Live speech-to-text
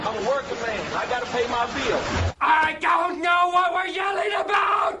the man. I gotta pay my bill. I don't know what we're yelling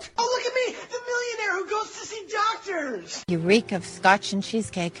about! Oh, look at me, the millionaire who goes to see doctors. You reek of scotch and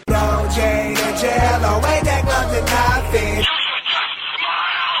cheesecake.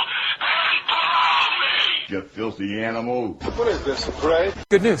 You filthy animal. What is this, a parade?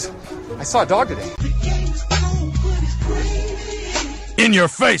 Good news. I saw a dog today. In your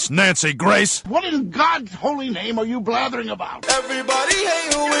face, Nancy Grace. What in God's holy name are you blathering about? Everybody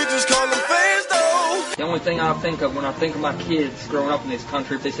hate who we just call them fans, though. The only thing I think of when I think of my kids growing up in this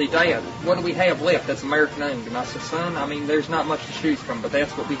country, if they say, Dad, what do we have left that's American owned? And I say, son, I mean, there's not much to choose from, but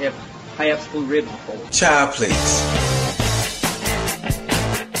that's what we have Pabst Blue Ribbon for. Child, please.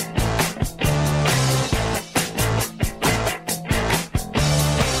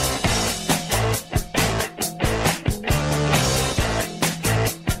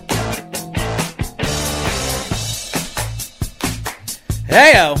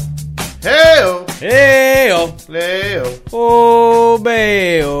 Heyo! Heyo! Heyo! Heyo! Oh,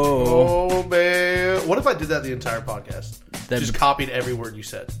 bayo! Oh, bayo! What if I did that the entire podcast? Just copied every word you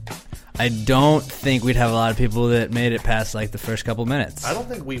said. I don't think we'd have a lot of people that made it past like the first couple minutes. I don't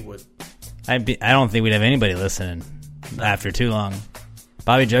think we would. I don't think we'd have anybody listening after too long.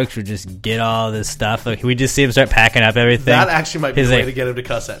 Bobby Jokes would just get all this stuff. Like, we just see him start packing up everything. That actually might be the way to get him to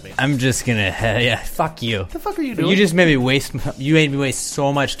cuss at me. I'm just gonna, yeah, fuck you. What the fuck are you doing? You just made me waste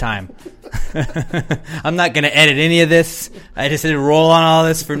so much time. I'm not gonna edit any of this. I just had to roll on all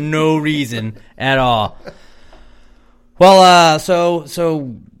this for no reason at all. Well,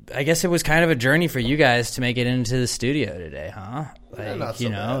 so I guess it was kind of a journey for you guys to make it into the studio today, huh? Like, not so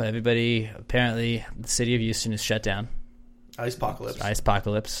bad. Everybody, apparently, the city of Houston is shut down.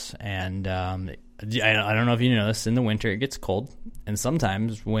 Icepocalypse, and I don't know if you noticed, in the winter it gets cold, and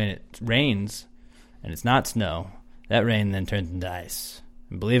sometimes when it rains and it's not snow, that rain then turns into ice.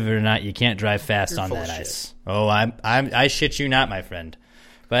 And believe it or not, you can't drive fast on that ice. Oh, I shit you not, my friend.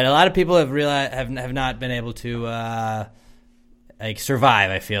 But a lot of people have not been able to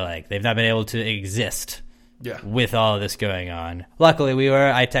survive. I feel like they've not been able to exist. Yeah. With all of this going on. Luckily,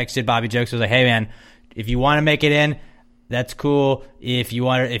 I texted Bobby Jokes. I was like, hey man, if you want to make it in, that's cool. If you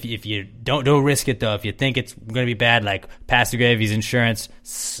want, if you don't risk it though. If you think it's going to be bad, like Pastor Gravy's insurance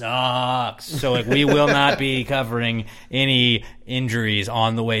sucks, so like we will not be covering any injuries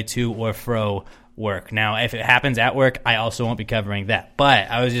on the way to or fro work. Now, if it happens at work, I also won't be covering that.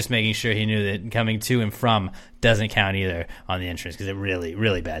 But I was just making sure he knew that coming to and from doesn't count either on the insurance because it really,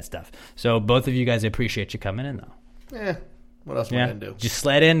 really bad stuff. So both of you guys, I appreciate you coming in though. Yeah. What else am I going to do? Did you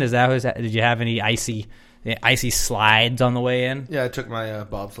sled in? Did you have any icy slides on the way in? Yeah, I took my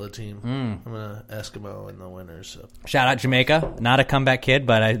bobsled team. I'm an Eskimo in the winters. So. Shout out Jamaica. Not a comeback kid,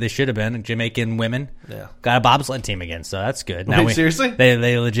 but they should have been. Jamaican women. Yeah. Got a bobsled team again, so that's good. Wait, seriously?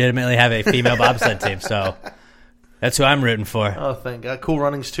 They legitimately have a female bobsled team, so that's who I'm rooting for. Oh, thank God. Cool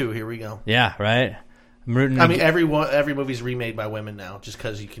Runnings 2. Here we go. Yeah, right? I'm rooting. I mean, every movie's remade by women now, just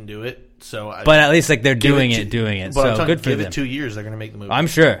because you can do it. But at least like they're doing it. But So good for them. Give it 2 years, they're going to make the movie. I'm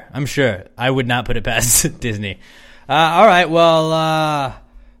sure. I would not put it past Disney. All right. Well,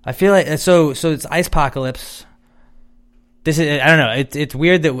 I feel like so it's Icepocalypse. This is, I don't know. It's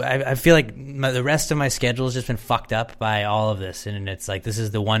weird that I feel like the rest of my schedule has just been fucked up by all of this, and it's like this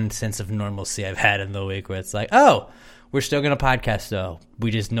is the one sense of normalcy I've had in the week where it's like, oh, we're still going to podcast though.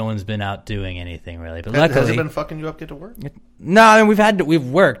 No one's been out doing anything really. But luckily, has it been fucking you up get to work? No, I mean we've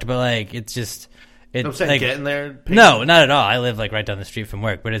worked, but like it's just. I'm saying getting there. No, not at all. I live like right down the street from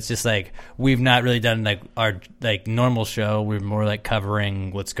work, but it's just like we've not really done like our like normal show. We're more like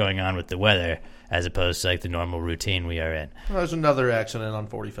covering what's going on with the weather as opposed to like the normal routine we are in. Well, there's another accident on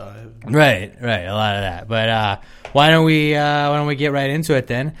 45. Right, a lot of that. But why don't we get right into it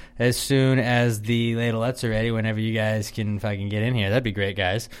then? As soon as the ladlettes are ready, whenever you guys can fucking get in here, that'd be great,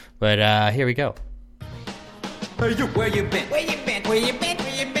 guys. But here we go. Where you been? Where you been? Where you been?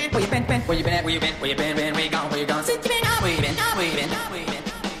 Where you been? Where you been? Where you been? Where you been? Where you been? Where you been? Where you gone? Where you gone? Since you been out? Where you been? Where you been? Where you been?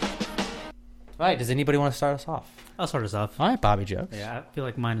 All right, does anybody want to start us off? I'll start us off. All right, Bobby Jokes. Yeah, I feel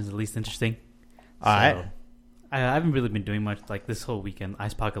like mine is the least interesting. All right. I haven't really been doing much like this whole weekend.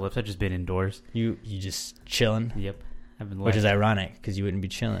 Icepocalypse, I've just been indoors. You just chilling? Yep. Which is ironic because you wouldn't be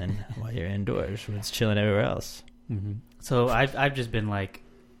chilling while you're indoors. It's chilling everywhere else. Mm-hmm. So I've just been like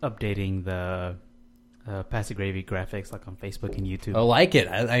updating the Passive Gravy graphics like on Facebook and YouTube. I like it.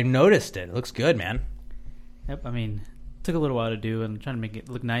 I noticed it. It looks good, man. Yep. I mean, it took a little while to do, and I'm trying to make it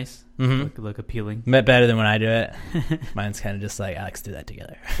look nice, look appealing. Better than when I do it. Mine's kind of just like, Alex, do that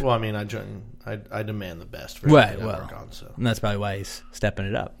together. Well, I mean, I demand the best for everything I work on. So. And that's probably why he's stepping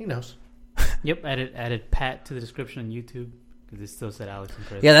it up. He knows. Yep. Added Pat to the description on YouTube. Because it still said Alex and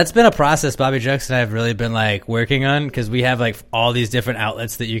Chris. Yeah, that's been a process Bobby Jokes and I have really been like working on, because we have like all these different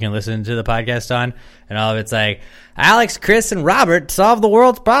outlets that you can listen to the podcast on, and all of it's like Alex, Chris, and Robert solve the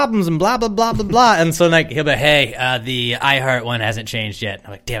world's problems and blah blah blah blah blah. And so like he'll be, hey, the iHeart one hasn't changed yet.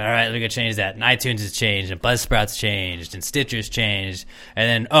 I'm like, damn, all right, let me go change that. And iTunes has changed, and Buzzsprout's changed, and Stitcher's changed, and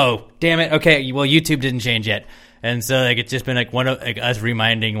then oh damn it, okay, well YouTube didn't change yet. And so like it's just been like us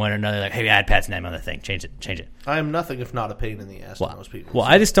reminding one another, like, hey, add Pat's name on the thing, change it. I am nothing if not a pain in the ass to most people. Well,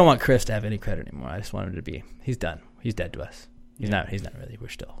 I just don't want Chris to have any credit anymore. I just want him to be. He's done. He's dead to us. He's not really. We're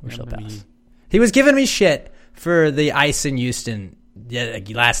still pals. He was giving me shit for the ice in Houston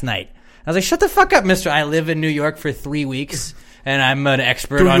last night. I was like, shut the fuck up, mister. I live in New York for 3 weeks. And I'm an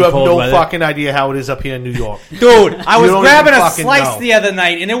expert on cold weather. You have no fucking idea how it is up here in New York. Dude, I was grabbing a slice the other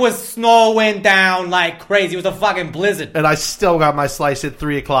night, and it was snowing down like crazy. It was a fucking blizzard. And I still got my slice at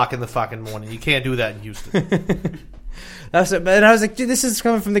 3 o'clock in the fucking morning. You can't do that in Houston. And I was like, dude, this is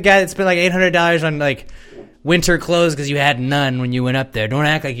coming from the guy that spent like $800 on like winter clothes because you had none when you went up there. Don't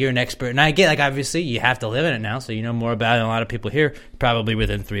act like you're an expert. And I get, like, obviously you have to live in it now, so you know more about it than a lot of people here, probably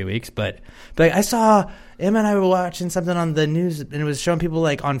within 3 weeks. But like, I saw Emma and I were watching something on the news, and it was showing people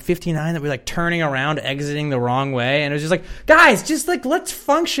like on 59 that were like turning around, exiting the wrong way, and it was just like, guys, just like let's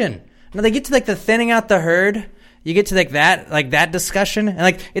function. Now they get to like the thinning out the herd. You get to like that discussion, and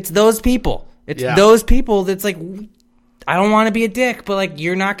like it's those people. It's those people that's like, I don't want to be a dick, but like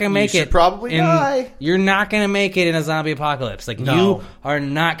you're not gonna make it. You should probably die. You're not gonna make it in a zombie apocalypse. Like you are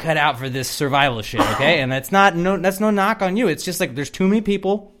not cut out for this survival shit, okay? And that's no knock on you. It's just like there's too many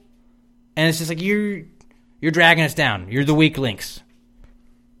people, and it's just like you're dragging us down. You're the weak links.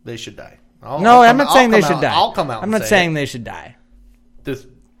 They should die. I'm not saying they should die. I'll come out. I'm not saying they should die.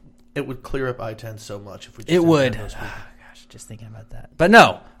 It would clear up I-10 so much if we. It would. Oh, gosh, just thinking about that. But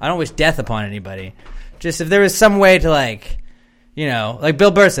no, I don't wish death upon anybody. Just if there was some way to like, you know, like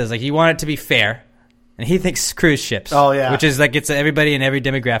Bill Burr says, like you want it to be fair, and he thinks cruise ships. Oh yeah, which is like it's everybody in every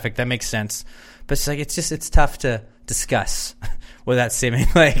demographic. That makes sense. But it's like it's tough to discuss without seeming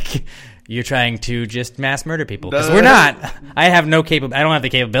like you're trying to just mass murder people, because we're not. I have no I don't have the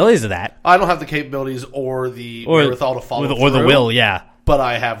capabilities of that. I don't have the capabilities or the wherewithal to follow or the will. Yeah, but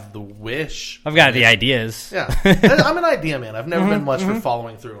I have the wish. I've got the ideas. Yeah, I'm an idea man. I've never been much for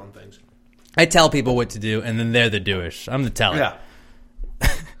following through on things. I tell people what to do, and then they're the doers. I'm the teller. Yeah.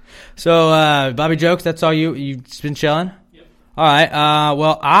 So, Bobby Jokes, that's all you've been chilling? Yep. All right.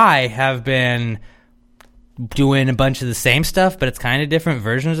 Well, I have been doing a bunch of the same stuff, but it's kind of different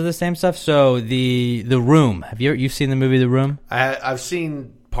versions of the same stuff. So, The Room. You've seen the movie The Room? I've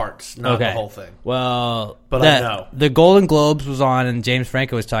seen parts, not the whole thing. Well, but I know. The Golden Globes was on, and James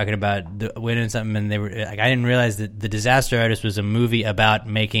Franco was talking about winning something, and they were like, I didn't realize that The Disaster Artist was a movie about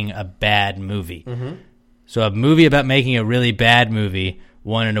making a bad movie. Mm-hmm. So a movie about making a really bad movie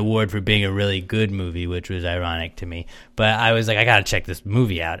won an award for being a really good movie, which was ironic to me. But I was like, I got to check this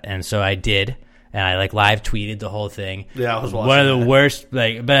movie out, and so I did. And I like live tweeted the whole thing. Yeah, I was watching one of the worst.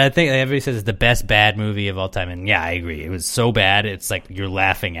 But I think everybody says it's the best bad movie of all time. And yeah, I agree. It was so bad, it's like you're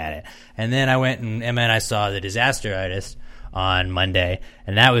laughing at it. And then I went and Emma and I saw The Disaster Artist on Monday,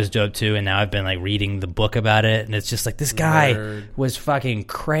 and that was dope too. And now I've been like reading the book about it, and it's just like this guy was fucking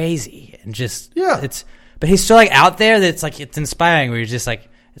crazy, and just but he's so like out there that it's like it's inspiring. Where you're just like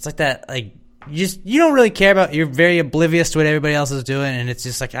it's like that like. You don't really care about. You're very oblivious to what everybody else is doing, and it's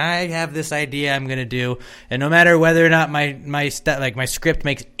just like I have this idea I'm gonna do, and no matter whether or not my script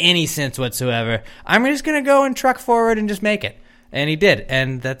makes any sense whatsoever, I'm just gonna go and truck forward and just make it. And he did,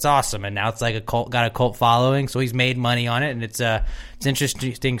 and that's awesome. And now it's like got a cult following, so he's made money on it, and it's an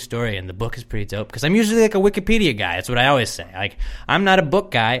interesting story. And the book is pretty dope because I'm usually like a Wikipedia guy. That's what I always say. Like I'm not a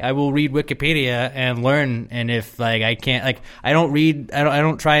book guy. I will read Wikipedia and learn. And if like I can't, like I don't read, I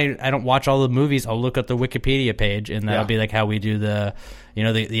don't watch all the movies. I'll look at the Wikipedia page, and that'll be like how we do the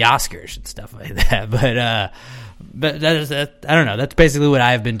Oscars and stuff like that. But that I don't know. That's basically what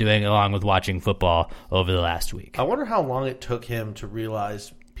I've been doing along with watching football over the last week. I wonder how long it took him to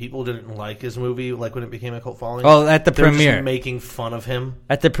realize people didn't like his movie, like when it became a cult following. Oh, at the premiere, just making fun of him.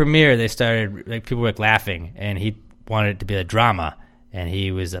 At the premiere, they started like people were like laughing, and he wanted it to be a drama, and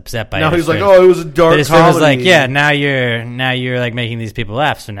he was upset by it. Now he's like, "Oh, it was a dark comedy." But was like, "Yeah, now you're like making these people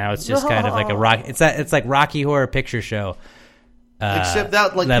laugh." So now it's just kind of like a rock. It's like Rocky Horror Picture Show. Except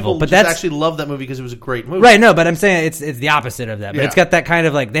that, like, level. people just actually love that movie because it was a great movie. Right, no, but I'm saying it's the opposite of that. But it's got that kind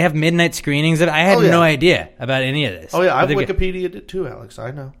of, like, they have midnight screenings of it. I had no idea about any of this. Oh, yeah, I've Wikipedia'd it too, Alex.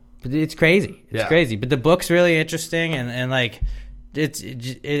 I know. But it's crazy. It's crazy. But the book's really interesting, and like, It's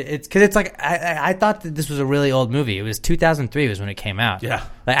because it's like I thought that this was a really old movie. It was 2003 was when it came out. Yeah,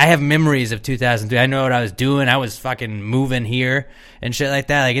 like I have memories of 2003. I know what I was doing. I was fucking moving here and shit like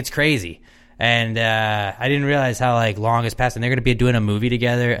that. Like it's crazy. And I didn't realize how like long has passed. And they're going to be doing a movie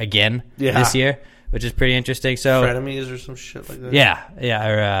together again this year, which is pretty interesting. So Frenemies or some shit like that. Yeah,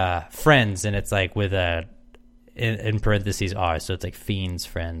 or Friends, and it's like with a in parentheses R, so it's like Fiends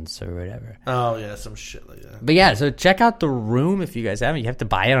Friends or whatever. Oh yeah, some shit like that. But yeah, so check out The Room if you guys haven't. You have to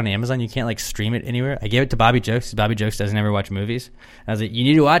buy it on Amazon. You can't like stream it anywhere. I gave it to Bobby Jokes because Bobby Jokes doesn't ever watch movies. I was like, you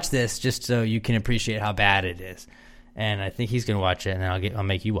need to watch this just so you can appreciate how bad it is. And I think he's gonna watch it, and then I'll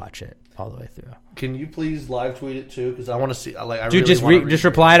make you watch it all the way through. Can you please live tweet it too? Because I want to see. Like, Dude, just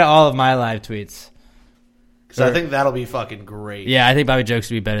reply to all of my live tweets. Because I think that'll be fucking great. Yeah, I think Bobby Jokes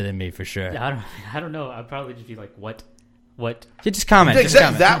would be better than me for sure. Yeah, I don't know. I'd probably just be like, what? Yeah, just comment.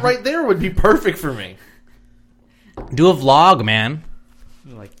 That right there would be perfect for me. Do a vlog, man.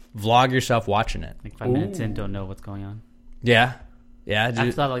 Like vlog yourself watching it. Like 5 minutes in, don't know what's going on. Yeah.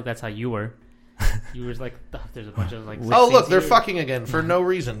 I thought like that's how you were. You were like, there's a bunch of like. Oh look, they're fucking again for no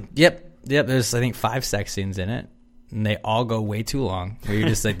reason. Yep. There's I think 5 sex scenes in it, and they all go way too long. Where you're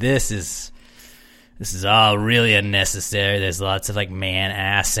just like, this is all really unnecessary. There's lots of like man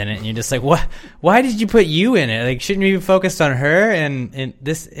ass in it, and you're just like, what? Why did you put you in it? Like, shouldn't you be focused on her? And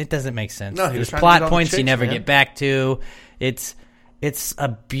this, it doesn't make sense. No, there's plot points you never get back to. It's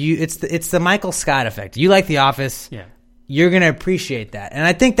the Michael Scott effect. You like The Office, yeah. You're gonna appreciate that, and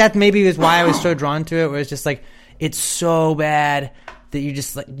I think that maybe is why I was so drawn to it. Where it's just like it's so bad that you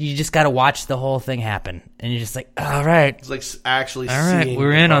just got to watch the whole thing happen, and you're just like, all right, it's like actually. All right, seeing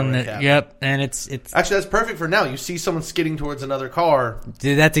we're in on it. Yep, and it's actually that's perfect for now. You see someone skidding towards another car.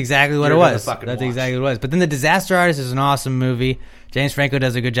 Dude, that's exactly what it was. That's exactly what it was. But then The Disaster Artist is an awesome movie. James Franco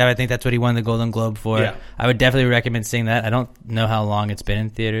does a good job. I think that's what he won the Golden Globe for. Yeah. I would definitely recommend seeing that. I don't know how long it's been in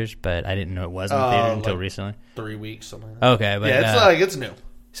theaters, but I didn't know it was in theaters until recently. 3 weeks, something like that. Okay, but yeah, it's new.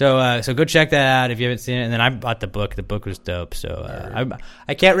 So go check that out if you haven't seen it. And then I bought the book. The book was dope. So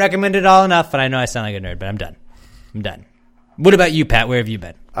I can't recommend it all enough, and I know I sound like a nerd, but I'm done. What about you, Pat? Where have you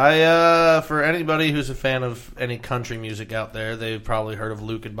been? For anybody who's a fan of any country music out there, they've probably heard of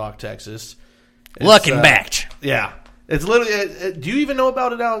Luckenbach, Texas. Luckenbach. Yeah. It's literally. Do you even know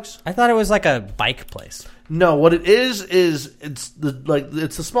about it, Alex? I thought it was like a bike place. No, what it is it's the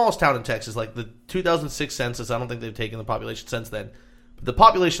smallest town in Texas. Like the 2006 census, I don't think they've taken the population since then. But the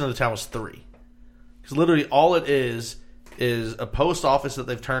population of the town was 3. Because literally all it is a post office that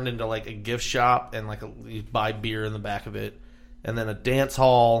they've turned into like a gift shop, and like you buy beer in the back of it, and then a dance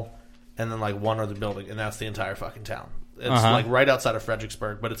hall, and then like one other building, and that's the entire fucking town. It's like right outside of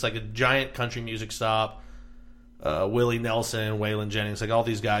Fredericksburg, but it's like a giant country music stop. Willie Nelson, Waylon Jennings, like all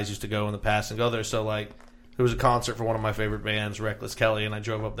these guys used to go in the past and go there. So like there was a concert for one of my favorite bands, Reckless Kelly, and I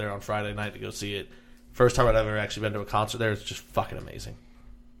drove up there on Friday night to go see it. First time I'd ever actually been to a concert there. It's just fucking amazing.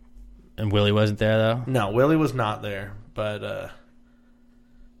 And Willie wasn't there though? No, Willie was not there, but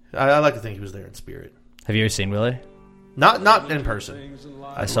I like to think he was there in spirit. Have you ever seen Willie? Not in person.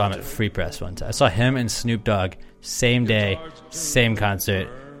 I saw him at Free Press one time. I saw him and Snoop Dogg same day, same concert,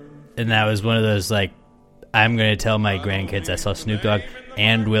 and that was one of those like, I'm going to tell my grandkids I saw Snoop Dogg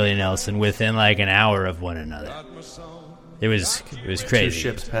and Willie Nelson within like an hour of one another. It was crazy. 2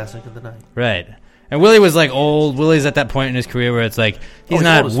 ships passing in the night. Right. And Willie was like old. Willie's at that point in his career where it's like he's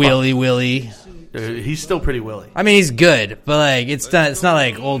not Willie. He's still pretty Willie. I mean, he's good, but like it's not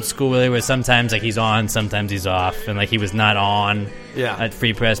like old school Willie where sometimes like he's on, sometimes he's off, and like he was not on at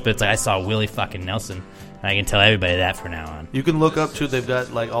Free Press. But it's like I saw Willie fucking Nelson, and I can tell everybody that from now on. You can look up too. They've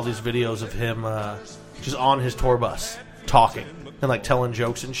got like all these videos of him just on his tour bus talking and like telling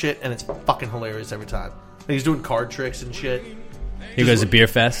jokes and shit, and it's fucking hilarious every time. And he's doing card tricks and shit. He goes to Beer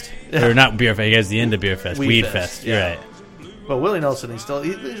Fest, or not Beer Fest. He goes to the end of Beer Fest, Weed Fest. You're right. But Willie Nelson,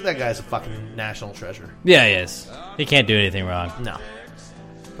 that guy's a fucking national treasure. Yeah, he is. He can't do anything wrong. No.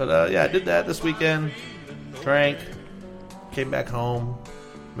 But I did that this weekend. Drank, came back home,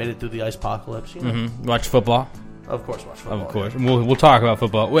 made it through the ice apocalypse. You know? Mm-hmm. Watch football. Of course, watch football. Of course, yeah. We'll talk about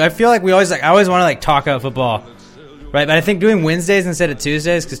football. I feel like I always want to like talk about football, right? But I think doing Wednesdays instead of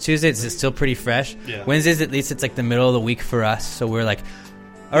Tuesdays, because Tuesdays is still pretty fresh. Yeah. Wednesdays, at least it's like the middle of the week for us, so we're like,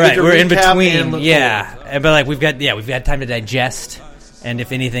 all right, we're in between, yeah. But like we've got time to digest, and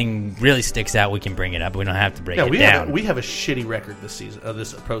if anything really sticks out, we can bring it up. We don't have to break it down. We have a shitty record this season,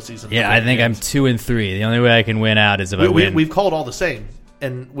 this pro season. Yeah, I think I'm 2-3. The only way I can win out is if I win. We've called all the same,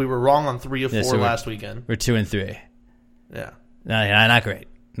 and we were wrong on 3 of 4 last weekend. We're 2-3. Yeah. No, not great.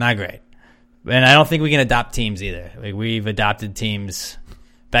 Not great. And I don't think we can adopt teams either. Like we've adopted teams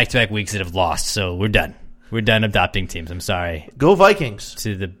back-to-back weeks that have lost, so we're done. We're done adopting teams. I'm sorry. Go Vikings.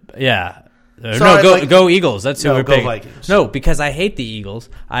 To the yeah. Sorry, go Eagles. That's who we're go picking. Vikings. No, because I hate the Eagles.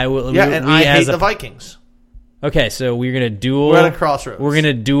 I will. Yeah, and I hate the Vikings. Okay, so we're gonna duel. We're at a crossroads. We're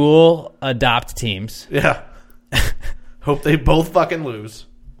gonna duel adopt teams. Yeah. Hope they both fucking lose.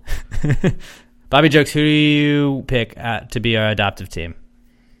 Bobby Jokes, who do you pick to be our adoptive team?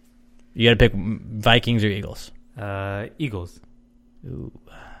 You got to pick Vikings or Eagles. Eagles. Ooh.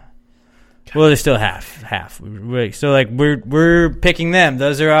 Well, they're still half. So like we're picking them.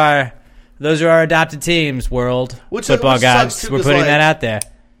 Those are our adopted teams. World football gods. We're putting that out there.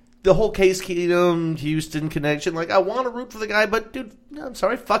 The whole Case Keenum Houston connection. Like I want to root for the guy, but dude, I'm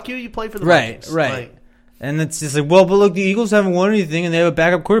sorry. Fuck you. You play for the Vikings. Right. Like, and it's just like, well, but look, the Eagles haven't won anything, and they have a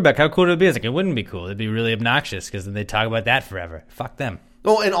backup quarterback. How cool would it be? It's like, it wouldn't be cool. It'd be really obnoxious because then they talk about that forever. Fuck them.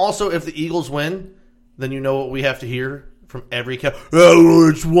 Oh, and also, if the Eagles win, then you know what we have to hear from every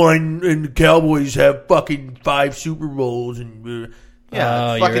oh, it's one, and the Cowboys have fucking 5 Super Bowls, and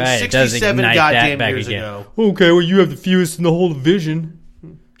yeah, fucking you're right. 67 goddamn years ago. Okay, well, you have the fewest in the whole division.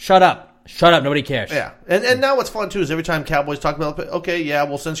 Shut up. Nobody cares. Yeah, and now what's fun too is every time Cowboys talk about, okay, yeah,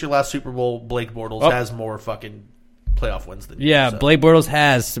 well, since your last Super Bowl, Blake Bortles has more fucking playoff wins than you. Yeah, so. Blake Bortles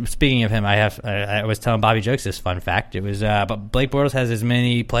has. Speaking of him, I was telling Bobby Jokes this fun fact. It was, but Blake Bortles has as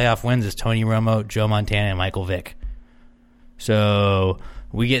many playoff wins as Tony Romo, Joe Montana, and Michael Vick. So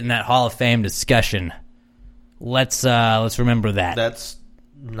we get in that Hall of Fame discussion. Let's remember that. That's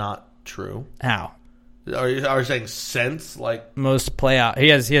not true. How? Are you saying since like most playoff? He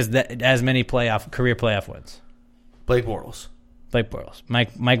has as many career playoff wins. Blake Bortles.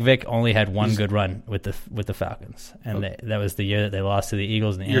 Mike Vick only had one good run with the Falcons, and that was the year that they lost to the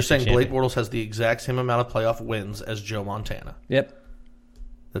Eagles. In the You're saying Blake Bortles has the exact same amount of playoff wins as Joe Montana? Yep.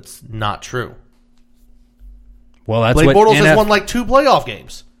 That's not true. Well, that's Blake what Bortles has won like 2 playoff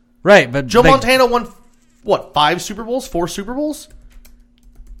games. Right, but Joe Montana won 5 Super Bowls, 4 Super Bowls?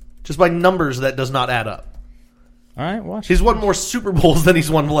 Just by numbers, that does not add up. All right, watch. He's won more Super Bowls than he's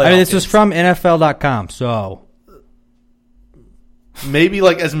won playoff games. This was from NFL.com, so maybe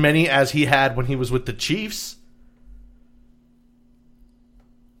like as many as he had when he was with the Chiefs.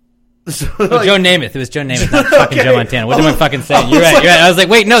 So, like, Joe Namath. It was Joe Namath, not fucking Joe Montana. What am I fucking saying? You're right. I was like,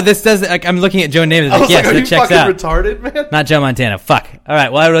 wait, no, this does. Like, I'm looking at Joe Namath. Like, yes, that checks out. Retarded, man? Not Joe Montana. Fuck. All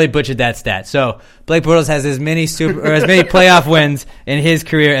right. Well, I really butchered that stat. So Blake Bortles has as many playoff wins in his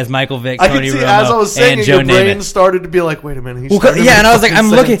career as Michael Vick, Tony Romo, as I was saying, and Joe your brain Namath. started to be like, wait a minute. And I was like, I'm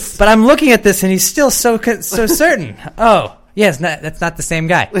looking at this, and he's still so certain. Oh, yes, that's not the same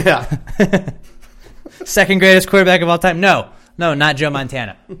guy. Yeah. Second greatest quarterback of all time. No, not Joe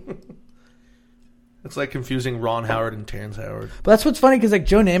Montana. It's like confusing Ron Howard and Terrence Howard. But that's what's funny because like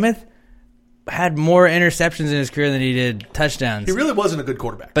Joe Namath had more interceptions in his career than he did touchdowns. He really wasn't a good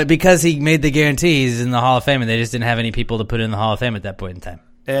quarterback. But because he made the guarantee, he's in the Hall of Fame, and they just didn't have any people to put in the Hall of Fame at that point in time.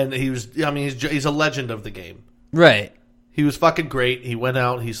 And he's a legend of the game. Right. He was fucking great. He went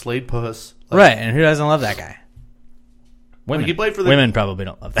out. He slayed puss. Right. And who doesn't love that guy? Women. He played for the women probably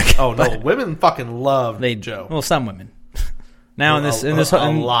don't love that guy. Oh no, women fucking love Joe. Well, some women. Now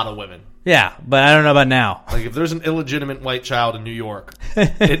a lot of women. Yeah, but I don't know about now. Like if there's an illegitimate white child in New York,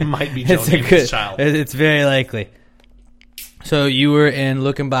 it might be Joe Namath's child. It's very likely. So you were in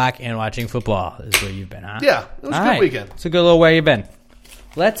looking back and watching football is where you've been, huh? Yeah, it was a good weekend. It's a good little where you've been.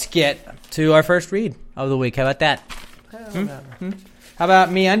 Let's get to our first read of the week. How about that? How about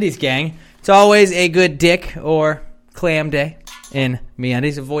MeUndies, gang? It's always a good dick or clam day in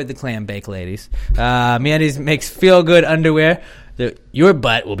MeUndies. Avoid the clam bake, ladies. MeUndies makes feel-good underwear that your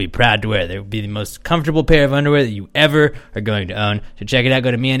butt will be proud to wear. They will be the most comfortable pair of underwear that you ever are going to own. So check it out. Go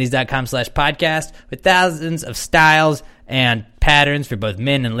to MeUndies.com/podcast with thousands of styles and patterns for both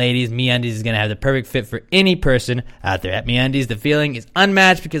men and ladies. MeUndies is going to have the perfect fit for any person out there. At MeUndies, the feeling is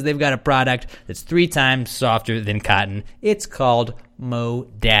unmatched because they've got a product that's 3 times softer than cotton. It's called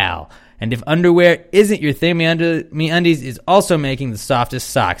Modal. And if underwear isn't your thing, MeUndies is also making the softest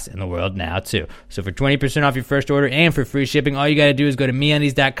socks in the world now, too. So for 20% off your first order and for free shipping, all you got to do is go to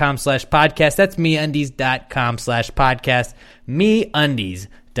MeUndies.com/podcast. That's MeUndies.com/podcast.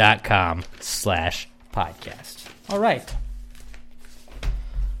 MeUndies.com/podcast. All right.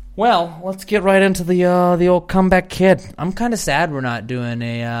 Well, let's get right into the old comeback kid. I'm kind of sad we're not doing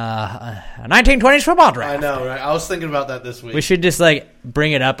a 1920s football draft. I know, right? I was thinking about that this week. We should just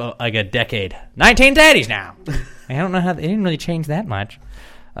bring it up like a decade. 1930s now. I don't know how they didn't really change that much.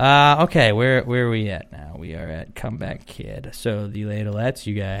 Okay, where are we at now? We are at comeback kid. So the ladlettes,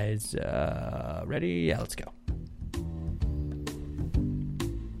 you guys ready? Yeah, let's go.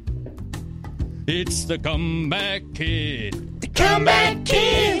 It's the comeback kid. The comeback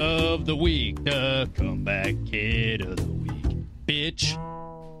kid Of of the week. The comeback kid of the week. Bitch.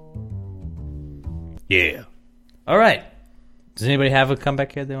 Yeah. All right. Does anybody have a comeback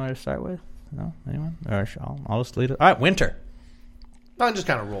kid they want to start with? No? Anyone? Or I'll just lead it. All right, Winter. No, it just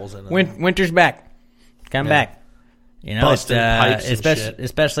kind of rolls in. Winter's back. Come back. You know, busted pipes and shit.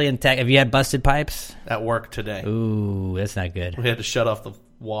 Especially in tech. Have you had busted pipes? At work today. Ooh, that's not good. We had to shut off the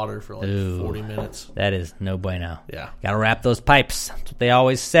water for like 40 minutes. That is no bueno. Yeah. Got to wrap those pipes. That's what they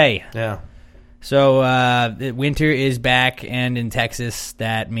always say. Yeah. So winter is back, and in Texas,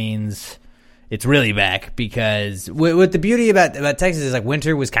 that means it's really back because what the beauty about Texas is like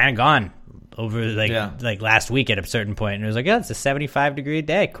winter was kind of gone over like last week at a certain point, and it was like, oh, it's a 75-degree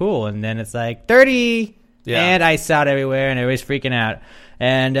day, cool, and then it's like 30 and ice out everywhere, and everybody's freaking out.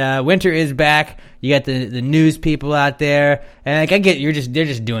 And winter is back. You got the news people out there, and like I get they're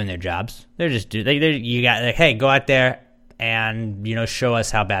just doing their jobs. They're just you got like, hey, go out there and show us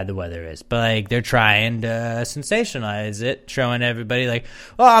how bad the weather is. But like they're trying to sensationalize it, showing everybody like,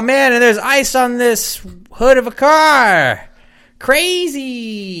 oh man, and there's ice on this hood of a car.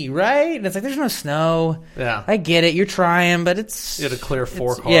 Crazy, right? And it's like there's no snow. Yeah, I get it. You're trying, but it's you had to clear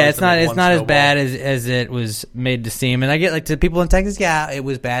 4 cars. Yeah, it's not as bad as it was made to seem. And I get like to people in Texas, yeah, it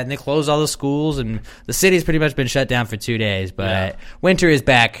was bad, and they closed all the schools, and the city's pretty much been shut down for 2 days. But winter is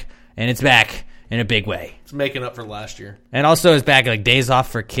back, and it's back in a big way. It's making up for last year. And also it's back like days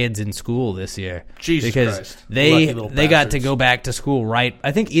off for kids in school this year. Jesus because Christ. They got to go back to school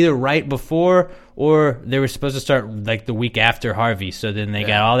either right before or they were supposed to start like the week after Harvey. So then they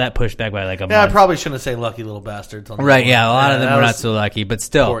got all that pushed back by like a month. Yeah, I probably shouldn't say lucky little bastards. On right, yeah, a lot of them were not so lucky. But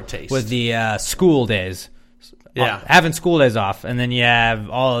still, poor taste. With the school days. Yeah. Having school days off, and then you have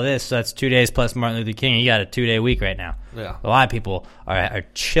all of this, so that's 2 days plus Martin Luther King. You got a 2-day week right now. Yeah. A lot of people are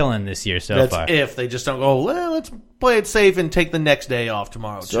chilling this year so far. That's if they just don't go, well, let's play it safe and take the next day off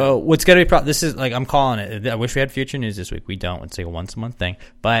tomorrow. So what's going to be this is like I'm calling it. I wish we had future news this week. We don't. It's like a once a month thing.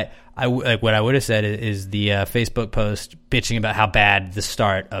 But what I would have said is the Facebook post bitching about how bad the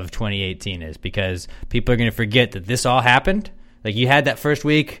start of 2018 is, because people are going to forget that this all happened. Like you had that first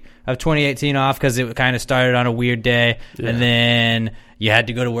week of 2018 off because it kind of started on a weird day, and then you had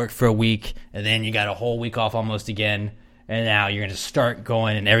to go to work for a week, and then you got a whole week off almost again, and now you're going to start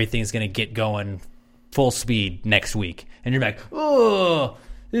going, and everything's going to get going full speed next week, and you're like, oh,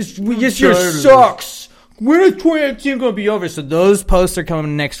 this year sucks. When is 2018 going to be over? So those posts are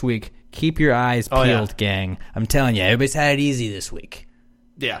coming next week. Keep your eyes peeled, gang. I'm telling you, everybody's had it easy this week.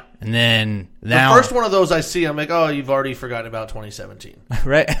 Yeah. And then now, the first one of those I see, I'm like, oh, you've already forgotten about 2017.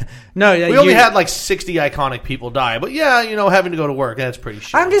 Right? No, we only had like 60 iconic people die, but yeah, having to go to work, that's pretty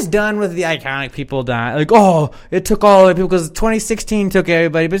shit. I'm just done with the iconic people dying. Like, oh, it took all the people because 2016 took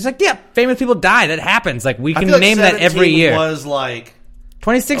everybody, but it's like, yeah, famous people die. That happens. Like we can name that every year. Was like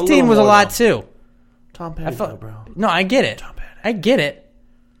 2016 was a lot too. Tom Petty, bro. No, I get it. I get it.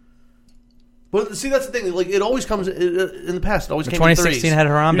 But see, that's the thing. Like it always comes in the past. It always came 2016 in threes. had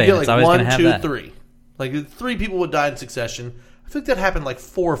Harambe. It's like always 1, gonna have 2, that. 3. Like 3 people would die in succession. I think that happened like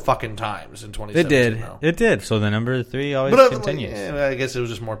 4 fucking times in 2017. It did. Though. It did. So the number 3 always continues. I guess it was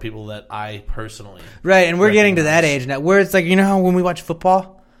just more people that I personally right. And we're getting to that age now where it's like how when we watch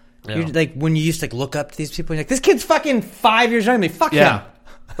football, yeah. like when you used to look up to these people, you're like, this kid's fucking 5 years younger than me. Fuck him.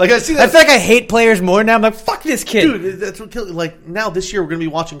 Like I see that. I feel like I hate players more now. I'm like, fuck this kid. Dude, that's what kills. Like now this year we're gonna be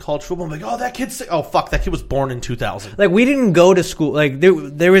watching college football. I'm like, oh, that kid's sick. Oh fuck, that kid was born in 2000. Like we didn't go to school. Like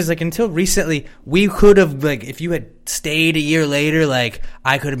there was like until recently we could have like if you had stayed a year later, like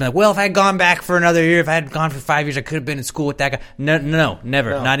I could have been like, well, if I had gone back for another year, if I had gone for 5 years, I could have been in school with that guy. No,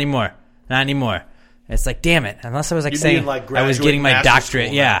 never, not anymore, not anymore. It's like, damn it. Unless I was like saying like I was getting my doctorate,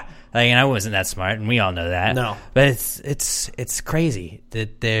 school, yeah. Like, and I wasn't that smart, and we all know that. No, but it's crazy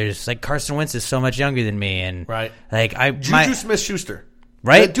that there's like Carson Wentz is so much younger than me, and right. Like Juju Smith-Schuster,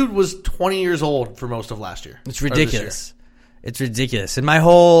 right? That dude was 20 years old for most of last year. It's ridiculous. It's ridiculous. And my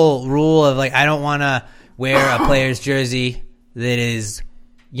whole rule of like I don't want to wear a player's jersey that is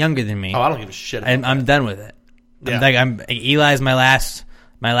younger than me. Oh, I don't give a shit. I'm done with it. Yeah. Eli's my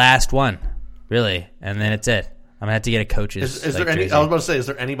last one, really, and then it's it. I'm gonna have to get a coach's. Is there any? jersey. I was about to say, is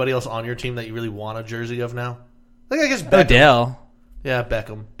there anybody else on your team that you really want a jersey of now? Like I guess Beckham. Odell. Yeah,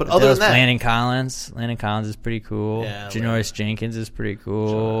 Beckham. But Odell's other than that, Landon Collins is pretty cool. Yeah, Janoris Jenkins is pretty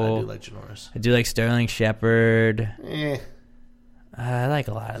cool. I do like Janoris. I do like Sterling Shepard. I like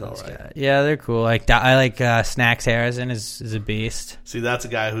a lot of those guys. Yeah, they're cool. I like Snacks Harrison is a beast. See, that's a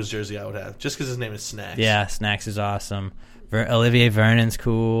guy whose jersey I would have, just because his name is Snacks. Yeah, Snacks is awesome. Olivier Vernon's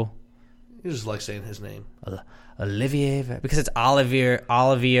cool. You just like saying his name. Olivier, because it's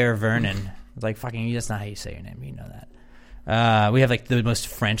Olivier Vernon. It's like fucking. That's not how you say your name. You know that. We have like the most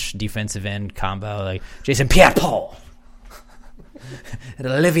French defensive end combo, like Jason Pierre-Paul and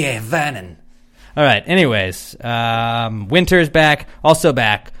Olivier Vernon. All right. Anyways, Winter's back,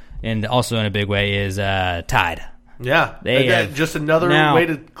 and also in a big way is Tide. Yeah, They just another way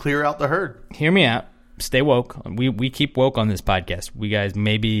to clear out the herd. Hear me out. Stay woke. We keep woke on this podcast. We guys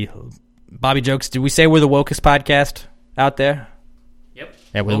maybe Bobby Jokes. Did we say we're the wokest podcast out there? Yep.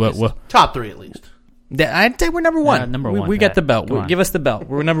 Yeah, we're Top 3 at least. I'd say we're number one. Number one. We got the belt. Give us the belt.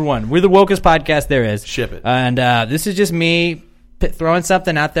 We're number one. We're the wokest podcast there is. Ship it. And this is just me throwing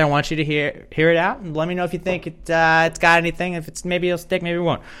something out there. I want you to hear it out and let me know if you think it's got anything. If it's maybe it'll stick, maybe it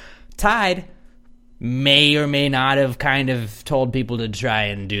won't. Tide may or may not have kind of told people to try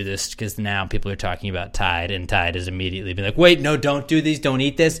and do this because now people are talking about Tide, and Tide has immediately been like, wait, no, don't do these, don't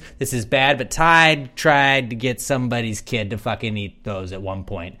eat this, this is bad. But Tide tried to get somebody's kid to fucking eat those at one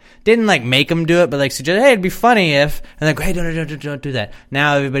point. Didn't like make them do it, but like suggest, hey, it'd be funny if, and like, hey, don't do that.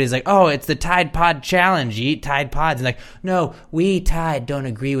 Now everybody's like, oh, it's the Tide Pod Challenge, you eat Tide Pods. And like, no, we Tide don't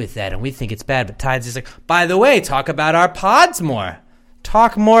agree with that, and we think it's bad. But Tide's just like, by the way, talk about our pods more.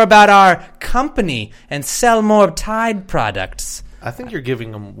 Talk more about our company and sell more Tide products. I think you're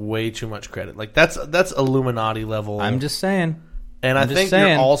giving them way too much credit. Like that's Illuminati level. I'm just saying. And I think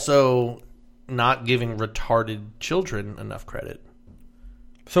you're also not giving retarded children enough credit.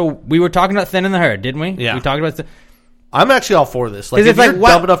 So we were talking about thinning the herd, didn't we? Yeah. We talked about I'm actually all for this. Like if you're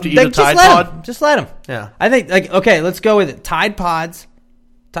dumb enough to eat a Tide Pod, just let them. Yeah. I think like okay, let's go with it. Tide Pods.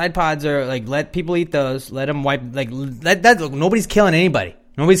 Tide Pods are like, let people eat those. Let them wipe, like, look, nobody's killing anybody.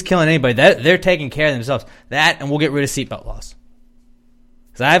 Nobody's killing anybody. They're taking care of themselves. That, and we'll get rid of seatbelt laws.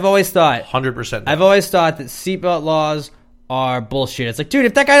 Because I've always thought, 100%. I've always thought that seatbelt laws are bullshit. It's like, dude,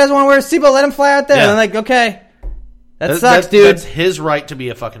 if that guy doesn't want to wear a seatbelt, let him fly out there. Yeah. And I'm like, okay, that sucks, dude. That's his right to be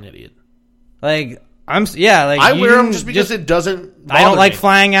a fucking idiot. Like, I wear them just because it doesn't bother I don't like me.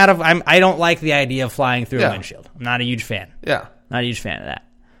 flying out of, I don't like the idea of flying through a windshield. I'm not a huge fan. Yeah. Not a huge fan of that.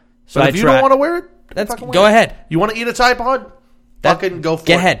 So if you don't want to wear it, go ahead. You want to eat a Tide Pod? Fucking go for it.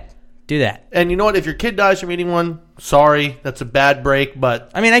 Get ahead. Do that. And you know what? If your kid dies from eating one, sorry, that's a bad break.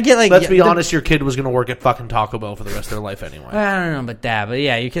 But I mean, I get like, let's be honest, your kid was going to work at fucking Taco Bell for the rest of their life anyway. I don't know about that, but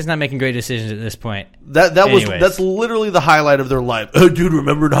yeah, your kid's not making great decisions at this point. That's literally the highlight of their life. Oh, dude,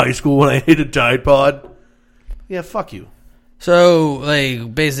 remember in high school when I ate a Tide Pod? Yeah, fuck you. So,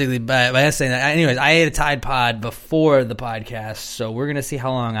 like, basically, by us saying that, anyways, I ate a Tide Pod before the podcast, so we're going to see how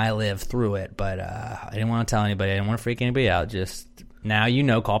long I live through it, but I didn't want to tell anybody. I didn't want to freak anybody out. Just, now you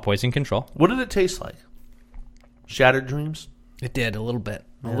know, call poison control. What did it taste like? Shattered dreams? It did, a little bit.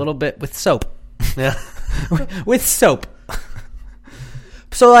 Yeah. A little bit with soap. Yeah. With soap.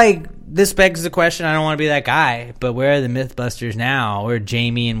 So, like, this begs the question, I don't want to be that guy, but where are the Mythbusters now? Or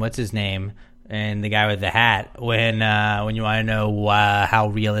Jamie and what's his name? And the guy with the hat when you want to know how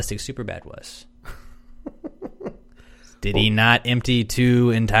realistic Superbad was. Did he not empty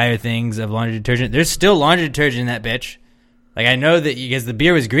 2 entire things of laundry detergent? There's still laundry detergent in that bitch. Like, I know that because the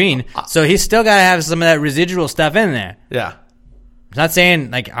beer was green, so he's still got to have some of that residual stuff in there. Yeah. I'm not saying,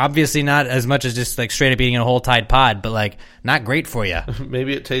 like, obviously not as much as just, like, straight up eating a whole Tide Pod, but, like, not great for you.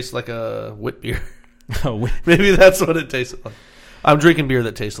 Maybe it tastes like a wit beer. Maybe that's what it tastes like. I'm drinking beer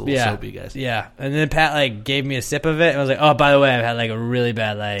that tastes a little soapy, guys. Yeah. And then Pat, like, gave me a sip of it, and I was like, oh, by the way, I've had, like, a really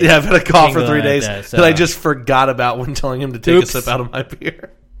bad, like... Yeah, I've had a cough for 3 days that I just forgot about when telling him to take a sip out of my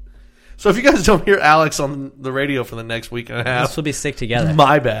beer. So if you guys don't hear Alex on the radio for the next week and a half... This will be sick together.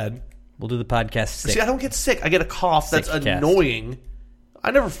 My bad. We'll do the podcast sick. See, I don't get sick. I get a cough that's annoying.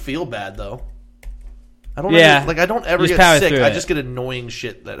 I never feel bad, though. I don't I don't ever get sick. I just get annoying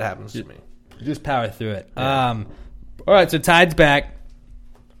shit that happens to me. Just power through it. Yeah. All right, so Tide's back.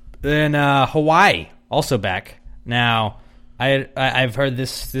 Then Hawaii also back. Now, I've heard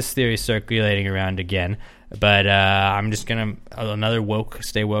this theory circulating around again, but I'm just gonna another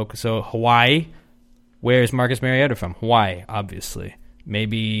stay woke. So Hawaii, where's Marcus Mariota from? Hawaii, obviously.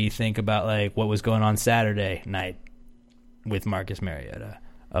 Maybe think about like what was going on Saturday night with Marcus Mariota,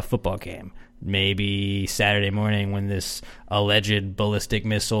 a football game. Maybe Saturday morning when this alleged ballistic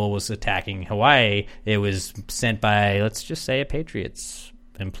missile was attacking Hawaii, it was sent by, let's just say, a Patriots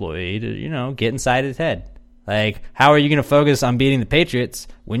employee to, get inside his head. Like, how are you going to focus on beating the Patriots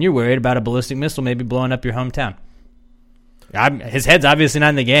when you're worried about a ballistic missile maybe blowing up your hometown? His head's obviously not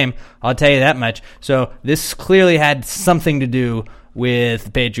in the game, I'll tell you that much. So this clearly had something to do with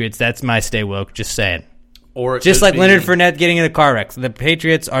the Patriots. That's my stay woke, just saying. Or just like Leonard Fournette getting in a car wreck. The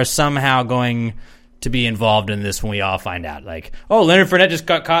Patriots are somehow going to be involved in this when we all find out. Like, oh, Leonard Fournette just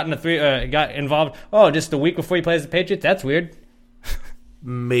got caught in got involved. Oh, just a week before he plays the Patriots? That's weird.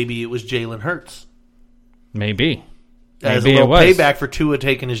 Maybe it was Jalen Hurts. Maybe. as a Maybe it little was. payback for Tua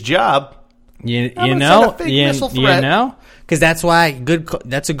taking his job. You gonna know, send a fake missile threat. because that's why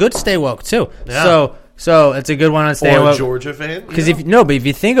that's a good stay woke too. Yeah. So it's a good one on stay Or a woke. Georgia fan. Because if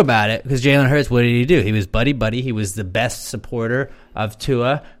you think about it, because Jalen Hurts, what did he do? He was buddy. He was the best supporter of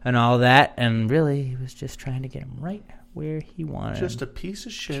Tua and all that, and really, he was just trying to get him right where he wanted. Just a piece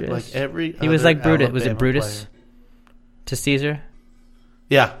of shit, like every. He was other like Brutus. Was it Alabama Brutus player. to Caesar?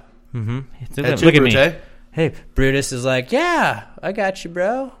 Yeah. Mm-hmm. That's Look you, at me. Brute. Hey, Brutus is like, yeah, I got you,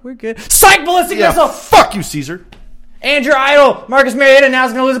 bro. We're good. Psych, ballistic Yeah, missile. fuck you, Caesar. And your idol, Marcus Mariota, now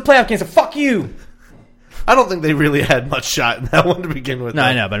is going to lose a playoff game, so fuck you. I don't think they really had much shot in that one to begin with. No,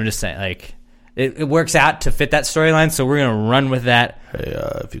 I know, but I'm just saying, like, it works out to fit that storyline, so we're going to run with that. Hey,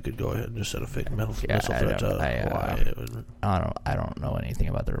 if you could go ahead and just set a fake missile threat to Hawaii. I don't know anything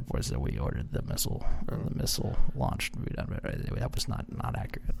about the reports that we ordered the missile launched. That was not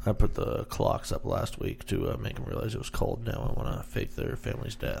accurate. I put the clocks up last week to make them realize it was cold. Now I want to fake their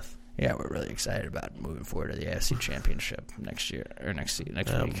family's death. Yeah, we're really excited about moving forward to the AFC Championship next year or next week, Blake,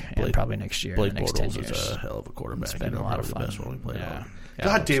 and probably next year. Blake the next Bortles 10 years. is a hell of a quarterback. It's been a lot of fun. The best one we played on. Yeah,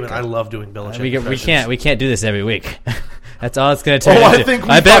 God damn it! I love doing Belichick. We can't do this every week. That's all it's going to turn into. I think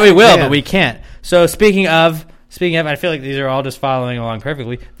I bet we will, can. but we can't. So speaking of, I feel like these are all just following along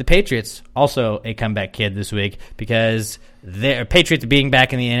perfectly. The Patriots also a comeback kid this week because their Patriots being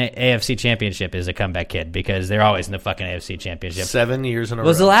back in the AFC Championship is a comeback kid because they're always in the fucking AFC Championship. 7 years in a row.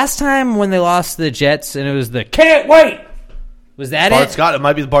 Was the last time when they lost to the Jets and it was the can't wait? Was that Bart it? Scott. It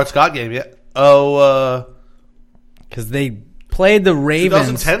might be the Bart Scott game. Yeah. Oh, because they played the Ravens.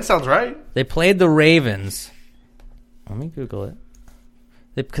 2010 sounds right. They played the Ravens. Let me Google it.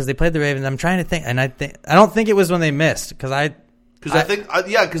 Because they played the Ravens. I'm trying to think, and I don't think it was when they missed. Because that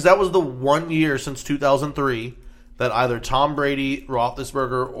was the 1 year since 2003 that either Tom Brady,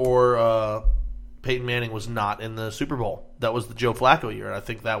 Roethlisberger, or Peyton Manning was not in the Super Bowl. That was the Joe Flacco year, and I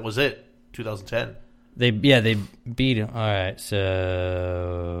think that was it. 2010. They beat him. All right,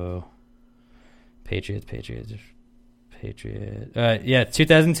 so Patriots.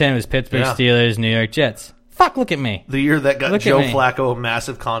 2010 was Pittsburgh Steelers, New York Jets. Fuck, look at me. The year that got Joe Flacco a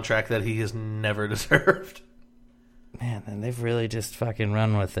massive contract that he has never deserved. Man, then they've really just fucking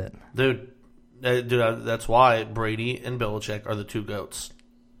run with it. Dude, that's why Brady and Belichick are the two GOATs.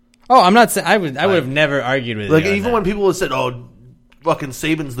 Oh, I'm not saying I would have never argued with you. Like even when people have said, "Oh, fucking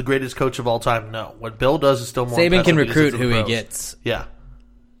Saban's the greatest coach of all time," no, what Bill does is still more. Saban can recruit who he gets. Yeah,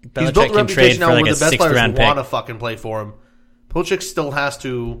 Belichick he's built a can trade reputation now for like where a the best players 6th-round want to pick. fucking play for him. Belichick still has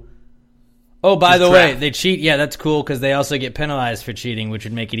to. Oh, by the draft. way, they cheat. Yeah, that's cool because they also get penalized for cheating, which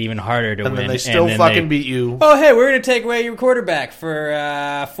would make it even harder to win. And then they still fucking beat you. Oh, hey, we're going to take away your quarterback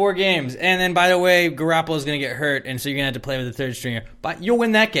for 4 games. And then, by the way, Garoppolo's going to get hurt, and so you're going to have to play with the third stringer. But you'll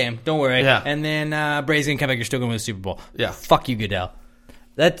win that game. Don't worry. Yeah. And then Brady's going to come back. You're still going to win the Super Bowl. Yeah. Fuck you, Goodell.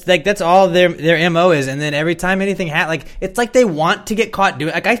 That's all their MO is, and then every time anything it's like they want to get caught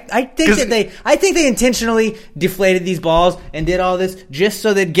doing. Like I think they intentionally deflated these balls and did all this just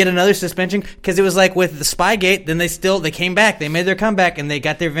so they'd get another suspension. Because it was like with the Spygate, then they came back, they made their comeback, and they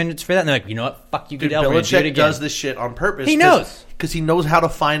got their vengeance for that. And they're like, you know what, fuck you, Goodell. Belichick does this shit on purpose. He knows because he knows how to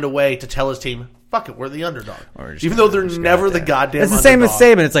find a way to tell his team, "Fuck it, we're the underdog," even though they're never the goddamn. It's the same as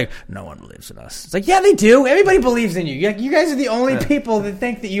Saban. It's like no one believes in us. It's like yeah, they do. Everybody believes in you. You guys are the only people that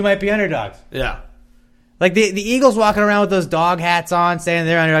think that you might be underdogs. Yeah, like the Eagles walking around with those dog hats on, saying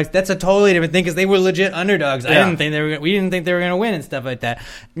they're underdogs. That's a totally different thing because they were legit underdogs. Yeah. We didn't think they were going to win and stuff like that.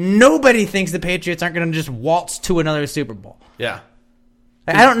 Nobody thinks the Patriots aren't going to just waltz to another Super Bowl. Yeah.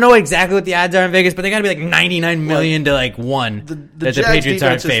 I don't know exactly what the odds are in Vegas, but they got to be like 99 million to like 1 that the Jags Patriots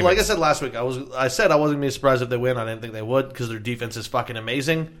aren't favorites. Like I said last week, I said I wasn't going to be surprised if they win. I didn't think they would because their defense is fucking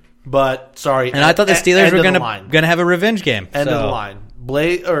amazing. But sorry, and I thought the Steelers were going to have a revenge game. End of the line.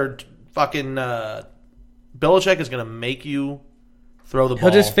 Belichick is going to make you throw the ball.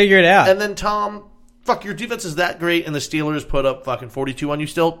 He'll just figure it out. And then Tom, your defense is that great, and the Steelers put up fucking 42 on you.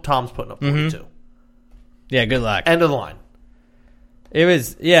 Still, Tom's putting up 42. Mm-hmm. Yeah, good luck. End of the line. It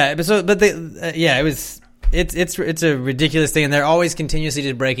was it was. It's a ridiculous thing, and they're always continuously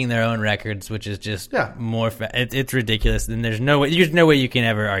just breaking their own records, which is just more. It's ridiculous, and there's no way you can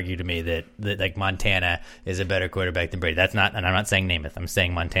ever argue to me that like Montana is a better quarterback than Brady. That's not, and I'm not saying Namath. I'm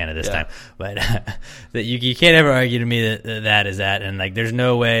saying Montana this time, but that you can't ever argue to me that is that, and like there's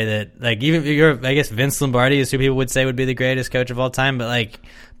no way that like even I guess Vince Lombardi is who people would say would be the greatest coach of all time, but like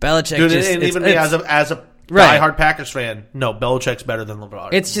Belichick, dude, and even me as a diehard Packers fan, no, Belichick's better than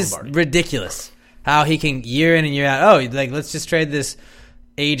Lombardi. It's just ridiculous how he can year in and year out. Oh, like let's just trade this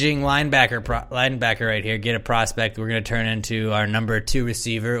aging linebacker right here, get a prospect we're going to turn into our number 2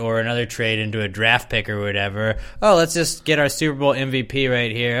 receiver, or another trade into a draft pick or whatever. Oh, let's just get our Super Bowl MVP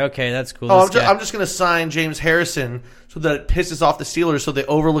right here. Okay, that's cool. I'm just going to sign James Harrison so that it pisses off the Steelers, so they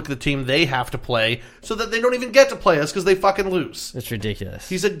overlook the team they have to play, so that they don't even get to play us because they fucking lose. It's ridiculous.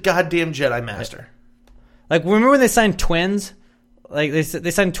 He's a goddamn Jedi Master. Like, remember when they signed twins? Like, they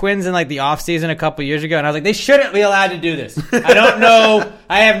signed twins in, like, the offseason a couple years ago, and I was like, they shouldn't be allowed to do this. I don't know.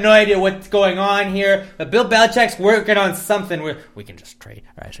 I have no idea what's going on here. But Bill Belichick's working on something where we can just trade.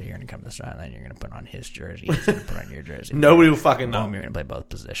 All right, so you're going to come to the sideline, you're going to put on his jersey, he's going to put on your jersey. Nobody will fucking know. You're going to play both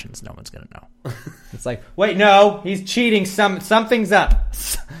positions. No one's going to know. It's like, wait, no, he's cheating. Something's up.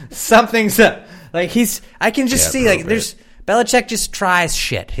 Something's up. Like, I can just see, like, Belichick just tries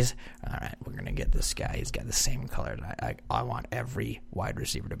shit. He's, all right, we're going to get this guy. He's got the same color. I want every wide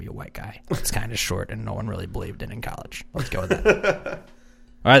receiver to be a white guy. It's kind of short, and no one really believed it in college. Let's go with that.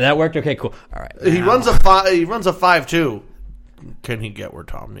 All right, that worked? Okay, cool. All right. He runs a 5.2. Can he get where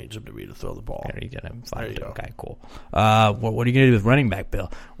Tom needs him to be to throw the ball? Can he get him 5.2? Okay, cool. What are you going to do with running back,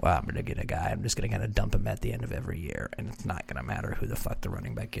 Bill? Well, I'm going to get a guy. I'm just going to kind of dump him at the end of every year, and it's not going to matter who the fuck the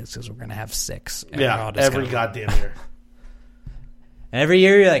running back is because we're going to have 6. Yeah, every goddamn year. Every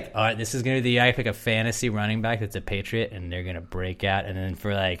year you're like, all right, this is going to be the year I pick a fantasy running back that's a Patriot, and they're going to break out. And then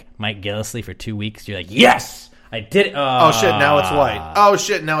for, like, Mike Gillislee for 2 weeks, you're like, yes! I did it. Oh, shit, now it's White. Oh,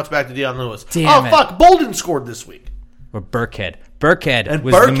 shit, now it's back to Deion Lewis. Damn fuck, Bolden scored this week. Or Burkhead. Burkhead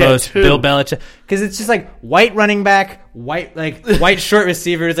was the most too. Bill Belichick. Because it's just like white running back, white short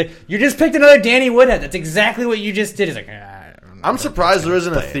receiver. It's like, you just picked another Danny Woodhead. That's exactly what you just did. It's like, I'm surprised there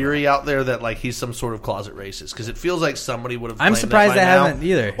isn't a theory out there that like he's some sort of closet racist, because it feels like somebody would have. I'm surprised they haven't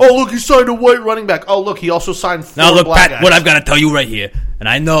either. Oh, look, he signed a white running back. Oh, look, he also signed 4 now, look, black Pat, guys. what I've got to tell you right here, and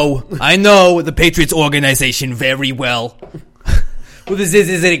I know the Patriots organization very well. Well, is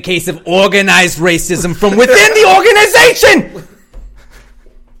it a case of organized racism from within the organization?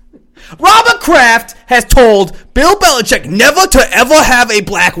 Robert Kraft has told Bill Belichick never to ever have a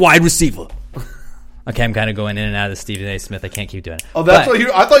black wide receiver. Okay, I'm kind of going in and out of the Stephen A. Smith. I can't keep doing it. Oh, that's what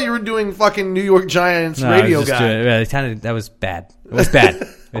I thought you were doing fucking New York Giants radio guy. That was bad. It was bad.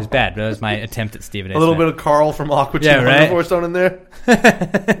 It was bad. That was my attempt at Stephen A. A little bit of Carl from Aqua Teen Hunger Force in there.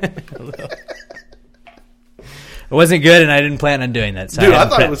 It wasn't good, and I didn't plan on doing that. So dude, I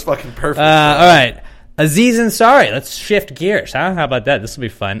thought it was fucking perfect. All right. Aziz Ansari. Let's shift gears. Huh? How about that? This will be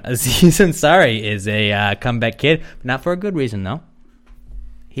fun. Aziz Ansari is a comeback kid, but not for a good reason, though.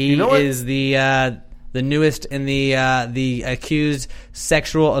 He is the newest in the accused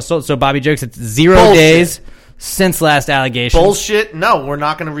sexual assault. So, Bobby Jokes, it's 0 days since last allegations. Bullshit. No, we're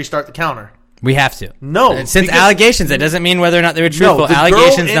not going to restart the counter. We have to. No. Since allegations, that doesn't mean whether or not they were truthful. No, the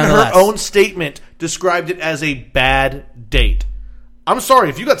allegations, girl in nonetheless. her own statement described it as a bad date. I'm sorry,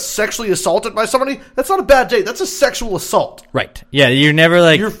 if you got sexually assaulted by somebody, that's not a bad date. That's a sexual assault. Right. Yeah, you're never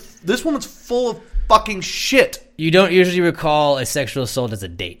like... This woman's full of fucking shit. You don't usually recall a sexual assault as a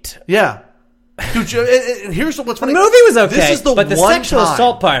date. Yeah. Dude, here's what's funny. The movie was okay, this is but the sexual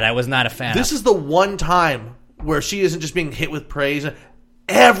assault part I was not a fan of. This is the one time where she isn't just being hit with praise.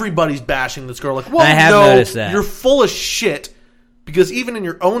 Everybody's bashing this girl. Like, well, I have noticed that. You're full of shit. Because even in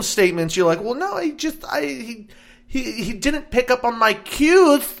your own statements, you're like, well, no, he didn't pick up on my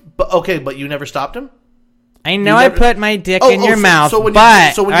cues. But okay, but you never stopped him? I know I put my dick in your mouth, but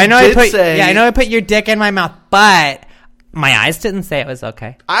I know I put your dick in my mouth, but my eyes didn't say it was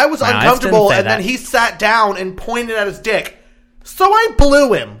okay. I was uncomfortable, and then he sat down and pointed at his dick. So I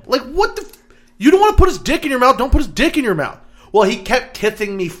blew him. Like, what the... You don't want to put his dick in your mouth? Don't put his dick in your mouth. Well, he kept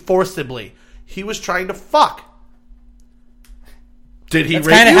kissing me forcibly. He was trying to fuck. Did he? That's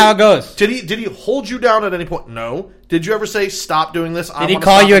kind of how it goes. Did he hold you down at any point? No. Did you ever say stop doing this? Did he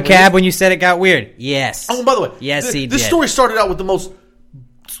call you a cab when you said it got weird? Yes. Oh, by the way, yes, he did. This story started out with the most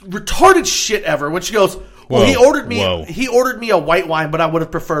retarded shit ever. When she goes, "Well, he ordered me a white wine, but I would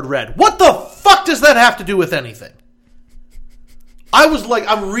have preferred red." What the fuck does that have to do with anything? I was like,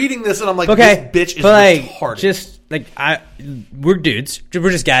 I'm reading this and I'm like, okay, this bitch is retarded. Just like we're dudes.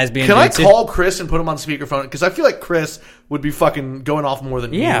 We're just guys being. Can I call Chris and put him on speakerphone? Because I feel like Chris would be fucking going off more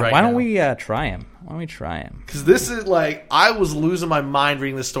than me right now. Why don't we try him? Why don't we try him? Because this is like, I was losing my mind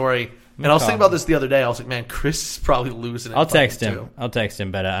reading this story. And I was thinking about this the other day. I was like, man, Chris is probably losing it. I'll text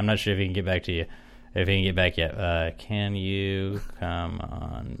him, but I'm not sure if he can get back to you. If he can get back yet. Can you come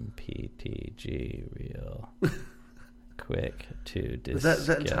on PTG real quick to discuss?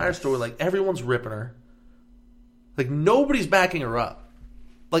 That entire story, like, everyone's ripping her. Like, nobody's backing her up.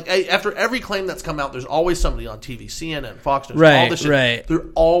 Like, after every claim that's come out, there's always somebody on TV, CNN, Fox News, all this shit. Right. They're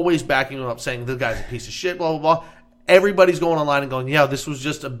always backing him up, saying the guy's a piece of shit, blah, blah, blah. everybody's going online and going, yeah, this was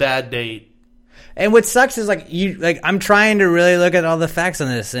just a bad date. And what sucks is I'm trying to really look at all the facts on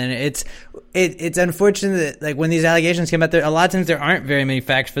this, and it's unfortunate that when these allegations come out there, a lot of times there aren't very many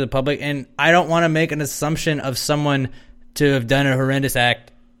facts for the public, and I don't want to make an assumption of someone to have done a horrendous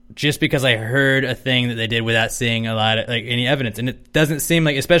act just because I heard a thing that they did without seeing a lot of any evidence. And it doesn't seem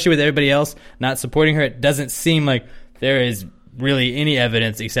like, especially with everybody else not supporting her, it doesn't seem like there is really any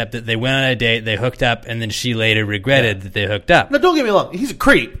evidence except that they went on a date, they hooked up, and then she later regretted that they hooked up. Now, don't get me wrong, he's a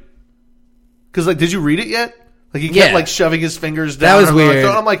creep. Because, did you read it yet? He kept, shoving his fingers down. That was weird.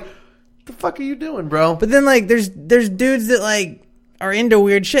 I'm like, what the fuck are you doing, bro? But then, there's dudes that, are into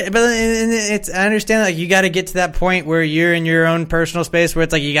weird shit. But I understand, you got to get to that point where you're in your own personal space where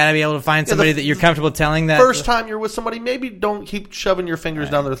it's you got to be able to find somebody that you're comfortable telling that. First time you're with somebody, maybe don't keep shoving your fingers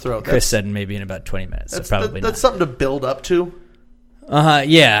down their throat. Chris said maybe in about 20 minutes. So probably that's something to build up to.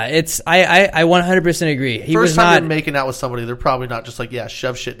 Yeah, I 100% agree. He First was time not you're making out with somebody, they're probably not just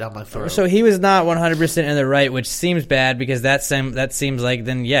shove shit down my throat. So he was not 100% in the right, which seems bad because that seems like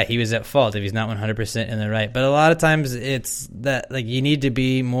then he was at fault if he's not 100% in the right. But a lot of times it's that you need to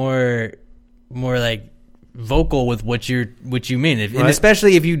be more vocal with what you mean, and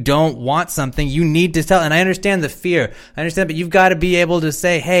especially if you don't want something, you need to tell. And I understand the fear, but you've got to be able to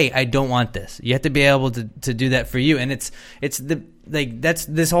say, "Hey, I don't want this." You have to be able to do that for you, and it's that's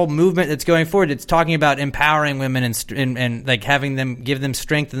this whole movement that's going forward. It's talking about empowering women and having them, give them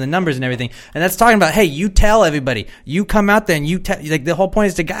strength in the numbers and everything. And that's talking about, hey, you tell everybody, you come out there and you tell. The whole point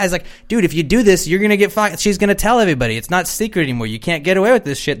is to guys dude, if you do this, you're gonna get fired. She's gonna tell everybody. It's not secret anymore. You can't get away with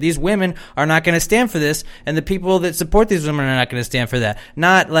this shit. These women are not gonna stand for this, and the people that support these women are not gonna stand for that.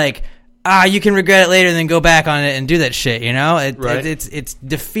 Not you can regret it later and then go back on it and do that shit, It's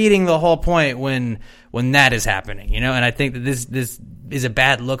defeating the whole point when that is happening, And I think that this is a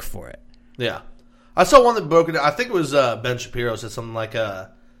bad look for it. Yeah. I saw one that broke it. I think it was Ben Shapiro said something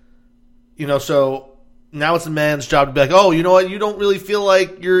so now it's a man's job to be like, oh, you know what? You don't really feel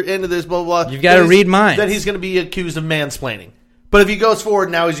like you're into this, blah, blah, blah. You've got to read minds. Then he's going to be accused of mansplaining. But if he goes forward,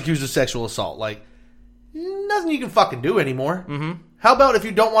 now he's accused of sexual assault. Nothing you can fucking do anymore. Mm-hmm. How about if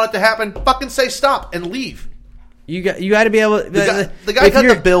you don't want it to happen, fucking say stop and leave? You got to be able. The guy got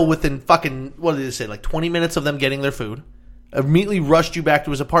the bill within fucking, what did they say? 20 minutes of them getting their food. Immediately rushed you back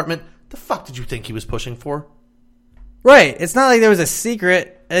to his apartment. The fuck did you think he was pushing for? Right. It's not like there was a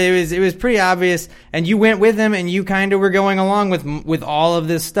secret. It was pretty obvious, and you went with him, and you kind of were going along with all of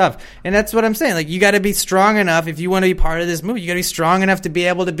this stuff. And that's what I'm saying. You got to be strong enough if you want to be part of this movie. You got to be strong enough to be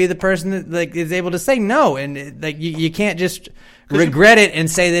able to be the person that is able to say no, and you can't just regret it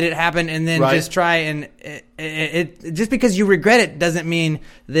and say that it happened, and then just try and it just because you regret it doesn't mean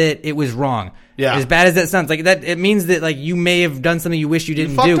that it was wrong. Yeah. As bad as that sounds, that it means that you may have done something you wish you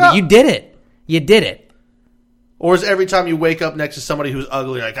didn't do, up. but you did it. You did it. Or is every time you wake up next to somebody who's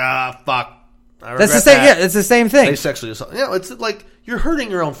ugly, fuck. That's the same. Yeah, it's the same thing. They sexually assault. It's you're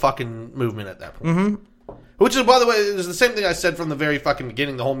hurting your own fucking movement at that point. Mm-hmm. Which is, by the way, is the same thing I said from the very fucking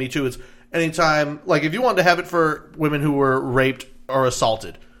beginning. The whole Me Too is anytime, if you wanted to have it for women who were raped or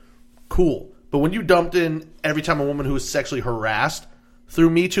assaulted, cool. But when you dumped in every time a woman who was sexually harassed threw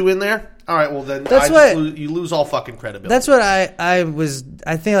Me Too in there, all right, well then you lose all fucking credibility. That's what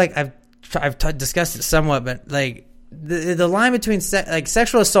I think I've discussed it somewhat, but the line between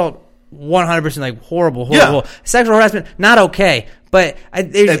sexual assault, 100% horrible. Yeah. Sexual harassment, not okay. But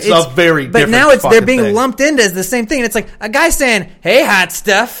it's a very different. But now they're being thing. lumped into as the same thing. And it's a guy saying, "Hey, hot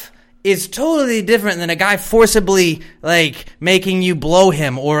stuff," is totally different than a guy forcibly making you blow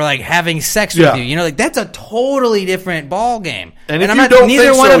him or having sex with you. That's a totally different ball game. And if you don't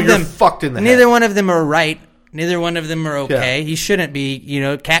think so, you're fucked in the head. Neither one of them are right. Neither one of them are okay. Yeah. He shouldn't be,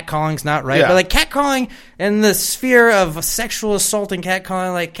 catcalling's not right. Yeah. But catcalling in the sphere of sexual assault and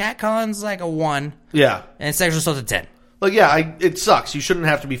catcalling, catcalling's a 1. Yeah. And sexual assault's a 10. It sucks. You shouldn't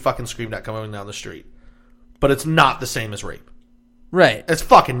have to be fucking screamed at coming down the street. But it's not the same as rape. Right. It's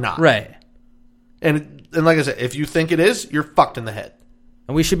fucking not. Right. And like I said, if you think it is, you're fucked in the head.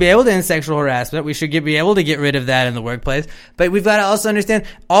 And we should be able to end sexual harassment. We should be able to get rid of that in the workplace. But we've got to also understand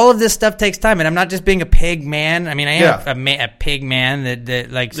all of this stuff takes time. And I'm not just being a pig man. I mean, I am a pig man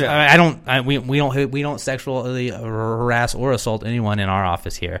we don't sexually harass or assault anyone in our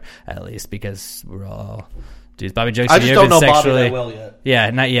office here, at least, because we're all dudes. Bobby jokes. I just don't know Bobby that well yet. Yeah,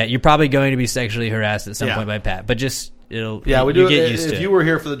 not yet. You're probably going to be sexually harassed at some point by Pat, but just we do. Get used to it. If you were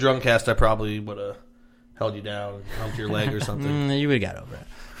here for the drunk cast, I probably would have held you down and humped your leg or something. You would have got over it.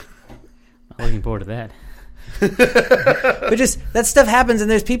 I'm looking forward to that. But just that stuff happens, and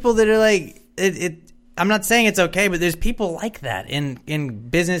there's people that are I'm not saying it's okay, but there's people like that in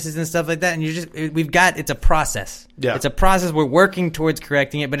businesses and stuff like that, and it's a process. Yeah. It's a process. We're working towards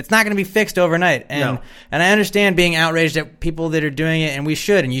correcting it, but it's not going to be fixed overnight. And I understand being outraged at people that are doing it, and we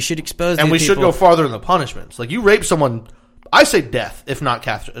should, and you should expose And these we people. should go farther in the punishments. Like, you rape someone, I say death, if not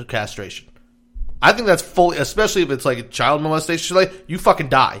castration. I think that's fully, especially if it's like a child molestation, like, you fucking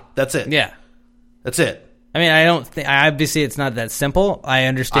die. That's it. Yeah. That's it. I mean, I don't think, obviously it's not that simple. I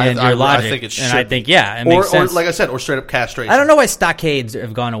understand your logic. I think it should. And I think, it makes sense. Or, like I said, or straight up castration. I don't know why stockades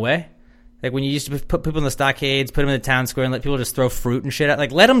have gone away. Like when you used to put people in the stockades, put them in the town square, and let people just throw fruit and shit out.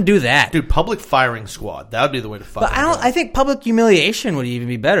 Like, let them do that. Dude, public firing squad. That would be the way to fucking But I think public humiliation would even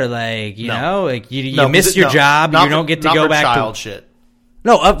be better. Like, you know, like you No, miss your job, you don't get to go back child to shit.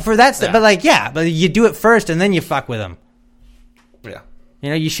 No, for that stuff. But like, but you do it first and then you fuck with them. Yeah. You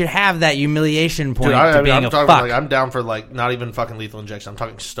know, you should have that humiliation point Dude, to being I'm a talking, fuck. like, I'm down for, like, not even fucking lethal injection. I'm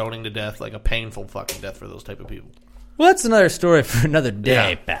talking stoning to death, like a painful fucking death for those type of people. Well, that's another story for another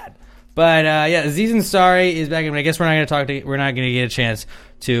day, Pat. But Aziz Ansari is back. I mean, I guess we're not going to get a chance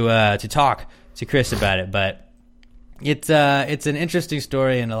to talk to Chris about it. But it's an interesting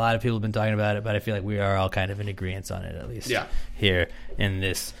story, and a lot of people have been talking about it. But I feel like we are all kind of in agreement on it, at least here in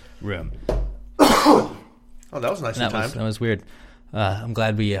this room. Oh, that was nicely timed. That was weird. I'm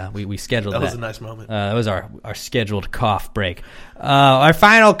glad we scheduled that. That was a nice moment. That was our scheduled cough break. Our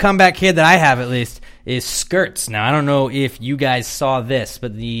final comeback here that I have, at least, is skirts. Now, I don't know if you guys saw this,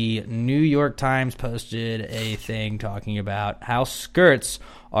 but the New York Times posted a thing talking about how skirts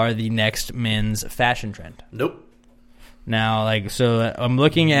are the next men's fashion trend. Nope. Now, so I'm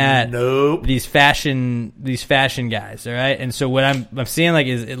looking at these fashion guys, all right? And so what I'm seeing,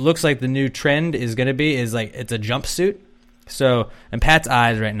 is it looks like the new trend is going to be it's a jumpsuit. So, and Pat's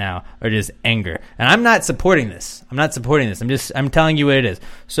eyes right now are just anger. And I'm not supporting this. I'm telling you what it is.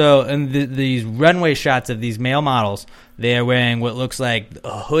 So, in these runway shots of these male models, they are wearing what looks like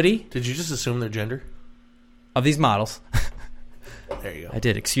a hoodie. Did you just assume their gender? Of these models. There you go. I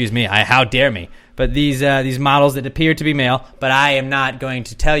did. Excuse me. How dare me. But these models that appear to be male, but I am not going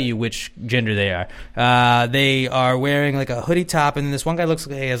to tell you which gender they are. They are wearing like a hoodie top, and this one guy looks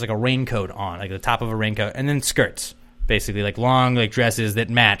like he has like a raincoat on, like the top of a raincoat, and then skirts. Basically, like long dresses that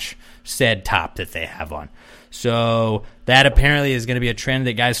match said top that they have on. So that apparently is going to be a trend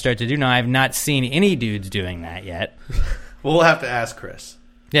that guys start to do. Now, I have not seen any dudes doing that yet. We'll have to ask Chris.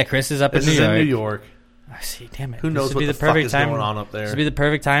 Yeah, Chris is up in New York. This is in New York. I see. Damn it. Who knows what the fuck is going on up there? This would be the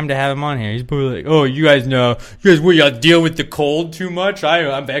perfect time to have him on here. He's probably like, "Oh, you guys know, y'all deal with the cold too much.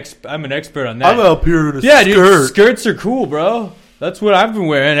 I'm an expert on that. I'm up here in a skirt. Dude, skirts are cool, bro. That's what I've been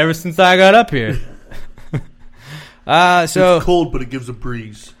wearing ever since I got up here." So it's cold, but it gives a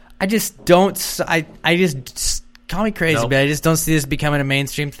breeze. I just don't. I just call me crazy, but I just don't see this becoming a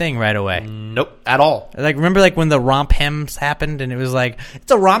mainstream thing right away. Nope, at all. Remember when the romp hems happened, and it was like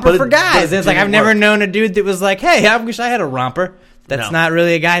it's a romper for guys. And it's like I've never known a dude that was like, "Hey, I wish I had a romper." That's not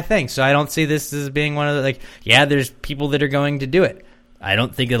really a guy thing. So I don't see this as being one of the there's people that are going to do it. I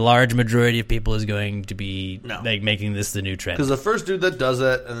don't think a large majority of people is going to be making this the new trend. Because the first dude that does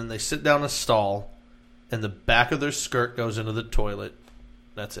that, and then they sit down in a stall, and the back of their skirt goes into the toilet.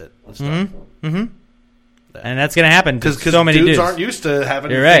 That's it. It's done. Mm-hmm. And that's going to happen because so many dudes aren't used to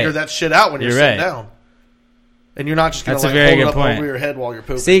having to figure that shit out when you're sitting down. And you're not just going to hold it up over your head while you're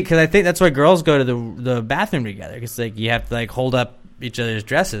pooping. See, because I think that's why girls go to the bathroom together. Because you have to hold up each other's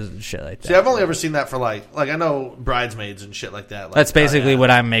dresses and shit like that. See, I've only ever seen that for I know bridesmaids and shit like that. That's basically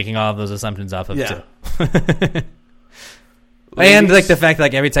what I'm making all of those assumptions off of too. Ladies. And the fact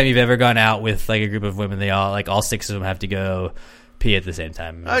that every time you've ever gone out with a group of women, they all six of them have to go pee at the same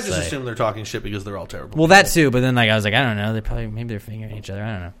time. I just assume they're talking shit because they're all terrible. Well, that too, but then I was like, I don't know. Maybe they're fingering each other.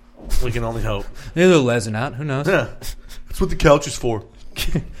 I don't know. We can only hope. They're a little lesing out. Who knows? Yeah, that's what the couch is for.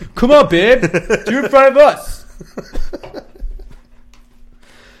 Come on, babe. Do in front of us.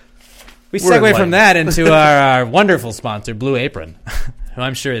 We segue from that into our wonderful sponsor, Blue Apron, who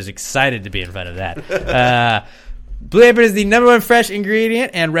I'm sure is excited to be in front of that. Blue Apron is the #1 fresh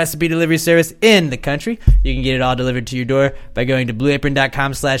ingredient and recipe delivery service in the country. You can get it all delivered to your door by going to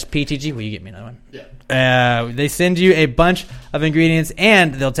blueapron.com/PTG. Will you get me another one? Yeah. They send you a bunch of ingredients,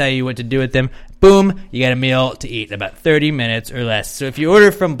 and they'll tell you what to do with them. Boom, you got a meal to eat in about 30 minutes or less. So if you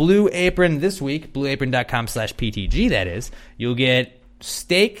order from Blue Apron this week, blueapron.com/PTG, that is, you'll get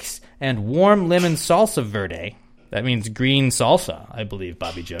steaks and warm lemon salsa verde. That means green salsa, I believe,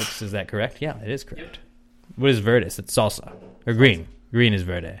 Bobby jokes. Is that correct? Yeah, it is correct. What is verdes? It's salsa. Or green. Green is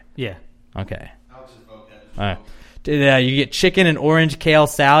verde. Yeah. Okay. All right. You get chicken and orange kale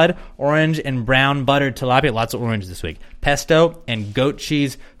salad, orange and brown butter tilapia, lots of orange this week, pesto and goat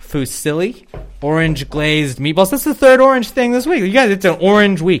cheese fusilli, orange glazed meatballs. That's the third orange thing this week. You guys, it's an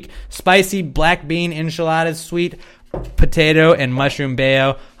orange week. Spicy black bean enchiladas, sweet potato and mushroom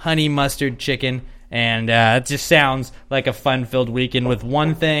mayo, honey mustard chicken. And it just sounds like a fun-filled weekend with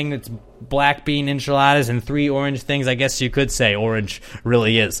one thing that's black bean enchiladas and 3 orange things. I guess you could say orange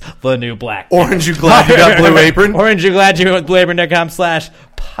really is the new black. Orange, you glad you got Blue Apron? Orange, you glad you went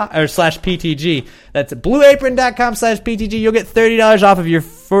blueapron.com/PTG. That's blueapron.com/PTG. You'll get $30 off of your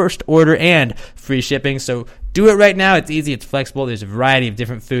first order and free shipping. So do it right now. It's easy. It's flexible. There's a variety of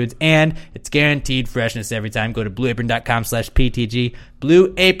different foods, and it's guaranteed freshness every time. Go to blueapron.com/PTG.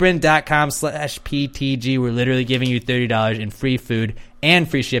 Blueapron.com/PTG. We're literally giving you $30 in free food and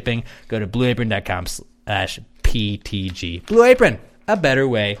free shipping. Go to blueapron.com/PTG. Blue Apron, a better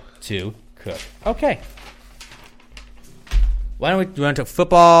way to cook. Okay. Do you want to talk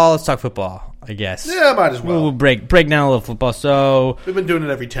football? Let's talk football, I guess. Yeah, might as well. We'll break down a little football. So we've been doing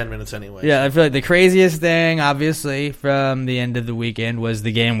it every 10 minutes anyway. Yeah, I feel like the craziest thing, obviously, from the end of the weekend was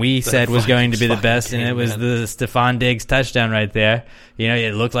the game we said was going to be the best, and it was the Stephon Diggs touchdown right there. You know,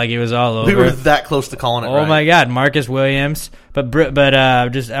 it looked like it was all over. We were that close to calling it right. Oh, my God, Marcus Williams. But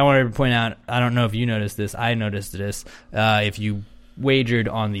just I wanted to point out, I don't know if you noticed this. I noticed this. If you wagered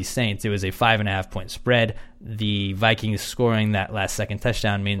on the Saints, it was a 5.5-point spread. The Vikings scoring that last second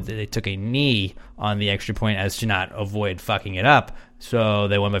touchdown means that they took a knee on the extra point as to not avoid fucking it up. So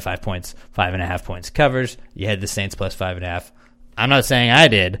they won by 5 points. 5.5 points covers. You had the Saints plus 5.5. I'm not saying I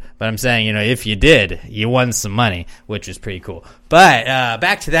did, but I'm saying, if you did, you won some money, which was pretty cool. But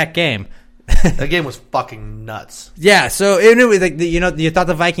back to that game. That game was fucking nuts. Yeah, so it was like you thought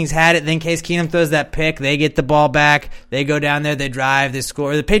the Vikings had it. Then Case Keenum throws that pick. They get the ball back. They go down there. They drive. They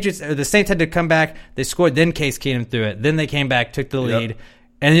score. The Patriots or the Saints had to come back. They scored. Then Case Keenum threw it. Then they came back, took the lead,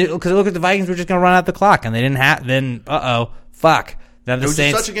 and because look at the Vikings were just going to run out the clock, and they didn't have. Then fuck. Now the it was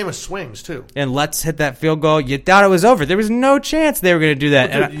Saints, just such a game of swings too. And Lutz hit that field goal. You thought it was over. There was no chance they were going to do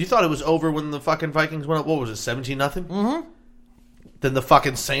that. Well, dude, you thought it was over when the fucking Vikings went up. What was it, 17-0? Mm-hmm. Then the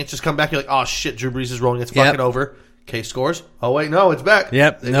fucking Saints just come back. You're like, oh shit, Drew Brees is rolling. It's fucking over. Case scores. Oh wait, no, it's back.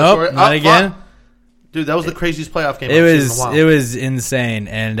 Yep. Nope. Not again. Fuck. Dude, that was the craziest playoff game I've seen in a while. It was insane,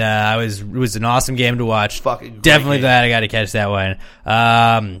 and it was an awesome game to watch. Fucking definitely glad I got to catch that one.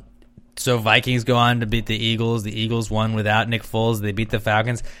 So Vikings go on to beat the Eagles. The Eagles won without Nick Foles. They beat the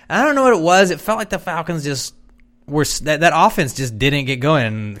Falcons. I don't know what it was. It felt like the Falcons just were that offense just didn't get going.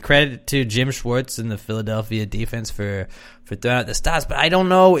 And credit to Jim Schwartz and the Philadelphia defense for throwing out the stops. But I don't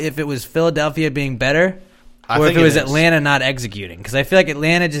know if it was Philadelphia being better or if it was Atlanta not executing. Because I feel like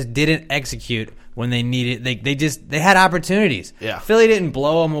Atlanta just didn't execute when they needed. They had opportunities. Yeah. Philly didn't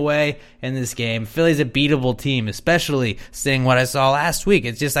blow them away in this game. Philly's a beatable team, especially seeing what I saw last week.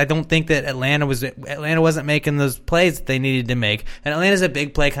 It's just I don't think that Atlanta wasn't making those plays that they needed to make. And Atlanta's a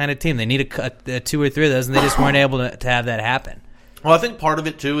big play kind of team. They need to cut 2 or 3 of those, and they just weren't able to have that happen. Well, I think part of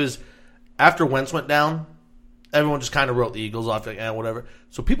it too is after Wentz went down, everyone just kind of wrote the Eagles off, like, whatever.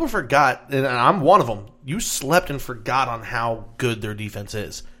 So people forgot, and I'm one of them. You slept and forgot on how good their defense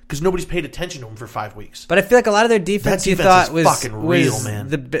is because nobody's paid attention to them for 5 weeks. But I feel like a lot of their defense, you thought was fucking real, man.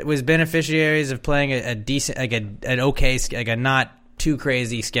 Was beneficiaries of playing a decent, like an okay, like a not too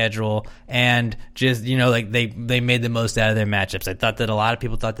crazy schedule, and just like they made the most out of their matchups. I thought that a lot of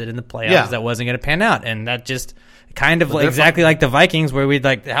people thought that in the playoffs that wasn't going to pan out, and that just. Kind of exactly like the Vikings, where we'd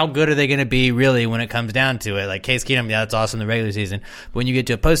like, how good are they going to be really when it comes down to it? Like Case Keenum, that's awesome in the regular season. But when you get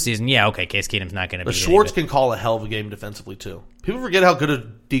to a postseason, Case Keenum's not going to be. But Schwartz can call a hell of a game defensively too. People forget how good a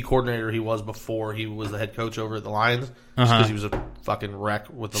D coordinator he was before he was the head coach over at the Lions, because he was a fucking wreck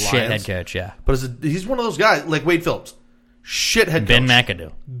with the Lions. Shit head coach, yeah. But he's one of those guys like Wade Phillips, shit head coach. Ben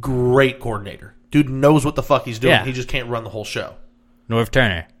McAdoo, great coordinator. Dude knows what the fuck he's doing. Yeah. He just can't run the whole show. Norv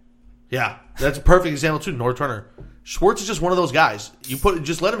Turner. Yeah, that's a perfect example too. Norv Turner. Schwartz is just one of those guys.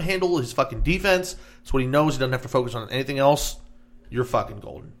 Just let him handle his fucking defense. It's what he knows. He doesn't have to focus on anything else. You're fucking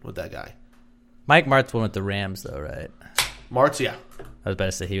golden with that guy. Mike Martz went with the Rams, though, right? Martz, yeah. I was about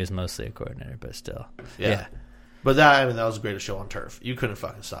to say he was mostly a coordinator, but still. Yeah. But that was the greatest show on turf. You couldn't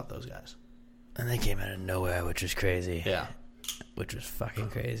fucking stop those guys. And they came out of nowhere, which was crazy. Yeah. Which was fucking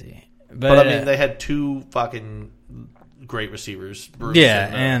crazy. But I mean, they had 2 fucking great receivers. Bruce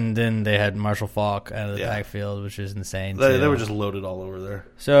and then they had Marshall Faulk out of the backfield, which is insane. They were just loaded all over there.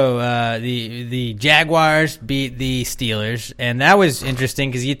 So the Jaguars beat the Steelers, and that was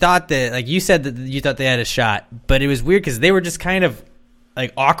interesting because you thought that, like you said, that you thought they had a shot, but it was weird because they were just kind of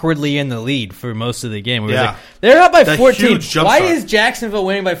like awkwardly in the lead for most of the game. We were Yeah. like, they're up by The 14. huge jump Why start. is Jacksonville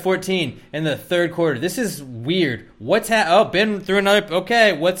winning by 14 in the third quarter? This is weird. What's Ben threw another.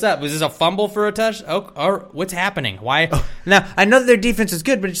 Okay, what's up? Was this a fumble for a touch? Oh, or what's happening? Why? Now I know that their defense is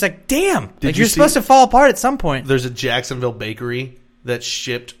good, but it's like, damn, like you you're supposed see- to fall apart at some point. There's a Jacksonville bakery that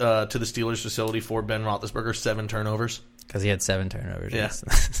shipped to the Steelers facility for Ben Roethlisberger 7 turnovers. Because he had 7 turnovers. Yeah.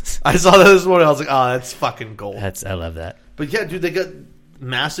 I saw that this morning. I was like, oh, that's fucking gold. I love that. But yeah, dude, they got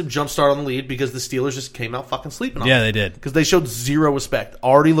massive jump start on the lead because the Steelers just came out fucking sleeping on Yeah, them. they did. Because they showed zero respect.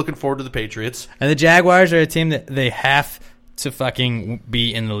 Already looking forward to the Patriots. And the Jaguars are a team that they have to fucking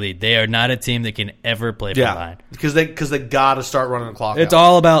be in the lead. They are not a team that can ever play from behind. Because they got to start running the clock It's out.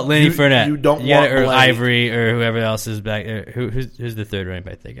 all about Lenny Fournette. You don't gotta- want or Blake. Ivory or whoever else is back. Who's the third running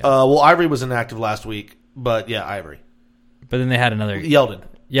back they got? Well, Ivory was inactive last week, but yeah, Ivory. But then they had another Yeldon.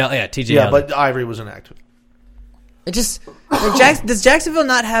 Yeah, TJ. Yeah, Yeldon. but Ivory was inactive. It just does Jacksonville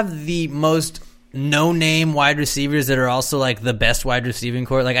not have the most no-name wide receivers that are also like the best wide receiving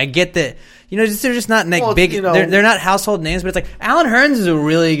core? Like I get that, they're just not like Well, big. you know- They're not household names, but it's like Allen Hurns is a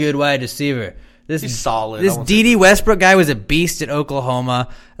really good wide receiver. He's solid. This D.D. Westbrook guy was a beast at Oklahoma.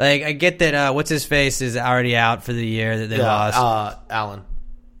 Like I get that. What's his face is already out for the year that they lost. Allen.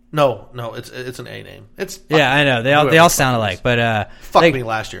 No, it's an A name. It's Yeah, I know. They all sound alike, but Fuck like, me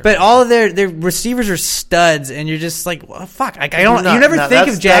last year. But all of their receivers are studs, and you're just like, well, fuck. Like, I don't. Not- you never no, think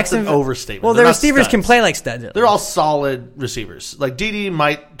that's- of Jackson. that's an overstatement. Well, They're their not receivers can studs. play like studs. They're all solid receivers. Like D.D.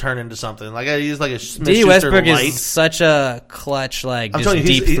 might turn into something. Like he's like a D.D. Smith-Schuster Westbrook light. is such a clutch, like I'm just telling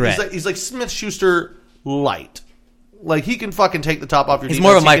you, deep threat. he's like Smith-Schuster light. Like he can fucking take the top off your He's defense.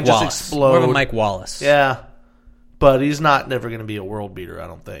 more of a He Mike can just Wallace. explode. More of a Mike Wallace. Yeah, but he's not never going to be a world beater. I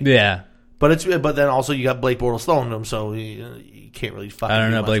don't think. Yeah. But then also you got Blake Bortles throwing him, so you can't really fucking. I don't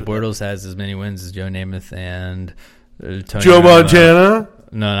do know. much Blake with it. Bortles has as many wins as Joe Namath and Tony Joe Romo. Montana?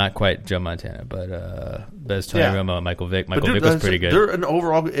 No, not quite Joe Montana, but there's Tony Yeah. Romo and Michael Vick. But Michael dude, Vick was that's- pretty good. They're an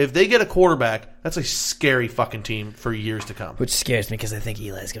overall. If they get a quarterback, that's a scary fucking team for years to come. Which scares me because I think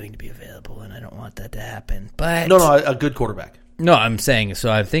Eli's going to be available, and I don't want that to happen. But No, a good quarterback. No, I'm saying,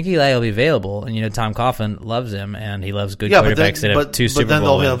 so I think Eli will be available, and Tom Coughlin loves him, and he loves good Yeah, but quarterbacks then- that have but- 2 but Super then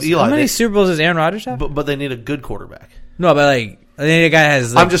Bowl they'll have wins. Eli. How many They- Super Bowls does Aaron Rodgers have? But they need a good quarterback. No, but like, I think a guy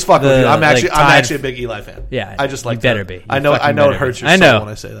has. Like, I'm just fucking with you. I'm actually tied- a big Eli fan. Yeah, I just like. you better that. be. You I know fucking it better hurts be. your I know soul when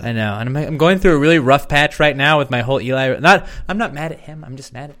I say that. I know, and I'm going through a really rough patch right now with my whole Eli. I'm not mad at him. I'm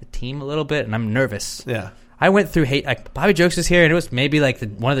just mad at the team a little bit, and I'm nervous. Yeah. I went through hate. Like Bobby Jokes was here, and it was maybe like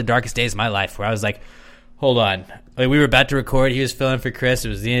one of the darkest days of my life, where I was like, hold on. Like, we were about to record. He was filling for Chris. It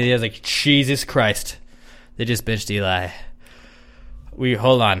was the end of the day. I was like, Jesus Christ. They just benched Eli.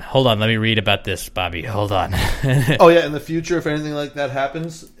 Hold on. Let me read about this, Bobby. Hold on. Oh yeah, in the future, if anything like that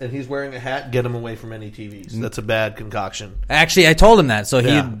happens and he's wearing a hat, get him away from any TVs. That's a bad concoction. Actually, I told him that, so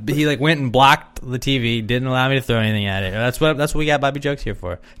Yeah. he like went and blocked the TV, didn't allow me to throw anything at it. That's what we got Bobby Jokes here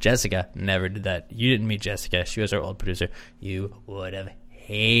for. Jessica never did that. You didn't meet Jessica. She was our old producer. You would have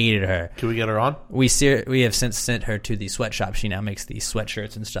hated her. Can we get her on? We have since sent her to the sweatshop. She now makes these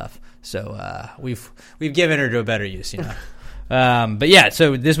sweatshirts and stuff. So we've given her to a better use, But yeah,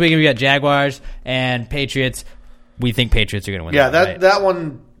 so this weekend we got Jaguars and Patriots. We think Patriots are going to win. Yeah, right? that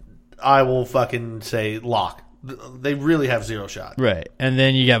one I will fucking say lock. They really have zero shot. Right, and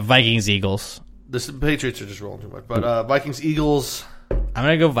then you got Vikings Eagles. The Patriots are just rolling too much. But Vikings Eagles. I'm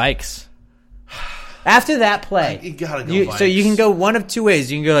going to go Vikes. After that play, You gotta go so Vikes. you can go one of two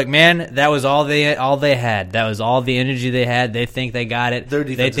ways. You can go like, man, that was all they had. That was all the energy they had. They think they got it. Their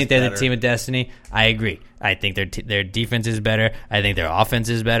defense They think is they're better. the team of destiny. I agree. I think their defense is better. I think their offense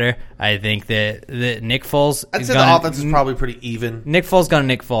is better. I think that Nick Foles. I'd say the offense is probably pretty even. Nick Foles going to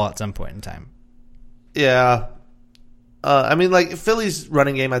Nick Foles at some point in time. Yeah. I mean, like, Philly's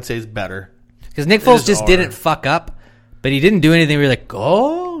running game, I'd say, is better. Because Nick Foles just didn't fuck up, but he didn't do anything. We were like,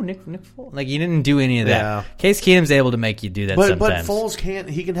 oh, Nick Foles. Like, he didn't do any of that. Yeah. Case Keenum's able to make you do that But sometimes. Foles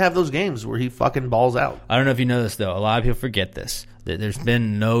he can have those games where he fucking balls out. I don't know if you know this, though. A lot of people forget this. There's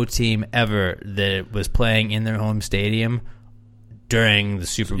been no team ever that was playing in their home stadium during the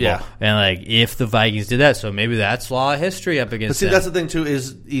Super Bowl. Yeah. And, like, if the Vikings did that, so maybe that's law of history up But against see, them. that's the thing, too,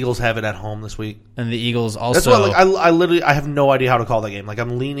 is Eagles have it at home this week. And the Eagles also... That's why, like, I literally, I have no idea how to call that game. Like,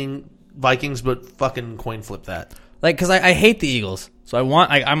 I'm leaning Vikings, but fucking coin flip that. Like, because I hate the Eagles. So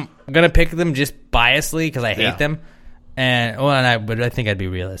I'm going to pick them just biasly because I hate them. But I think I'd be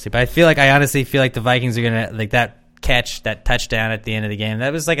realistic. But I honestly feel like the Vikings are going to, like, that touchdown at the end of the game,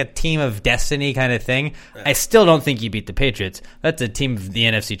 that was like a team of destiny kind of thing. I still don't think you beat the Patriots. That's a team of the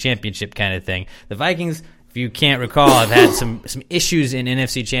NFC Championship kind of thing. The Vikings, if you can't recall, I've had some issues in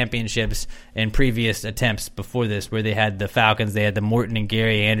NFC championships and previous attempts before this where they had the Falcons, they had the Morton and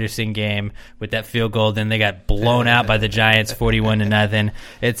Gary Anderson game with that field goal, then they got blown out by the Giants 41-0.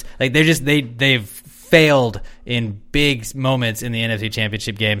 It's like they've failed in big moments in the NFC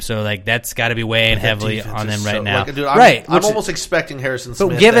Championship game, so like that's got to be weighing heavily on them right now. Dude, right, I'm almost expecting Harrison Smith.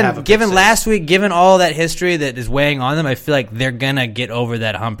 But to have a given pick last six. week, given all that history that is weighing on them, I feel like they're gonna get over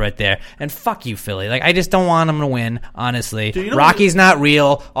that hump right there. And fuck you, Philly. Like I just don't want them to win. Honestly, Dude, you know Rocky's not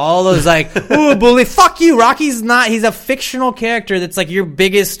real. All those like, ooh, bully. Fuck you. Rocky's not. He's a fictional character that's like your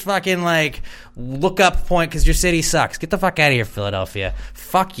biggest fucking like look up point because your city sucks. Get the fuck out of here, Philadelphia.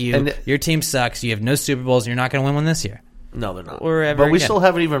 Fuck you. And your team sucks. You have no Super Bowls. And you're not gonna win one this year. No, they're not. Or ever but we again. still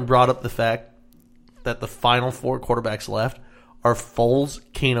haven't even brought up the fact that the final 4 quarterbacks left are Foles,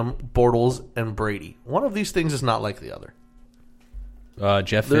 Keenum, Bortles, and Brady. One of these things is not like the other.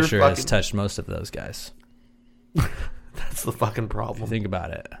 Jeff They're Fisher has fucking- touched most of those guys. That's the fucking problem. Think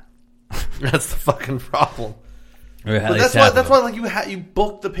about it. That's the fucking problem. Or at But least that's half why of them. like you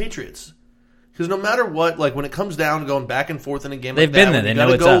book the Patriots because no matter what, like when it comes down to going back and forth in a game, They've like been that, there. when They you know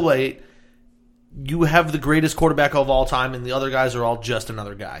gotta what's go up. late. You have the greatest quarterback of all time, and the other guys are all just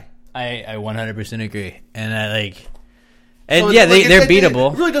another guy. I 100% agree, and I like, and So yeah, it's like, they're it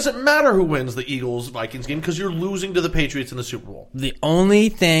beatable. really doesn't matter who wins the Eagles-Vikings game because you're losing to the Patriots in the Super Bowl. The only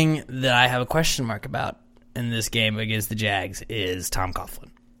thing that I have a question mark about in this game against the Jags is Tom Coughlin,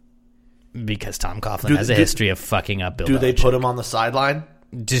 because Tom Coughlin has a history of fucking up Bill Do they Belichick. put him on the sideline?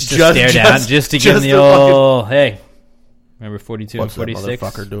 Just stare down, just to give him the old hey. Remember 42 What's and 46? that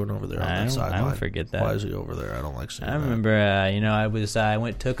motherfucker doing over there on I that don't- sideline? I don't forget that. Why is he over there? I don't like seeing I that. remember,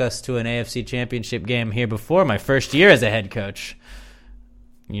 I took us to an AFC Championship game here before my first year as a head coach.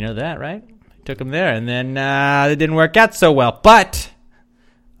 You know that, right? Took him there, and then it didn't work out so well. But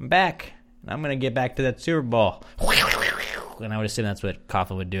I'm back. I'm gonna get back to that Super Bowl. And I would assume that's what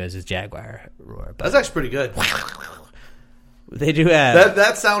Coughlin would do as his Jaguar roar. But That's actually pretty good. they do have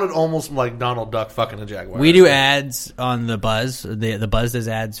That sounded almost like Donald Duck fucking a Jaguar. we do ads on the Buzz. The Buzz does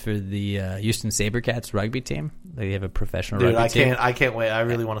ads for the Houston SaberCats rugby team. They have a professional Dude, rugby team. I can't wait. I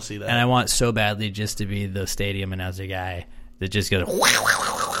really want to see that. And I want so badly just to be the stadium announcer guy that just goes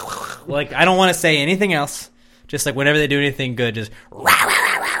like I don't want to say anything else. Just like whenever they do anything good, just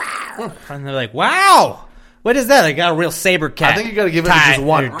and they're like, "Wow, what is that?" I got a real saber cat. I think you got to give it just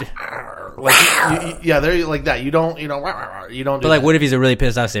one. Like, they're like that. You don't do But like, that. what if he's a really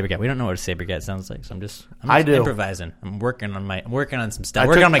pissed off saber cat? We don't know what a saber cat sounds like, so I'm just I do. improvising. I'm working on some stuff.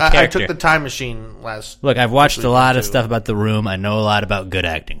 Working on my I character. took the time machine last. Look, I've watched a lot of too. stuff about The Room. I know a lot about good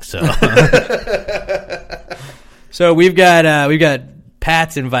acting. So, so we've got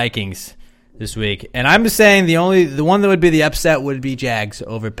Pats and Vikings this week, and I'm just saying the one that would be the upset would be Jags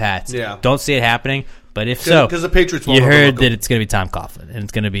over Pats. Yeah. Don't see it happening, but if so, because the Patriots won't you heard overlook them. that it's going to be Tom Coughlin, and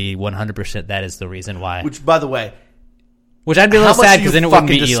it's going to be 100%. That is the reason why. Which, by the way, Which I'd be a how little much sad do because you then it wouldn't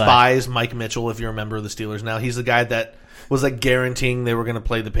fucking be Eli. despise Mike Mitchell if you're a member of the Steelers now? He's the guy that was like guaranteeing they were going to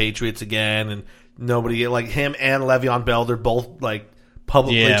play the Patriots again, and nobody like him and Le'Veon Bell. They're both like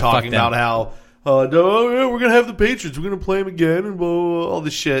publicly Yeah, talking fuck them. about how no, yeah, we're going to have the Patriots. We're going to play them again and blah, blah, blah, all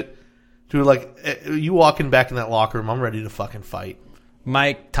this shit. Dude, like you walking back in that locker room, I'm ready to fucking fight.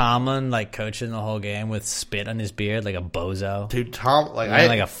 Mike Tomlin like coaching the whole game with spit on his beard like a bozo. Dude, Tom, like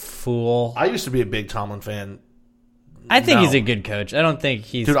Like a fool. I used to be a big Tomlin fan. I think No. he's a good coach. I don't think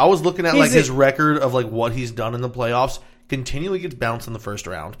he's. Dude, I was looking at He's like a- his record of like what he's done in the playoffs. Continually gets bounced in the first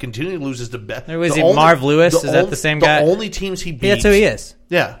round. Continually loses to bet. Or was he Marv Lewis? Is that the same guy? The only teams he beats. Yeah, that's who he is.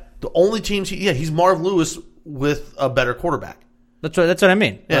 Yeah, the only teams he's Marv Lewis with a better quarterback. That's what I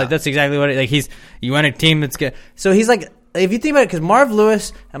mean. Yeah. Like, that's exactly what you want a team that's good. So he's like, if you think about it, because Marv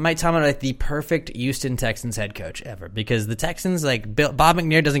Lewis and Mike Tomlin are like the perfect Houston Texans head coach ever. Because the Texans, like Bob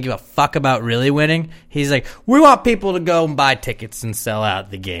McNair, doesn't give a fuck about really winning. He's like, we want people to go and buy tickets and sell out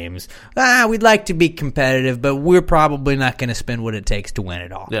the games. We'd like to be competitive, but we're probably not going to spend what it takes to win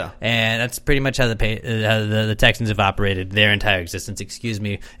it all. Yeah. And that's pretty much how the Texans have operated their entire existence. Excuse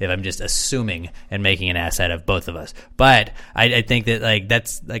me if I'm just assuming and making an ass out of both of us. But I think that like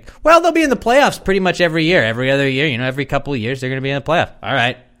that's like, well, they'll be in the playoffs pretty much every year, every other year. Every couple of years they're going to be in the playoff. All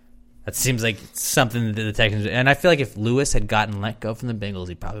right. That seems like something that the Texans... And I feel like if Lewis had gotten let go from the Bengals,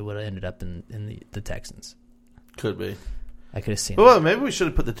 he probably would have ended up in the Texans. Could be. I could have seen Well, maybe we should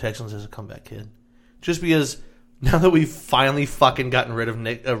have put the Texans as a comeback kid. Just because now that we've finally fucking gotten rid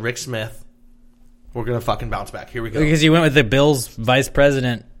of Rick Smith, we're going to fucking bounce back. Here we go. Because you went with the Bills vice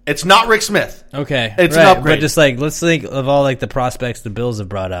president. It's not Rick Smith. Okay. It's right. an upgrade. But just like, let's think of all like the prospects the Bills have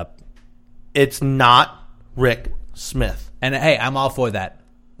brought up. It's not Rick Smith. And hey, I'm all for that.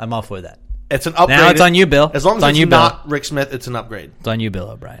 I'm all for that. It's an upgrade. Now it's on you, Bill. As long It's as on it's you, Bill. not Rick Smith, it's an upgrade. It's on you, Bill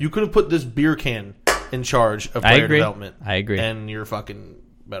O'Brien. You could have put this beer can in charge of I player agree. development. I agree. And you're fucking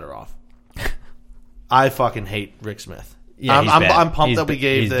better off. I fucking hate Rick Smith. Yeah, he's bad. I'm pumped He's that we ba-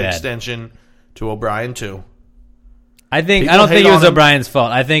 gave he's the bad. extension to O'Brien, too. I don't think hate it was on him. O'Brien's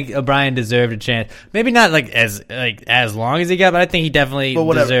fault. I think O'Brien deserved a chance. Maybe not as long as he got, but I think he definitely But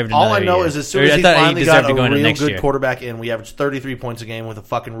whatever. deserved All another I know year. is as soon Or as I he thought finally deserved got to a go into real next good year. quarterback in, we averaged 33 points a game with a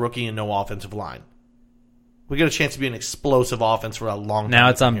fucking rookie and no offensive line. We get a chance to be an explosive offense for a long time. Now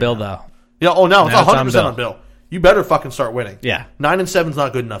it's on here Bill, now. though. Yeah. Oh no, it's Now it's 100% on Bill. on Bill. You better fucking start winning. Yeah. 9-7's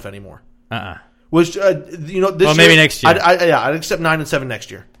not good enough anymore. Uh-uh. Which this Well, maybe next year. I'd accept 9-7 next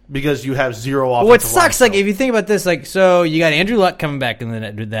year because you have zero offensive. What sucks, line like, if you think about this, like, so you got Andrew Luck coming back in the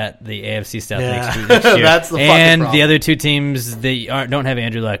AFC South Yeah. next year. That's the fucking and problem. the other two teams that don't have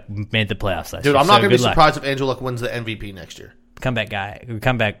Andrew Luck made the playoffs last year. Dude, I'm not So going to be good luck. surprised if Andrew Luck wins the MVP next year. Comeback guy.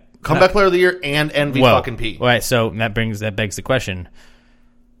 Comeback Player of the year and MVP Whoa. fucking P. All right, so that begs the question: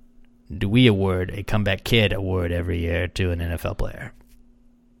 do we award a comeback kid award every year to an NFL player?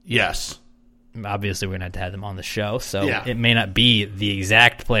 Yes. Obviously, we're going to have them on the show, so Yeah. it may not be the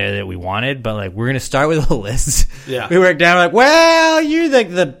exact player that we wanted, but like we're going to start with a list. Yeah. We work down, we're like, well, you're like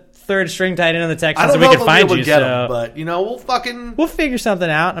the third string tight end on the I Texans, don't so we know if can we'll be find able you. to get So him, but we'll figure something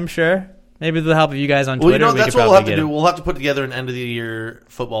out. I'm sure. Maybe with the help of you guys on Well, Twitter, that's we what could we'll have probably to get do. him. We'll have to put together an end of the year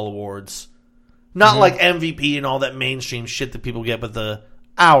football awards, not like MVP and all that mainstream shit that people get, but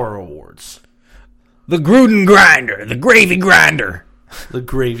our awards. The Gruden grinder, the gravy grinder. The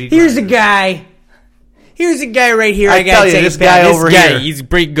gravy. Here's a grinder. guy. Here's a guy right here. I I tell gotta you, take this it back. guy This over guy, here. he's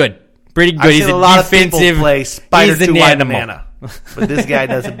pretty good. Pretty good. I've He's seen a a lot of defensive people play Spider he's an 2 animal. banana, but this guy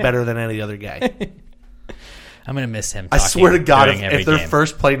does it better than any other guy. I'm gonna miss him. I swear to God, during every if their game.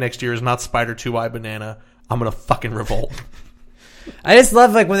 first play next year is not Spider 2-Eye Banana, I'm gonna fucking revolt. I just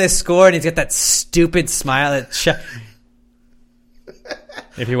love like when they score and he's got that stupid smile.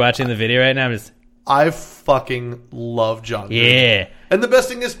 If you're watching the video right now, I'm just I fucking love John Gruden. yeah. And the best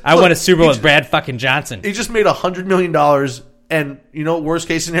thing is, I look, won a Super Bowl he with Brad fucking Johnson. He just made $100 million, and you know, worst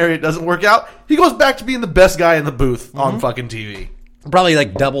case scenario, it doesn't work out. He goes back to being the best guy in the booth on fucking TV. Probably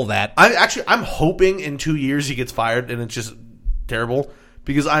like double that. I'm hoping in 2 years he gets fired, and it's just terrible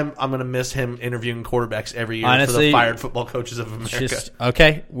because I'm gonna miss him interviewing quarterbacks every year for Honestly, the fired football coaches of America. Just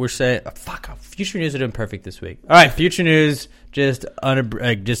okay. We're saying fuck. Future News are doing perfect this week. All right, Future News. Just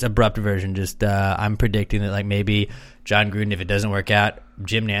abrupt version. Just I'm predicting that like maybe John Gruden, if it doesn't work out,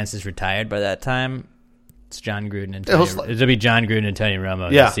 Jim Nance is retired by that time. It's John Gruden and it'll be John Gruden and Tony Romo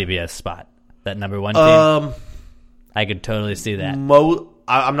in the CBS spot. That number one team. I could totally see that.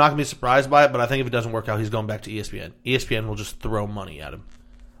 I'm not gonna be surprised by it, but I think if it doesn't work out, he's going back to ESPN. ESPN will just throw money at him.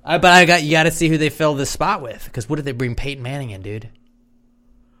 But you got to see who they fill this spot with. Because what if they bring Peyton Manning in, dude?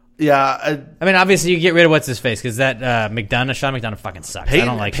 Yeah, I mean, obviously you get rid of what's his face because that Sean McDonough fucking sucks. I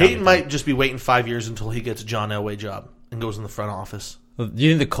don't like Sean Peyton. Might just be waiting 5 years until he gets a John Elway job and goes in the front office. You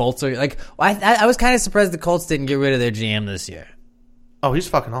think the Colts are like? Well, I was kind of surprised the Colts didn't get rid of their GM this year. Oh, he's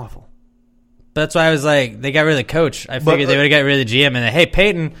fucking awful. But that's why I was like, they got rid of the coach. I figured they would have got rid of the GM and then, hey,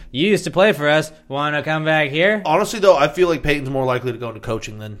 Peyton, you used to play for us. Want to come back here? Honestly, though, I feel like Peyton's more likely to go into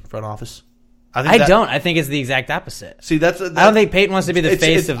coaching than front office. I don't. I think it's the exact opposite. See, I don't think Peyton wants to be the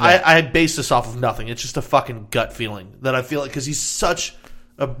face of that. I base this off of nothing. It's just a fucking gut feeling that I feel like because he's such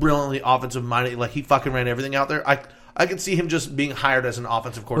a brilliantly offensive minded, like he fucking ran everything out there. I can see him just being hired as an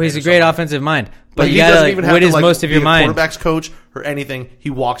offensive coordinator. Well, he's a great offensive mind, but he you gotta doesn't like, even have what to, is like, most of be your a mind? Quarterback's coach or anything. He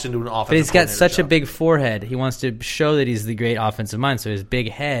walks into an offensive. But he's got such job. a big forehead. He wants to show that he's the great offensive mind. So his big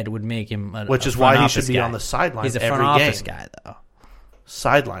head would make him, which is front why he office should be guy. on the sideline. He's a every front office game. guy, though.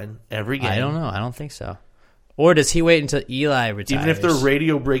 Sideline every game. I don't know. I don't think so. Or does he wait until Eli retires? Even if their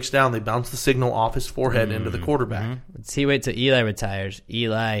radio breaks down, they bounce the signal off his forehead into the quarterback. Does he wait till Eli retires?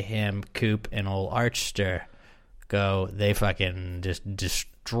 Eli, him, Coop, and old Archster go. They fucking just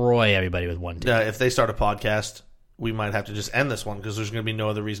destroy everybody with one team. If they start a podcast, we might have to just end this one because there's going to be no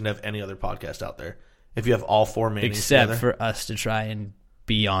other reason to have any other podcast out there. If you have all four mains Except together. for us to try and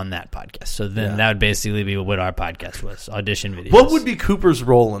be on that podcast. So then that would basically be what our podcast was. Audition videos. What would be Cooper's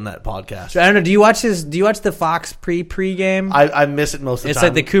role in that podcast? I don't know. Do you watch the Fox pre-game? I miss it most of the It's time.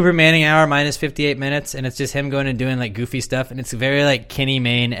 like the Cooper Manning hour minus 58 minutes, and it's just him going and doing like goofy stuff, and it's very like Kenny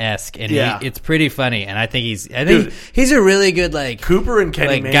Mayne-esque, and it's pretty funny. And I think he's a really good like Cooper and Kenny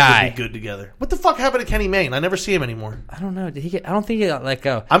like, Mayne guy. would be good together. What the fuck happened to Kenny Mayne? I never see him anymore. I don't know. Did he get? I don't think he got let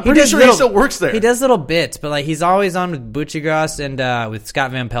go. I'm pretty sure he still works there. He does little bits, but like he's always on with Butchiegrass and with Scott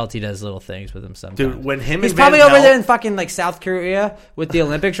Scott Van Pelt, he does little things with him sometimes. Dude, when him he's and probably Van over Pelt- there in fucking like South Korea with the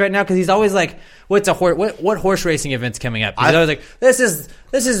Olympics right now because he's always like, what horse racing event's coming up? He's always like, this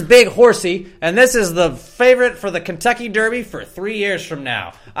is Big Horsey, and this is the favorite for the Kentucky Derby for 3 years from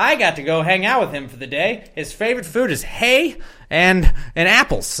now. I got to go hang out with him for the day. His favorite food is hay and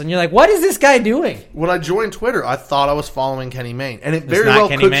apples, and you're like, what is this guy doing? When I joined Twitter, I thought I was following Kenny Mayne, and it It's very not well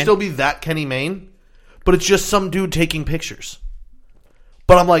Kenny could Mayne? still be that Kenny Mayne, but it's just some dude taking pictures.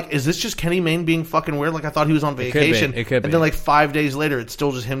 But I'm like, is this just Kenny Mayne being fucking weird? Like I thought he was on could be. vacation. It could be. And then like 5 days later, it's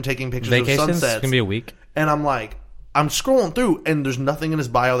still just him taking pictures of Vacations? sunsets. It's gonna be a week. And I'm like, I'm scrolling through, and there's nothing in his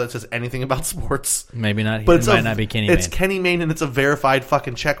bio that says anything about sports. Maybe not. But It might not be Kenny It's Mayne. Kenny Mayne, and it's a verified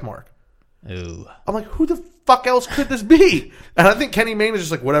fucking check mark. Ooh. I'm like, who the fuck else could this be? And I think Kenny Mayne is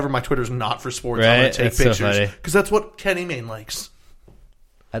just like, whatever, my Twitter's not for sports. I'm Right? going to take That's so pictures. funny. Because that's what Kenny Mayne likes.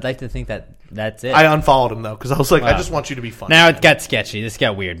 I'd like to think that's it. I unfollowed him, though, because I was like, I Wow. just want you to be funny. Now it got sketchy. This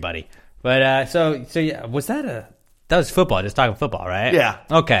got weird, buddy. But so yeah, that was football? Just talking football, right? Yeah.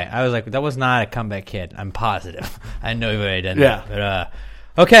 Okay. I was like, that was not a comeback kid. I'm positive. I know you've already done Yeah. that.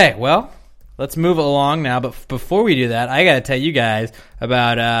 But okay, well, let's move along now. But before we do that, I got to tell you guys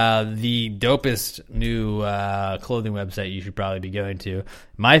about the dopest new clothing website you should probably be going to.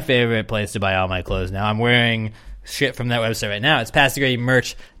 My favorite place to buy all my clothes now. I'm wearing shit from that website right now. It's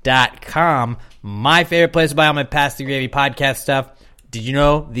PassTheGravyMerch.com. My favorite place to buy all my Pass the Gravy podcast stuff. Did you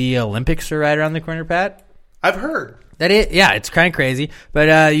know the Olympics are right around the corner, Pat? I've heard. That is, yeah, it's kind of crazy.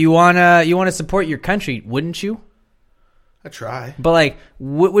 But you wanna support your country, wouldn't you? I try. But like,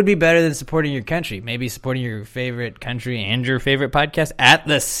 what would be better than supporting your country? Maybe supporting your favorite country and your favorite podcast at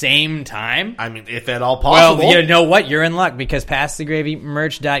the same time? I mean, if at all possible. Well, you know what? You're in luck because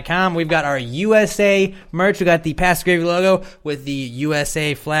PassTheGravyMerch.com. We've got our USA merch. We got the Pass the Gravy logo with the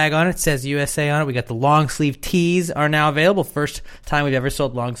USA flag on it. It says USA on it. We got the long sleeve tees are now available. First time we've ever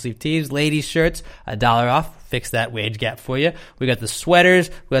sold long sleeve tees. Ladies shirts, $1 off. Fix that wage gap for you. We got the sweaters,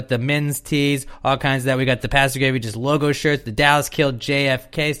 we got the men's tees, all kinds of that. We got the Pass the Gravy just logo shirts, the Dallas Killed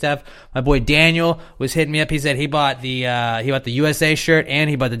JFK stuff. My boy Daniel was hitting me up. He said he bought the USA shirt and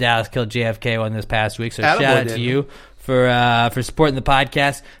he bought the Dallas Killed JFK one this past week. So shout out to you for supporting the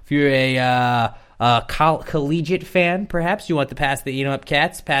podcast. If you're a collegiate fan, perhaps you want to pass the Eat 'em Up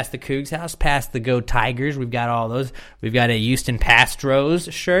Cats, pass the Cougs House, pass the Go Tigers. We've got all those. We've got a Houston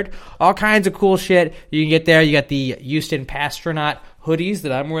Pastros shirt, all kinds of cool shit. You can get there. You got the Houston Pastronaut hoodies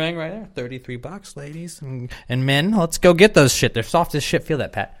that I'm wearing right there, $33, ladies and men. Let's go get those shit. They're soft as shit. Feel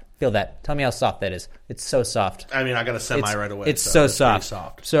that, Pat. Feel that. Tell me how soft that is. It's so soft. I mean, I got a semi right away. It's so it's soft. pretty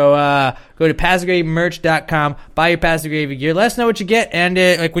soft. So go to PassTheGravyMerch.com, buy your Pass the Gravy gear. Let us know what you get, and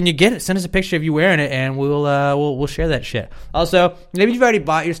like when you get it, send us a picture of you wearing it, and we'll share that shit. Also, maybe you've already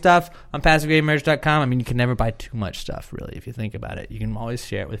bought your stuff on PassTheGravyMerch.com. I mean, you can never buy too much stuff, really, if you think about it. You can always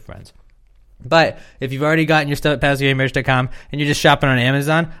share it with friends. But if you've already gotten your stuff at PassTheGravyMerch.com and you're just shopping on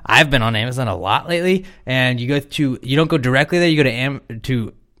Amazon, I've been on Amazon a lot lately, and you don't go directly there. You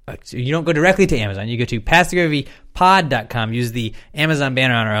go you don't go directly to Amazon. You go to PassTheGravyPod.com. Use the Amazon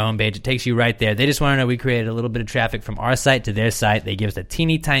banner on our homepage. It takes you right there. They just want to know we created a little bit of traffic from our site to their site. They give us a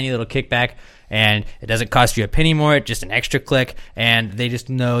teeny tiny little kickback, and it doesn't cost you a penny more. It's just an extra click, and they just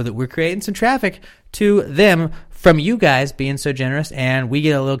know that we're creating some traffic to them from you guys being so generous, and we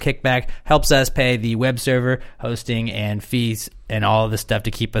get a little kickback. Helps us pay the web server hosting and fees and all of the stuff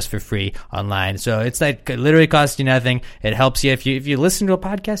to keep us for free online. So it's like it literally costs you nothing. It helps you if you listen to a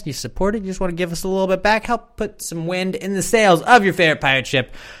podcast and you support it. You just want to give us a little bit back. Help put some wind in the sails of your favorite pirate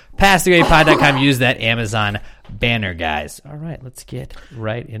ship. PassTheGravyPod.com. Use that Amazon banner, guys. All right, let's get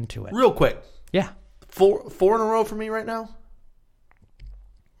right into it. Real quick. Yeah. Four in a row for me right now?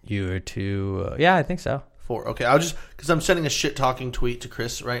 You were to... yeah, I think so. 4. Okay, I'll just... Because I'm sending a shit-talking tweet to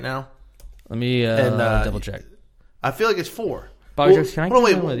Chris right now. Let me double check. I feel like it's 4. Bobby Jokes, can I hold on,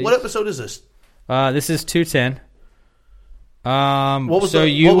 keep wait, one of these? what episode is this? This is 210. What was so the,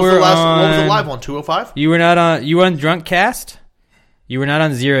 you what was were the last? on, what was the live one? 205? You were not on. You were on Drunkcast. You were not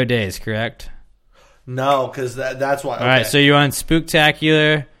on 0 Days, correct? No, because that's why. Okay. All right, so you're on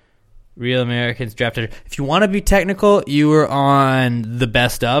Spooktacular, Real Americans Drafted. If you want to be technical, you were on the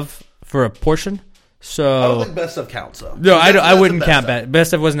Best of for a portion. So I don't think Best of counts though. No, That's I wouldn't the count that.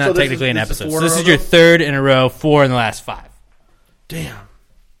 Best of was not technically an this is episode. 4 So in a this row is your though? third in a row, 4 in the last 5. Damn.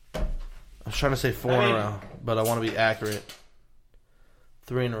 I was trying to say 4 in a row, but I want to be accurate.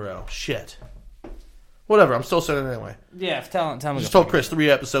 3 in a row. Shit. Whatever. I'm still saying it anyway. Yeah, tell me. Just told Chris 3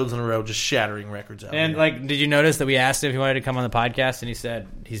 episodes in a row, just shattering records out. And here. like, did you notice that we asked him if he wanted to come on the podcast, and he said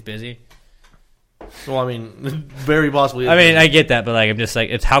he's busy? Well, I mean, very possibly. I mean, I get that, but like, I'm just like,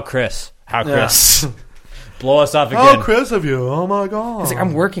 it's how Chris. Yeah. blow us off again. How Chris of you? Oh my god! It's like,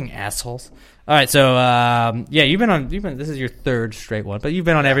 I'm working, assholes. All right, so yeah, you've been. This is your third straight one, but you've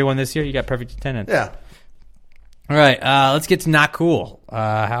been on every one this year. You got perfect attendance. Yeah. All right, let's get to Not Cool.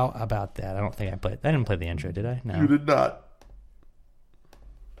 How about that? I don't think I played. I didn't play the intro, did I? No. You did not.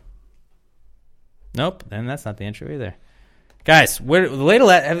 Nope. Then that's not the intro either. Guys, where the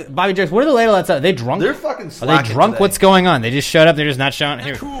Ladlettes? Bobby Jokes. Where are the Ladlettes? Are they drunk? They're fucking Are slacking they drunk? today. What's going on? They just showed up. They're just not showing.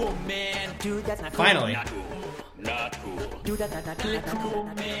 Here. Cool, man. Dude, that's not cool. Finally. Not cool. Not cool. Dude, that's not cool. Not cool,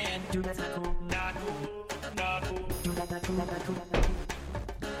 man. Dude, that's not cool. Not cool. Not cool. Dude, that's not cool. Not cool. Not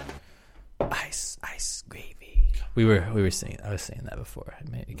cool. Ice gravy. We were saying. I was saying that before.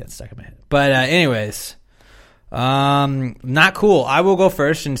 It got stuck in my head. But anyways, not cool. I will go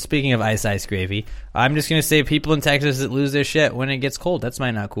first. And speaking of ice gravy, I'm just gonna say people in Texas that lose their shit when it gets cold. That's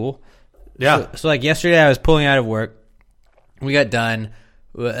my not cool. Yeah. So like yesterday, I was pulling out of work. We got done.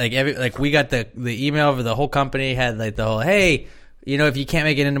 We got the email for the whole company had like the whole, hey, you know, if you can't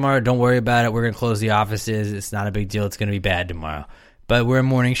make it in tomorrow, don't worry about it. We're gonna close the offices. It's not a big deal. It's gonna be bad tomorrow. But we're a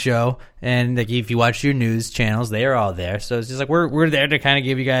morning show, and like if you watch your news channels, they are all there. So it's just like we're there to kind of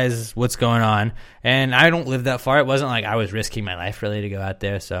give you guys what's going on. And I don't live that far. It wasn't like I was risking my life really to go out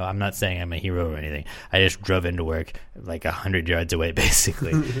there. So I'm not saying I'm a hero or anything. I just drove into work like 100 yards away,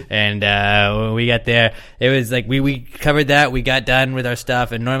 basically. And when we got there, it was like we covered that. We got done with our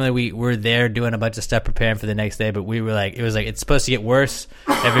stuff, and normally we were there doing a bunch of stuff preparing for the next day. But we were like, it was like it's supposed to get worse.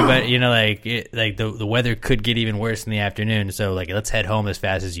 Everybody, you know, like the weather could get even worse in the afternoon. So like let's head home as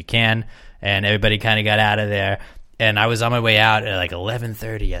fast as you can. And everybody kind of got out of there. And I was on my way out at like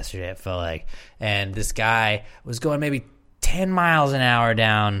 11:30 yesterday, it felt like. And this guy was going maybe 10 miles an hour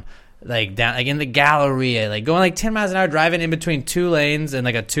down in the Galleria, like going like 10 miles an hour, driving in between two lanes and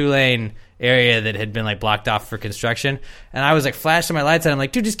like a 2-lane area that had been like blocked off for construction. And I was like flashing my lights at him,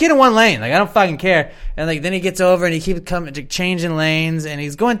 like, dude, just get in one lane. Like, I don't fucking care. And like then he gets over and he keeps changing lanes and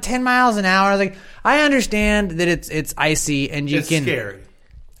he's going 10 miles an hour. I was like, I understand that it's icy and it's scary.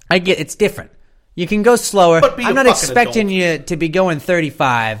 I get it's different. You can go slower. But be I'm a not fucking expecting adult. you to be going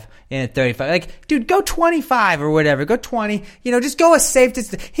 35 in 35. Like, dude, go 25 or whatever. Go 20. You know, just go a safe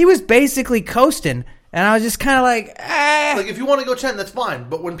distance. He was basically coasting, and I was just kind of like, Like, if you want to go 10, that's fine.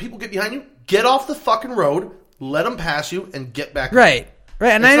 But when people get behind you, get off the fucking road, let them pass you, and get back. Right.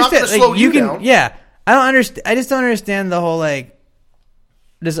 And It's I not understand. gonna slow Like, you can, down. yeah. I don't understand. I just don't understand the whole like.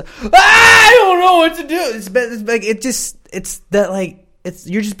 This. I don't know what to do. It's like it's that like.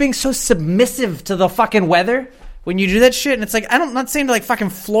 You're just being so submissive to the fucking weather when you do that shit, and it's like I'm not saying to like fucking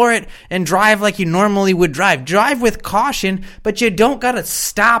floor it and drive like you normally would drive. Drive with caution, but you don't gotta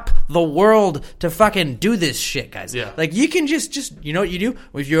stop the world to fucking do this shit, guys. Yeah. Like you can just you know what you do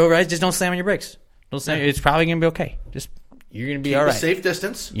if you're alright, just don't slam on your brakes. Don't slam. It's probably gonna be okay. You're gonna be Keep alright. a safe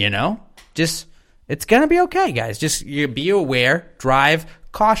distance. You know, it's gonna be okay, guys. Just you be aware, drive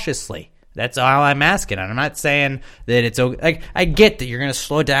cautiously. That's all I'm asking. And I'm not saying that it's okay. Like, I get that you're going to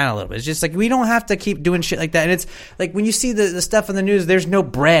slow down a little bit. It's just like we don't have to keep doing shit like that. And it's like when you see the stuff in the news, there's no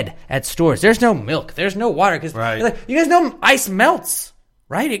bread at stores. There's no milk. There's no water. Because like, you guys know ice melts,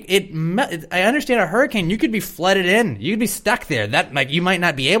 right? I understand a hurricane. You could be flooded in. You could be stuck there. That like you might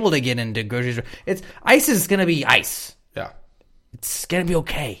not be able to get into grocery store. Ice is going to be ice. Yeah. It's going to be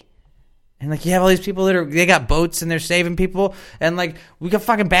okay. And, like, you have all these people they got boats and they're saving people. And, like, we got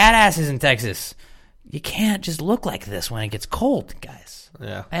fucking badasses in Texas. You can't just look like this when it gets cold, guys.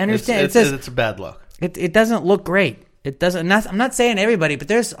 Yeah. I understand. It's a bad look. It doesn't look great. It doesn't. I'm not saying everybody, but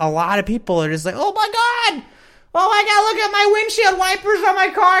there's a lot of people that are just like, oh, my God. Oh, my God, look at my windshield wipers on my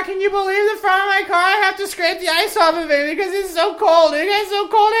car. Can you believe the front of my car? I have to scrape the ice off of it because it's so cold. It gets so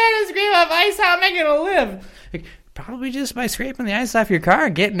cold, I have to scrape off ice. How am I going to live? Like, probably just by scraping the ice off your car,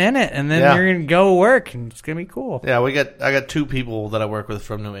 getting in it, and then you're going to go work, and it's going to be cool. Yeah, I got two people that I work with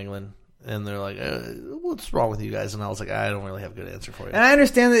from New England, and they're like, what's wrong with you guys? And I was like, I don't really have a good answer for you. And I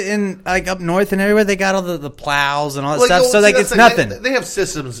understand that in like up north and everywhere, they got all the plows and all that stuff, so like it's nothing. They have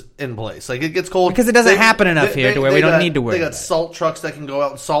systems in place. Like, it gets cold. Because it doesn't happen enough here to where we don't need to worry They got about it. salt trucks that can go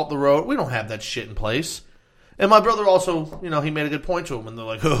out and salt the road. We don't have that shit in place. And my brother also, you know, he made a good point to him, and they're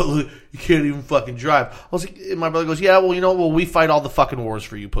like, oh, you can't even fucking drive. I was like, and my brother goes, yeah, well, you know, we fight all the fucking wars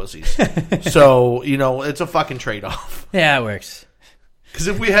for you pussies. So, you know, it's a fucking trade-off. Yeah, it works. Because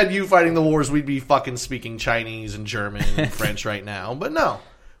if we had you fighting the wars, we'd be fucking speaking Chinese and German and French right now. But no,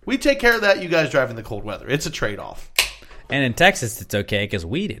 we take care of that, you guys drive in the cold weather. It's a trade-off. And in Texas, it's okay because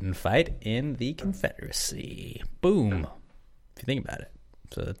we didn't fight in the Confederacy. Boom. If you think about it.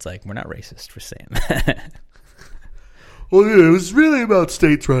 So it's like, we're not racist for saying that. Well, yeah, it was really about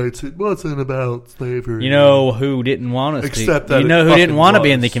states' rights. It wasn't about slavery. You know who didn't want us Except to? that You know it who didn't fucking want to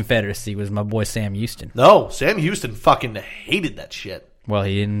be in was. the Confederacy was my boy Sam Houston. No, Sam Houston fucking hated that shit. Well,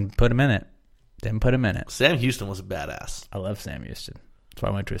 he didn't put him in it. Didn't put him in it. Sam Houston was a badass. I love Sam Houston. That's why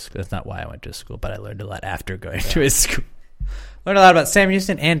I went to his school. That's not why I went to his school, but I learned a lot after going to his school. Learned a lot about Sam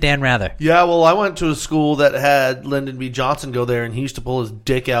Houston and Dan Rather. Yeah, well, I went to a school that had Lyndon B. Johnson go there, and he used to pull his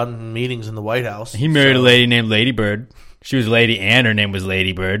dick out in meetings in the White House. He married a lady named Lady Bird. She was a lady, and her name was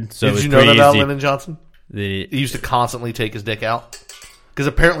Lady Bird. So it Did was you know that pretty about easy. Lyndon Johnson? He used to constantly take his dick out because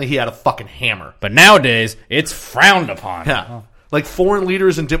apparently he had a fucking hammer. But nowadays, it's frowned upon. Yeah, like foreign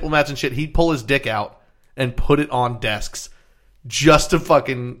leaders and diplomats and shit, he'd pull his dick out and put it on desks just to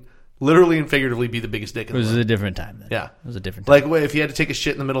fucking literally and figuratively be the biggest dick in It the was world. a different time then. Yeah. It was a different time. Like, if he had to take a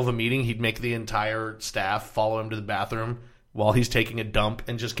shit in the middle of a meeting, he'd make the entire staff follow him to the bathroom while he's taking a dump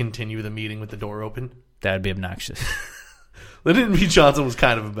and just continue the meeting with the door open. That would be obnoxious. Lyndon B. Johnson was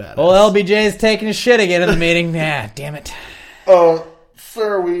kind of a badass. Well, LBJ's taking a shit again in the meeting. Yeah, damn it.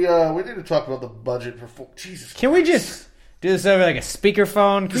 Sir, we need to talk about the budget for Jesus. Can we just do this over like a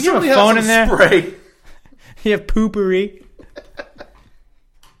speakerphone? Can we Somebody have a have phone some in there? spray. You have poopery.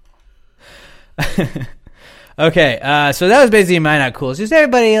 Okay, so that was basically my not cool. It's just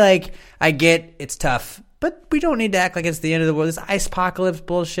everybody, like, I get it's tough, but we don't need to act like it's the end of the world. This ice apocalypse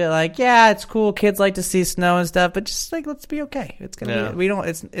bullshit, like, yeah, it's cool. Kids like to see snow and stuff, but just like, let's be okay. It's gonna be.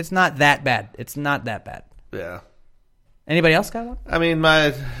 It's not that bad. It's not that bad. Yeah. Anybody else got one? I mean,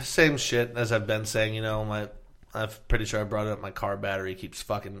 my same shit as I've been saying. You know, I'm pretty sure I brought it up. My car battery keeps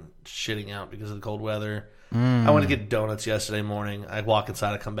fucking shitting out because of the cold weather. I went to get donuts yesterday morning. I walk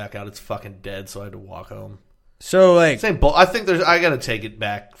inside, I come back out, it's fucking dead. So I had to walk home. So like, I think I got to take it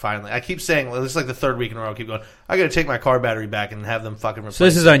back finally. I keep saying this is like the third week in a row. I keep going. I got to take my car battery back and have them fucking replace. So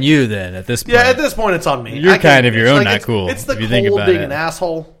this is on you then. At this point, yeah. At this point, it's on me. You're kind of your own like, not cool. It's the if you think cold about being it. an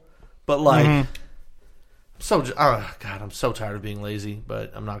asshole, but like, I'm so tired of being lazy.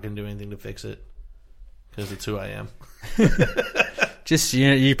 But I'm not going to do anything to fix it because it's who I am. Just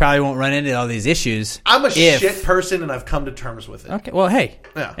you probably won't run into all these issues. I'm a shit person, and I've come to terms with it. Okay. Well, hey.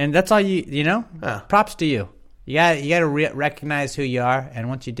 Yeah. And that's all you know. Yeah. Props to you. You got to recognize who you are, and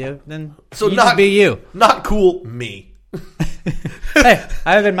once you do, then So you not just be you. Not cool. Me. Hey,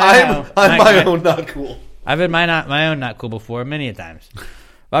 I've been I'm my own not cool. I've been my own not cool before many a times.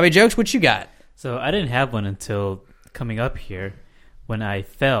 Bobby Jokes, what you got? So I didn't have one until coming up here when I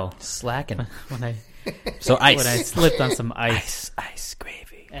fell. Slacking. When I ice. When I slipped on some ice. Ice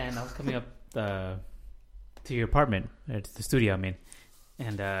gravy. And I was coming up to your apartment, to the studio, I mean.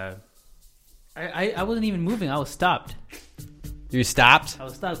 And I wasn't even moving. I was stopped. You stopped? I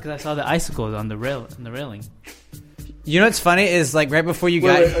was stopped because I saw the icicles on the railing. You know what's funny is like right before you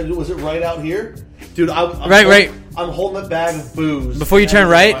got... Wait, was it right out here? Dude, I'm right. I'm holding a bag of booze. Before you turn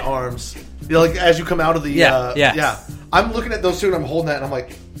with right? my arms. You know, like as you come out of the... Yeah. I'm looking at those two and I'm holding that and I'm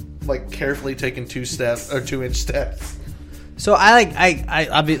like carefully taking 2-inch steps. So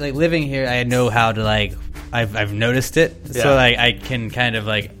I'll be like living here. I know how to like I've noticed it, Yeah. so like I can kind of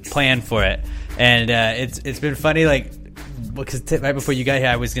like plan for it, and it's been funny like because right before you got here,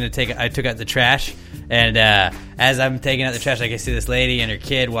 I took out the trash, and as I'm taking out the trash, I can see this lady and her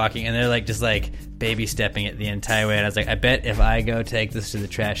kid walking, and they're like just like baby stepping it the entire way, and I was like, I bet if I go take this to the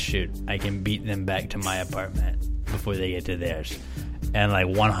trash chute, I can beat them back to my apartment before they get to theirs. And like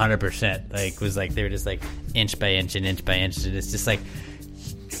 100%, like was like they were just like inch by inch and inch by inch, and it's just like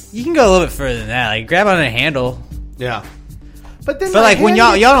you can go a little bit further than that. Like grab on a handle, Yeah. But like when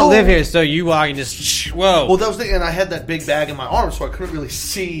y'all don't live here, so you walk and just whoa. Well, that was the thing, and I had that big bag in my arm, so I couldn't really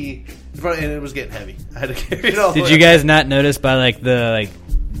see in front, and it was getting heavy. I had to carry it all. Did you guys not notice by like the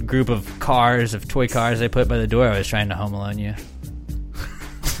group of toy cars they put by the door? I was trying to Home Alone you.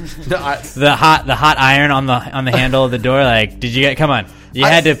 No, the hot iron on the handle of the door. Like, did you get? Come on, you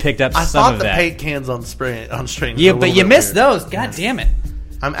had to have picked up some of that. I thought the paint cans on strain. Yeah, but you missed those. God damn it!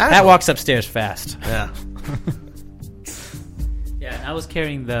 That walks upstairs fast. Yeah. Yeah, and I was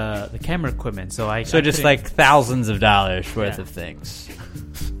carrying the camera equipment, so I just couldn't- like thousands of dollars worth of things.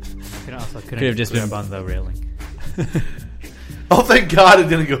 I couldn't have just been grab on the railing. Oh, thank God it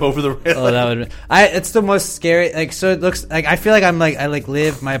didn't go over the railing. Oh, that would. It's the most scary. Like, so it looks like I feel like I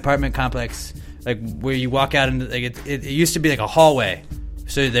live my apartment complex like where you walk out into like it used to be like a hallway,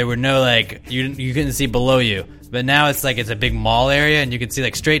 so there were no like you couldn't see below you. But now it's like it's a big mall area, and you can see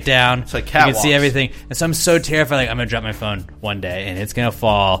like straight down. It's like you can see catwalks. everything, and so I'm so terrified. Like I'm gonna drop my phone one day, and it's gonna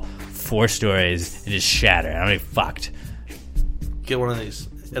fall 4 stories and just shatter. I'm gonna be fucked. Get one of these.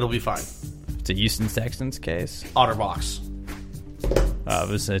 It'll be fine. It's a Houston Texans case. OtterBox. It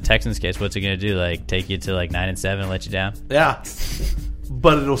was a Texans case. What's it going to do? Like, take you to like 9 and 7 and let you down? Yeah.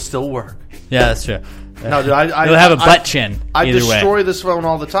 But it'll still work. Yeah, that's true. No, dude, You'll have a butt chin. I either destroy way. this phone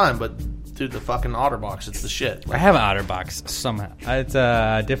all the time, but dude, the fucking OtterBox, it's the shit. I have an OtterBox somehow. It's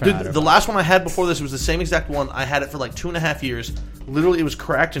a different Dude, OtterBox. the last one I had before this was the same exact one. I had it for like 2.5 years. Literally, it was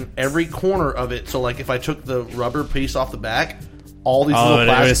cracked in every corner of it. So, like, if I took the rubber piece off the back, all these little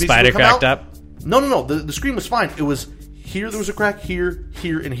plastic pieces spider would come cracked out. up? No. The screen was fine. It was here. There was a crack here,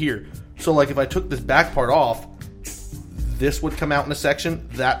 and here. So, like, if I took this back part off, this would come out in a section.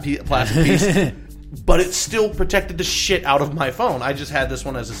 That plastic piece. But it still protected the shit out of my phone. I just had this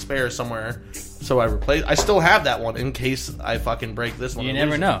one as a spare somewhere, so I replaced. I still have that one in case I fucking break this one. You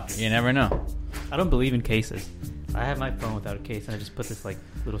never know. You never know. I don't believe in cases. I have my phone without a case, and I just put this like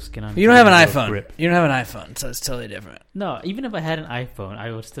little skin on. You don't have an little iPhone. grip. You don't have an iPhone, so it's totally different. No, even if I had an iPhone,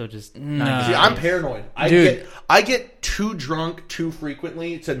 I would still just. No. See, I'm paranoid. Dude. I get too drunk too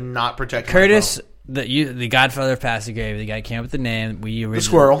frequently to not protect Curtis, my phone. the Godfather of Passive Grave, the guy who came up with the name the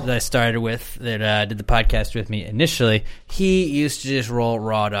squirrel that I started with, that did the podcast with me initially. He used to just roll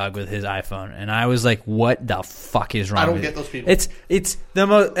raw dog with his iPhone, and I was like, "What the fuck is wrong?" I don't with get it? those people. It's the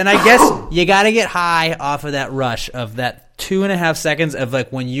most, and I guess you got to get high off of that rush of that 2.5 seconds of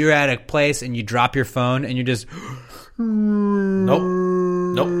like when you're at a place and you drop your phone and you just. Nope.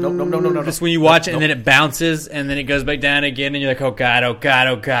 Just when you watch it and then it bounces and then it goes back down again and you're like, oh God.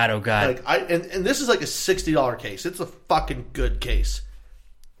 Like and this is like a $60 case. It's a fucking good case.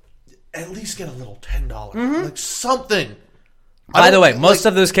 At least get a little $10, like something. By the way, most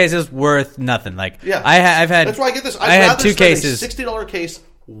of those cases worth nothing. Like, yeah, I've had. That's why I get this. I had 2 cases. A $60 case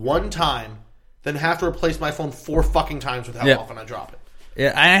one time, than have to replace my phone 4 fucking times with how often I drop it.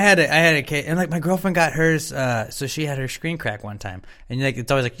 Yeah, I had a case, and like my girlfriend got hers, so she had her screen crack one time, and like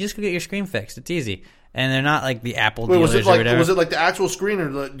it's always like, you just go get your screen fixed. It's easy, and they're not like the Apple dealers or whatever. Was it like the actual screen,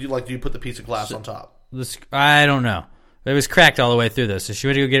 or do you put the piece of glass on top? I don't know. It was cracked all the way through though, so she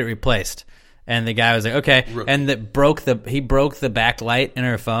went to go get it replaced, and the guy was like, okay, and he broke the backlight in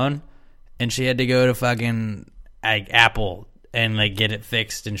her phone, and she had to go to fucking Apple and like get it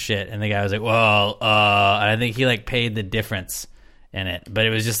fixed and shit, and the guy was like, well, and I think he like paid the difference in it, but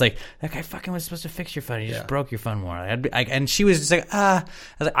it was just like, that guy fucking was supposed to fix your phone. He just broke your phone more. And she was just like, I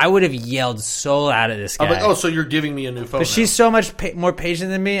was like, I would have yelled so loud at this guy. I'm like, oh, so you're giving me a new phone? But she's so much more patient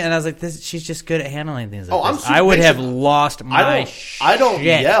than me, and I was like, she's just good at handling things like I'm this. super I would patient. have lost my I don't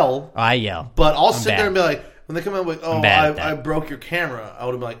yell. I yell. But I'll I'm sit bad. there and be like, when they come in with, oh, bad at I that. broke your camera, I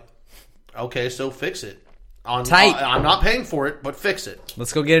would have been like, okay, so fix it. Tight. I'm not paying for it, but fix it.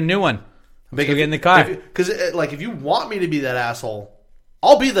 Let's go get a new one. Let's go get in the car. Because if you want me to be that asshole,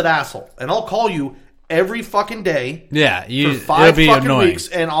 I'll be that asshole, and I'll call you every fucking day. Yeah, for 5 be fucking annoying. weeks,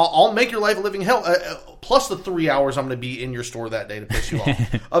 and I'll make your life a living hell. Plus the 3 hours I'm going to be in your store that day to piss you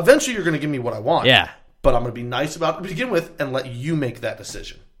off. Eventually, you're going to give me what I want. Yeah, but I'm going to be nice about it to begin with, and let you make that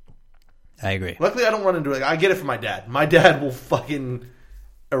decision. I agree. Luckily, I don't run into it. I get it from my dad. My dad will fucking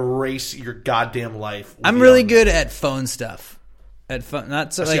erase your goddamn life. I'm really good at phone stuff.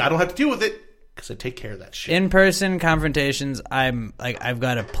 Not so. See, I don't have to deal with it because I take care of that shit. In-person confrontations, I'm like, I've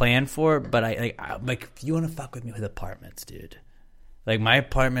got a plan for, but I'm like, if you want to fuck with me with apartments, dude. Like my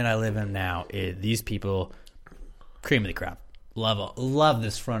apartment I live in now, these people, cream of the crop. Love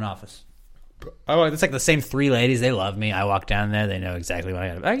this front office. Oh, it's like the same 3 ladies. They love me. I walk down there, they know exactly what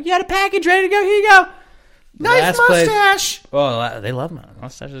I got. You got a package ready to go? Here you go. Nice mustache. They love my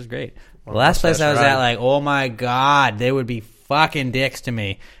mustache. Is great. The last place I was at, like, oh my God, they would be fucking dicks to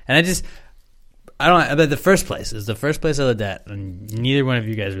me. And I don't. But the first place is the first place I lived at, and neither one of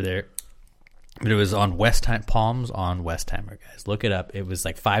you guys were there. But it was on Palms on Westheimer, guys. Look it up. It was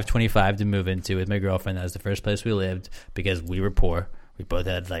like $525 to move into with my girlfriend. That was the first place we lived because we were poor. We both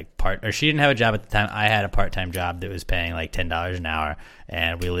had like she didn't have a job at the time. I had a part-time job that was paying like $10 an hour,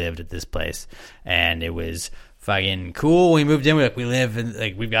 and we lived at this place, and it was fucking cool. We moved in. We live in,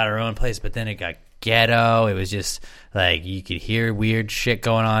 like, we've got our own place, but then it got ghetto. It was just like you could hear weird shit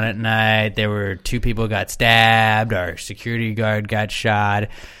going on at night. There were 2 people got stabbed. Our security guard got shot.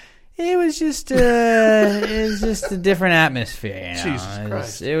 It was just a different atmosphere. You know? Jesus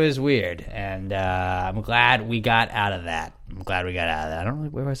Christ. It was weird, and I'm glad we got out of that. I don't know,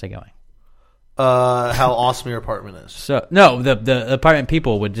 where was I going? How awesome your apartment is. So no, the apartment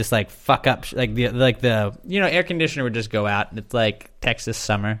people would just like fuck up, like the air conditioner would just go out, and it's like Texas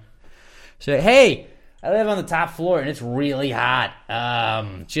summer. So hey, I live on the top floor and it's really hot.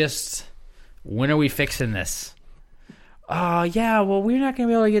 Just when are we fixing this? Oh yeah, well we're not gonna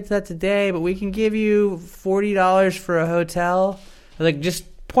be able to get to that today, but we can give you $40 for a hotel. Like, just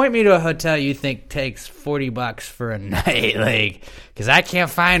point me to a hotel you think takes $40 for a night, like, because I can't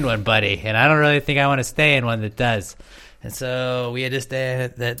find one, buddy, and I don't really think I want to stay in one that does. And so we had to stay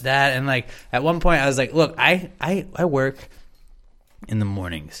at that, and like at one point I was like, look, I work in the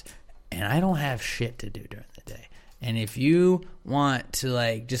mornings, and I don't have shit to do during the day. And if you want to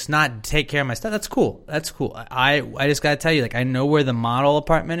like just not take care of my stuff, that's cool. That's cool. I just gotta tell you, like, I know where the model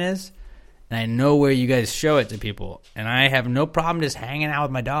apartment is. And I know where you guys show it to people. And I have no problem just hanging out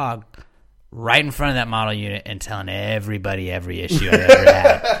with my dog right in front of that model unit and telling everybody every issue I've ever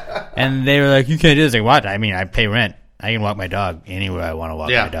had. And they were like, you can't do this. Like, what? I mean, I pay rent. I can walk my dog anywhere I want to walk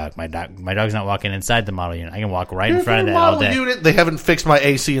my dog. My dog's not walking inside the model unit. I can walk right in front of that all day. Unit, they haven't fixed my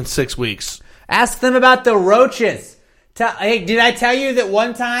AC in 6 weeks. Ask them about the roaches. Hey, did I tell you that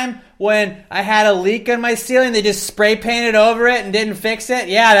one time when I had a leak on my ceiling, they just spray painted over it and didn't fix it?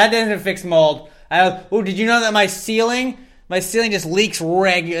 Yeah, that doesn't fix mold. Did you know that my ceiling just leaks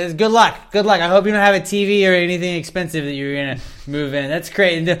regular? Good luck. I hope you don't have a TV or anything expensive that you're going to move in. That's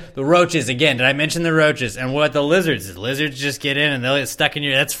great. And the roaches, again, did I mention the roaches? And what the lizards? The lizards just get in and they'll get stuck in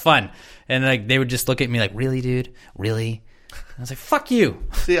that's fun. And like they would just look at me like, really, dude? Really? I was like, fuck you.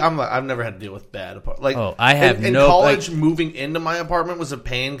 See, I've never had to deal with bad apartments. Like, I have in college, moving into my apartment was a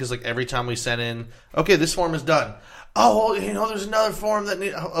pain because like every time we sent in, okay, this form is done. Oh, there's another form that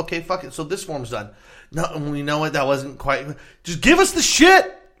okay, fuck it. So this form's done. No, we know it. That wasn't quite. Just give us the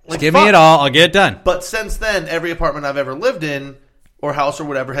shit. Like, give me it all. I'll get it done. But since then, every apartment I've ever lived in or house or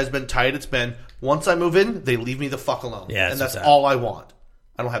whatever has been tight. It's been once I move in, they leave me the fuck alone. Yeah, and that's all I want.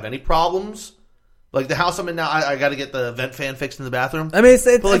 I don't have any problems. Like the house I'm in now, I got to get the vent fan fixed in the bathrob. I mean, it's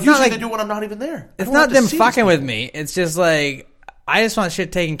but like it's usually not like they do when I'm not even there. It's not them fucking with me. It's just like I just want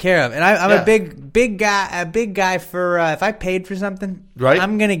shit taken care of, and I'm a big guy for if I paid for something, right?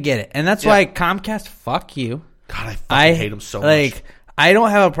 I'm gonna get it, and that's why Comcast. Fuck you. God, I hate them so much. Like I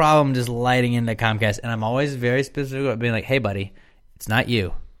don't have a problem just lighting into Comcast, and I'm always very specific about being like, hey, buddy, it's not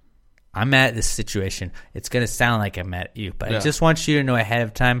you. I'm mad at this situation. It's gonna sound like I'm mad at you, but I just want you to know ahead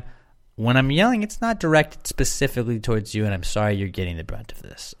of time. When I'm yelling, it's not directed specifically towards you, and I'm sorry you're getting the brunt of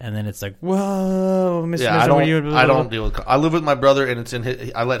this. And then it's like, whoa, Mr. I don't deal with. I live with my brother, and it's in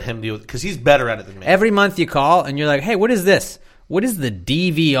his. I let him deal with it because he's better at it than me. Every month you call, and you're like, hey, what is this? What is the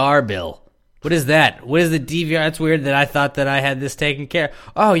DVR bill? What is that? What is the DVR? That's weird that I thought that I had this taken care of.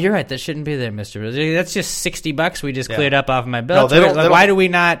 Oh, you're right. That shouldn't be there, Mr. That's just $60 we just cleared up off of my bill. No, why do we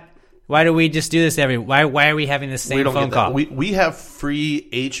not? Why do we just do this why are we having the same phone call? We have free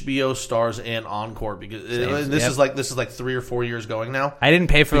HBO Stars and Encore because this is like 3 or 4 years going now. I didn't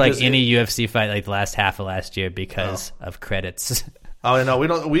pay for like any UFC fight like the last half of last year because of credits. Oh no, we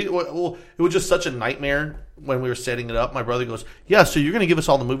don't. It was just such a nightmare when we were setting it up. My brother goes, "Yeah, so you're going to give us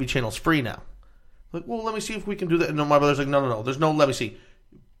all the movie channels free now?" Like, well, let me see if we can do that. And no, my brother's like, "No. There's no. Let me see.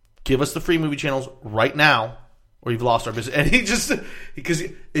 Give us the free movie channels right now." Or you've lost our business. And he just, because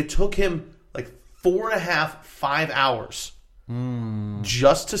it took him like 4.5 hours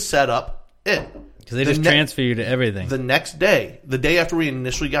just to set up it. Because they just transfer you to everything. The next day, the day after we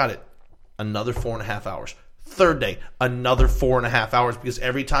initially got it, another 4.5 hours. Third day, another 4.5 hours. Because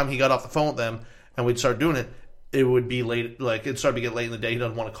every time he got off the phone with them and we'd start doing it, it would be late. Like, it started to get late in the day. He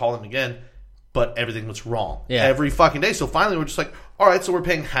doesn't want to call them again. But everything was wrong. Yeah. Every fucking day. So finally we're just like, all right, so we're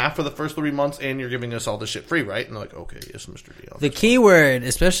paying half for the first 3 months and you're giving us all this shit free, right? And they're like, okay, yes, Mr. D. The key word,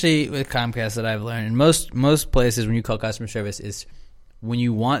 especially with Comcast that I've learned, in most places when you call customer service is when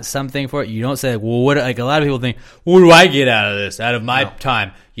you want something for it, you don't say, well, what, like a lot of people think, what do I get out of this, out of my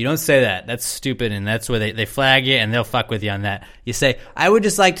time? You don't say that. That's stupid, and that's where they flag you, and they'll fuck with you on that. You say, I would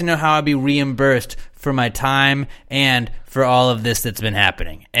just like to know how I'd be reimbursed for my time and for all of this that's been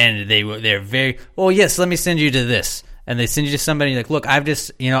happening. And they're very, well, yes, let me send you to this. And they send you to somebody like, look, I've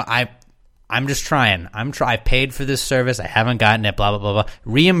just, I'm just trying. I paid for this service. I haven't gotten it, blah, blah, blah, blah.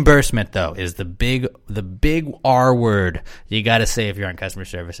 Reimbursement, though, is the big R word you got to say if you're on customer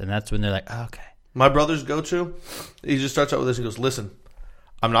service. And that's when they're like, oh, okay. My brother's go-to, he just starts out with this. He goes, listen,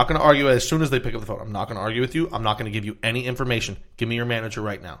 I'm not going to argue as soon as they pick up the phone. I'm not going to argue with you. I'm not going to give you any information. Give me your manager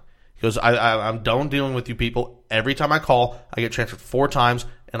right now. He goes, I'm done dealing with you people. Every time I call, I get transferred 4 times,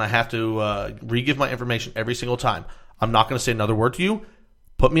 and I have to re-give my information every single time. I'm not going to say another word to you.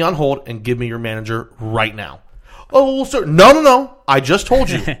 Put me on hold and give me your manager right now. Oh, sir. No. I just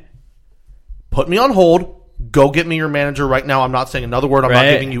told you. Put me on hold. Go get me your manager right now. I'm not saying another word. I'm not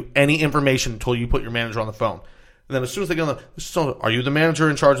giving you any information until you put your manager on the phone. And then as soon as they get on the are you the manager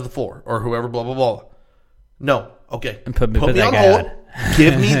in charge of the floor? Or whoever, blah, blah, blah. No. Okay. And put me on hold.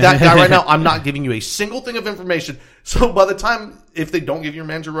 Give me that guy right now. I'm not giving you a single thing of information. So by the time, if they don't give you your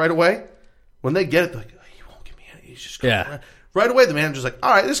manager right away, when they get it, they're like, he won't give me any. He's just going around. Right away, the manager's like, all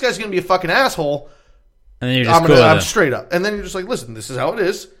right, this guy's going to be a fucking asshole. And then you're just I'm straight up. And then you're just like, listen, this is how it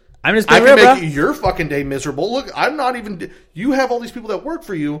is. I'm just I being can real, make your fucking day miserable. Look, I'm not even... You have all these people that work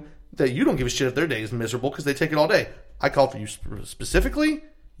for you that you don't give a shit if their day is miserable because they take it all day. I called for you specifically.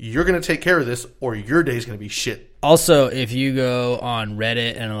 You're going to take care of this or your day is going to be shit. Also, if you go on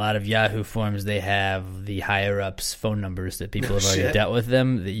Reddit and a lot of Yahoo forums, they have the higher-ups' phone numbers that people have already dealt with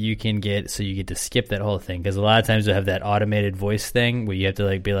them that you can get, so you get to skip that whole thing. Because a lot of times they'll have that automated voice thing where you have to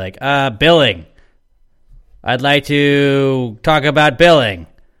like be like, billing. I'd like to talk about billing.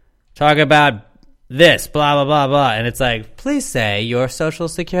 Talk about this, blah, blah, blah, blah. And it's like, please say your social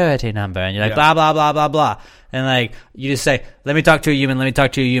security number. And you're like, blah, blah, blah, blah, blah. And like, you just say, let me talk to a human, let me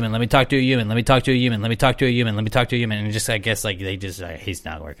talk to a human, let me talk to a human, let me talk to a human, let me talk to a human, let me talk to a human. And just, I guess, like, they just, like, he's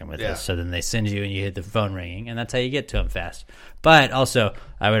not working with us. So then they send you and you hit the phone ringing. And that's how you get to him fast. But also,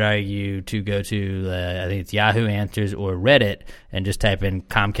 I would argue to go to, I think it's Yahoo Answers or Reddit and just type in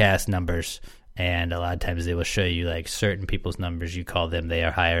Comcast numbers. And a lot of times they will show you like certain people's numbers. You call them, they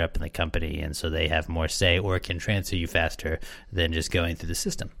are higher up in the company, and so they have more say or can transfer you faster than just going through the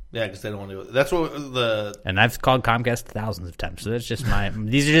system. Yeah, because they don't want to do it. That's what And I've called Comcast thousands of times. So that's just my.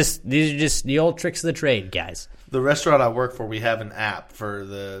 These are just the old tricks of the trade, guys. The restaurant I work for, we have an app for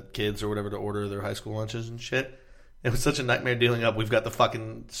the kids or whatever to order their high school lunches and shit. It was such a nightmare dealing up. We've got the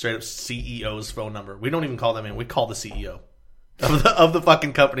fucking straight up CEO's phone number. We don't even call them in. We call the CEO of the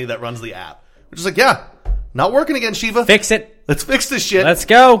fucking company that runs the app. We're just like, yeah, not working again, Shiva. Fix it. Let's fix this shit. Let's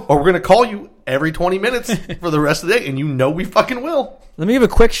go. Or we're going to call you every 20 minutes for the rest of the day, and you know we fucking will. Let me give a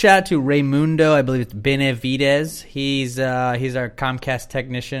quick shout out to Raymundo. I believe it's Benavides. He's our Comcast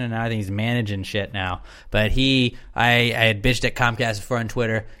technician, and I think he's managing shit now. But I had bitched at Comcast before on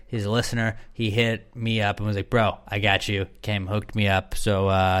Twitter. He's a listener. He hit me up and was like, bro, I got you. Hooked me up. So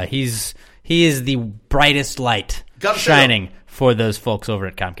he is the brightest light shining for those folks over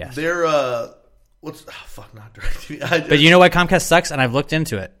at Comcast. They're, not DirecTV. But you know why Comcast sucks? And I've looked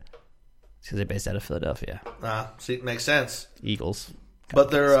into it. It's because they're based out of Philadelphia. See, it makes sense. Eagles. Comcast.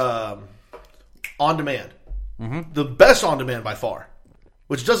 But they're on demand. Mm-hmm. The best on demand by far.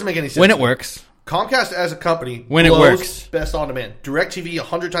 Which doesn't make any sense. When it works. Comcast as a company when it works. Best on demand. DirecTV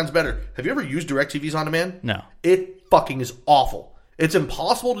 100 times better. Have you ever used DirecTV's on demand? No. It fucking is awful. It's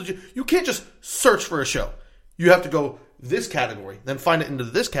impossible to do. You can't just search for a show. You have to go this category, then find it into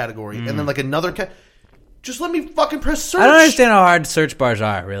this category, and then like another just let me fucking press search. I don't understand how hard search bars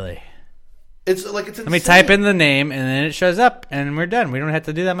are, really. It's like it's insane. Let me type in the name, and then it shows up, and we're done. We don't have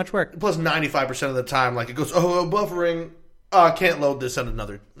to do that much work. Plus, 95% of the time, like it goes, buffering. Can't load this at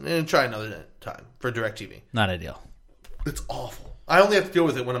another. Try another time for DirecTV. Not ideal. It's awful. I only have to deal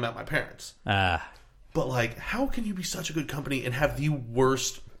with it when I'm at my parents'. But like, how can you be such a good company and have the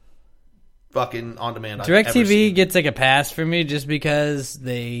worst fucking on demand? DirecTV gets like a pass for me just because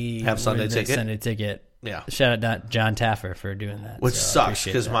they have Sunday Ticket. Sunday Ticket. Yeah. Shout out John Taffer for doing that. Which sucks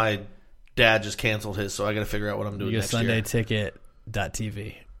because my dad just canceled his, so I got to figure out what I'm doing next year.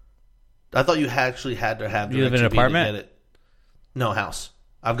 SundayTicket.tv. I thought you actually had to have DirecTV. You live in an apartment? To get it. No, house.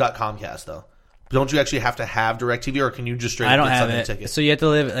 I've got Comcast though. Don't you actually have to have DirecTV, or can you just straight up get Sunday Ticket? So you have to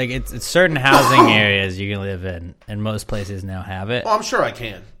live like it's certain housing areas you can live in, and most places now have it. Oh, I'm sure I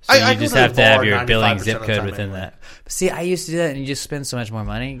can. So you just have to have your billing zip code within that. But see, I used to do that, and you just spend so much more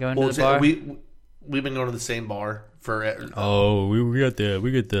money going to the bar. We've been going to the same bar for. We got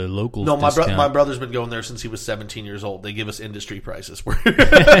the local. No, my brother's been going there since he was 17 years old. They give us industry prices.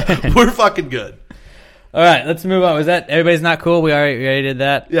 We're fucking good. All right, let's move on. Was that everybody's not cool? We already did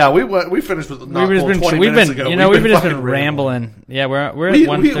that. Yeah, we finished with not cool 20 minutes ago. We've just been rambling. Yeah, we're at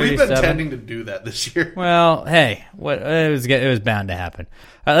 137. We've been tending to do that this year. Well, hey, it was bound to happen.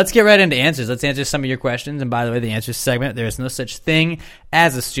 All right, let's get right into answers. Let's answer some of your questions. And by the way, the answers segment, there is no such thing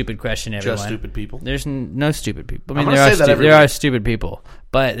as a stupid question, everyone. Just stupid people. There's no stupid people. I mean, there are stupid people,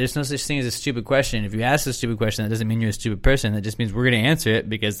 but there's no such thing as a stupid question. If you ask a stupid question, that doesn't mean you're a stupid person. That just means we're going to answer it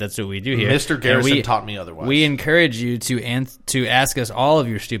because that's what we do here. Mr. Garrison taught me otherwise. We encourage you to ask us all of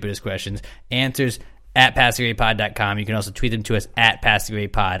your stupidest questions. Answers at PassingGradePod.com. You can also tweet them to us at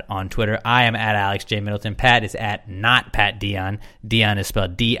PassingGradePod on Twitter. I am at Alex J. Middleton. Pat is at not Pat Dion. Dion is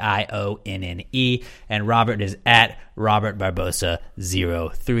spelled Dionne. And Robert is at Robert Barbosa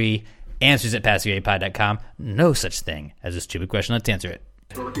 03. Answers at PassingGradePod.com. No such thing as a stupid question. Let's answer it.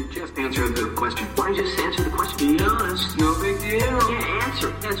 Well, if you just answer the question, why don't you just answer the question? Be honest, no big deal. Yeah, answer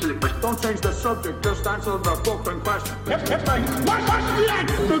the question. Don't change the subject, just answer the fucking question.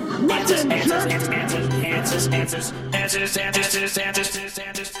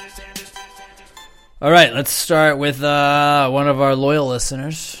 All right, let's start with one of our loyal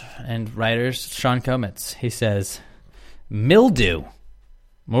listeners and writers, Sean Kometz. He says, Mildew.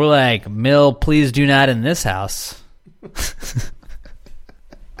 More like Mill, please do not in this house.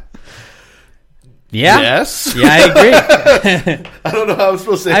 Yeah. Yes. Yeah, I agree. I don't know how I'm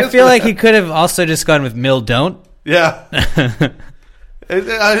supposed to answer I feel like that. he could have also just gone with Mill don't. Yeah. It's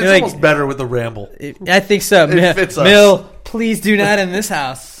like- almost better with the ramble. I think so. It fits us. Mill, please do not in this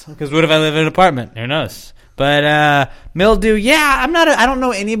house. Because what if I live in an apartment? Who knows? But mildew, yeah, I don't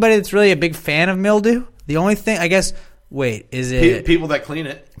know anybody that's really a big fan of mildew. The only thing, I guess, wait, is it People that clean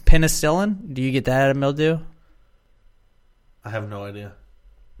it. penicillin? Do you get that out of mildew? I have no idea.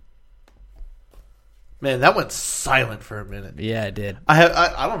 Man, that went silent for a minute. Yeah, it did.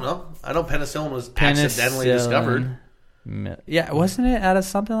 I don't know. I know penicillin was accidentally discovered. Yeah, wasn't it out of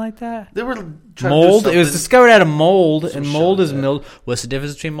something like that? They were trying mold. to do It was something- discovered out of mold, and Some mold shit is like that. mildew. What's the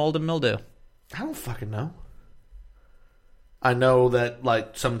difference between mold and mildew? I don't fucking know. I know that like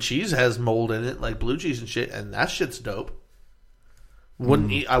some cheese has mold in it, like blue cheese and shit, and that shit's dope.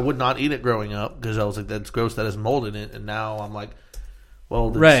 I would not eat it growing up because I was like, that's gross. That has mold in it, and now I'm like,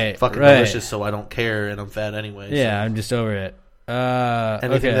 well, it's fucking delicious, so I don't care, and I'm fat anyway. Yeah, so. I'm just over it.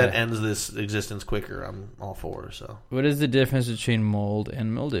 Anything Okay. that ends this existence quicker, I'm all for. So, What is the difference between mold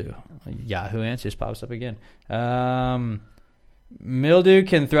and mildew? Yahoo Answers pops up again. Mildew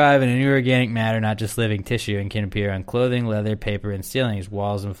can thrive in inorganic matter, not just living tissue, and can appear on clothing, leather, paper, and ceilings,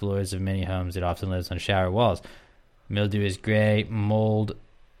 walls, and floors of many homes. It often lives on shower walls. Mildew is gray mold.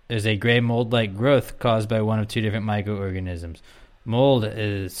 Is a gray mold-like growth caused by one of two different microorganisms. Mold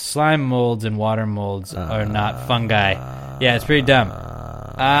is slime molds and water molds are not fungi. Yeah, it's pretty dumb.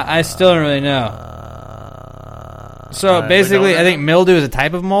 I still don't really know. So basically, I think mildew is a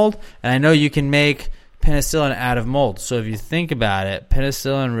type of mold, and I know you can make penicillin out of mold. So if you think about it,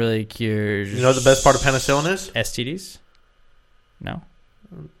 penicillin really cures. you know what the best part of penicillin is? STDs? No.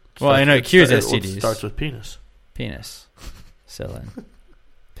 Well, I know it cures STDs. It starts with penis. Penis. Cillin.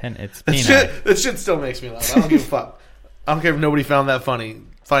 It's That penile. that shit still makes me laugh. I don't give a fuck. I don't care if nobody found that funny.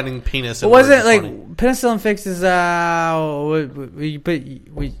 Finding penis. But in wasn't words it is like funny. penicillin fixes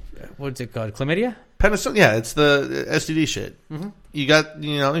what's it called? Chlamydia? Penicillin? Yeah, it's the STD shit. Mm-hmm.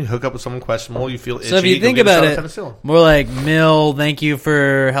 You hook up with someone questionable. You feel itchy. So if you go think get a about shot it, of penicillin. more like Mill, thank you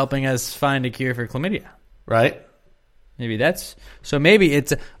for helping us find a cure for chlamydia. Right? Maybe that's so. Maybe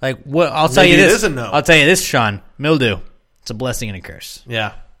it's like what I'll tell Maybe you it this. is a no. I'll tell you this, Sean. Mildew. It's a blessing and a curse.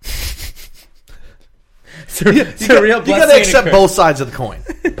 Yeah. It's a real You got to blessing. accept both sides of the coin.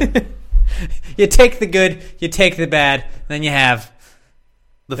 You take the good, you take the bad, then you have.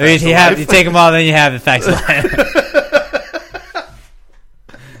 The Or facts of life. you take them all, then you have the facts of life.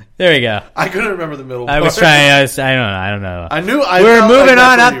 There we go. I couldn't remember the middle I was part. trying. I don't know. I knew. We're felt moving like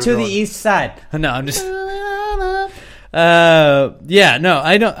on that's up where to you the were going. east side. No, I'm just. Yeah, no,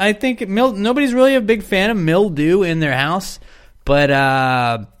 I don't. I think nobody's really a big fan of mildew in their house, but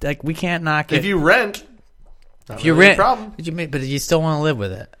like we can't knock it. If you rent, if you rent, but you still want to live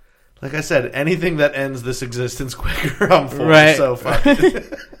with it. Like I said, anything that ends this existence quicker, I'm for. Right. So fuck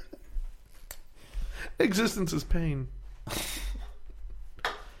it. Existence is pain.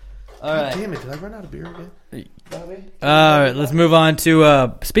 All right. Damn it! Did I run out of beer again, Bobby? All right, let's move on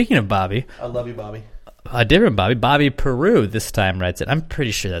to speaking of Bobby. I love you, Bobby. A different Bobby. Bobby Peru this time writes it. I'm pretty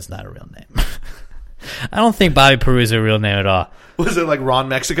sure that's not a real name. I don't think Bobby Peru is a real name at all. Was it like Ron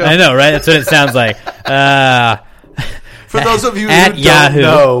Mexico? I know, right? That's what it sounds like. For those of you who at don't Yahoo.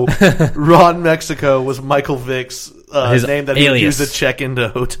 know, Ron Mexico was Michael Vick's His name that he would alias. use to check into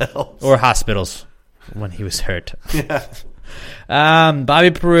hotels. Or hospitals when he was hurt. Yeah.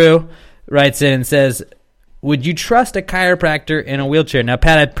 Bobby Peru writes in and says, would you trust a chiropractor in a wheelchair? Now,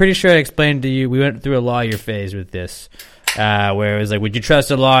 Pat, I'm pretty sure I explained to you, we went through a lawyer phase with this, where it was like, would you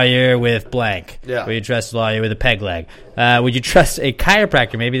trust a lawyer with blank? Yeah. Would you trust a lawyer with a peg leg? Would you trust a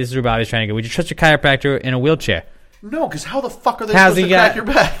chiropractor? Maybe this is where Bobby's trying to go. Would you trust a chiropractor in a wheelchair? No, because how the fuck are they How's supposed he to crack got- your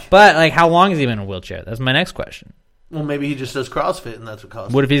back? But, like, how long has he been in a wheelchair? That's my next question. Well, maybe he just does CrossFit, and that's what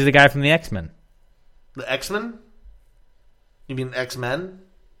causes What if he's the guy from the X-Men? The X-Men? You mean X-Men?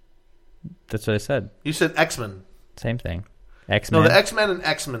 That's what I said. You said X-Men. Same thing. X-Men. No, the X-Men and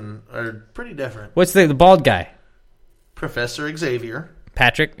X-Men are pretty different. What's the bald guy? Professor Xavier.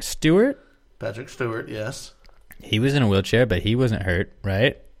 Patrick Stewart? Patrick Stewart, yes. He was in a wheelchair, but he wasn't hurt,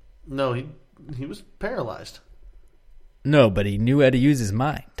 right? No, he was paralyzed. No, but he knew how to use his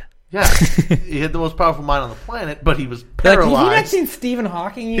mind. Yeah, he had the most powerful mind on the planet, but he was Like, paralyzed. have you not seen Stephen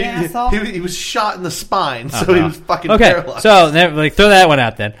Hawking, you asshole? He was shot in the spine, so he was fucking okay, paralyzed. so throw that one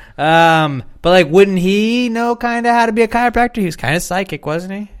out then. But like, wouldn't he know kind of how to be a chiropractor? He was kind of psychic,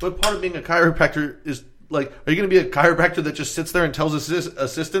 wasn't he? But part of being a chiropractor is like, are you going to be a chiropractor that just sits there and tells his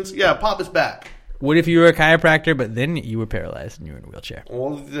assistants, "Yeah, pop his back"? What if you were a chiropractor, but then you were paralyzed and you were in a wheelchair?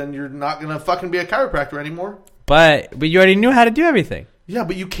 Well, then you're not going to fucking be a chiropractor anymore. But you already knew how to do everything. Yeah,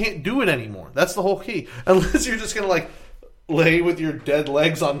 but you can't do it anymore. That's the whole key. Unless you're just going to, like, lay with your dead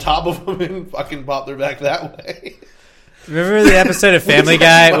legs on top of them and fucking pop their back that way. Remember the episode of Family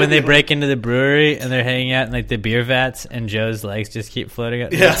Guy when they break into the brewery and they're hanging out in, like, the beer vats and Joe's legs just keep floating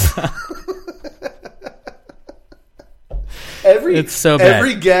up? Yeah. It's so bad.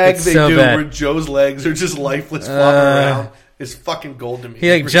 Every gag It's they so do bad. where Joe's legs are just lifeless flopping around is fucking gold to me. He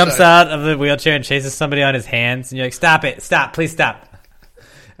like Every jumps time. out of the wheelchair and chases somebody on his hands, and you're like, "Stop it! Stop! Please stop!"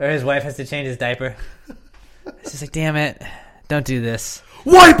 Or his wife has to change his diaper. It's just like, "Damn it! Don't do this!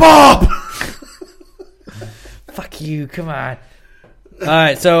 Wipe up!" Fuck you! Come on! All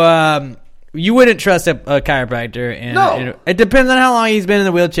right, so you wouldn't trust a chiropractor, and No. it depends on how long he's been in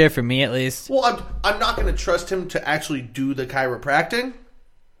the wheelchair. For me, at least. Well, I'm not going to trust him to actually do the chiropractic.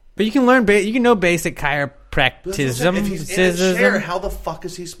 But you can learn. You can know basic chiropractism. If he's in a chair, how the fuck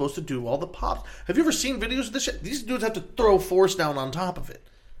is he supposed to do all the pops? Have you ever seen videos of this shit? These dudes have to throw force down on top of it.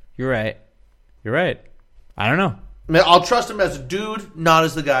 You're right. You're right. I don't know. I mean, I'll trust him as a dude, not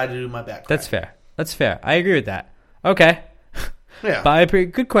as the guy to do my back. That's fair. That's fair. I agree with that. Okay. Yeah.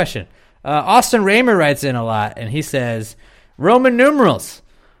 Good question. Austin Raymer writes in a lot, and he says, Roman numerals,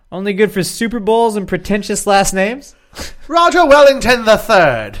 only good for Super Bowls and pretentious last names? Roger Wellington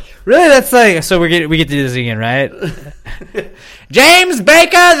III. Really? That's like, so we get to do this again, right? James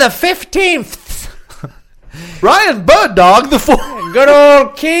Baker the 15th. Ryan Bird Dog the 4th. Good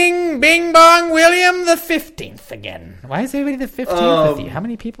old King Bing Bong William the 15th again. Why is everybody the 15th with you? How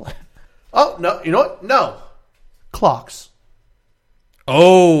many people? Oh, no. You know what? No. Clocks.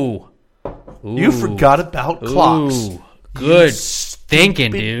 Oh. Ooh. You forgot about clocks. Ooh. Good You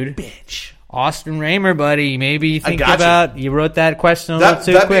thinking, dude. Bitch. Austin Raymer, buddy. Maybe think got about you wrote that question a little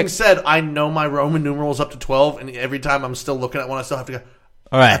too that quick. being said, I know my Roman numerals up to 12, and every time I'm still looking at one, I still have to go.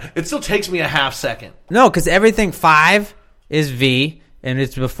 All right. It still takes me a half second. No, because everything 5 is V, and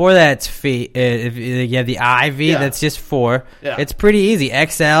it's before that it's V. If you have the IV, Yeah. that's just 4. Yeah. It's pretty easy.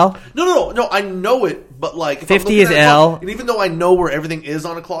 XL. No. I know it, but like if 50 I'm looking is at a L. clock, and even though I know where everything is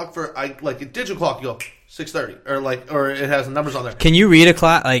on a clock, like a digital clock, you go 6:30, or it has numbers on there. Can you read a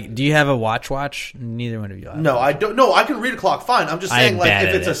clock? Like, do you have a watch? Neither one of you have. No, I don't. No, I can read a clock fine. I'm just saying, I'm like, bad if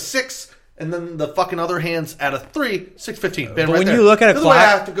at it's a it. 6 and then the fucking other hand's at a 3, 6:15. But when you look at a the other way, clock- I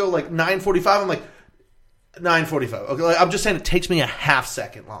have to go like 9:45. I'm like 9:45. Okay, like, I'm just saying it takes me a half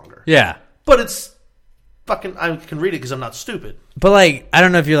second longer. Yeah. But it's fucking. I can read it because I'm not stupid. But, like, I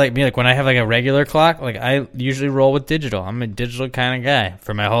don't know if you're like me. Like, when I have, like, a regular clock, like, I usually roll with digital. I'm a digital kind of guy.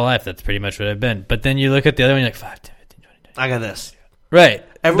 For my whole life, that's pretty much what I've been. But then you look at the other one, you're like, 5, 10, 15, 20, 20. I got this. Right.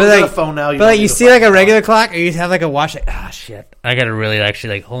 Everyone's But, got like, a phone now. But, don't like, need you a see, like, a fucking regular clock, or you have, like, a watch, like, shit. I got to really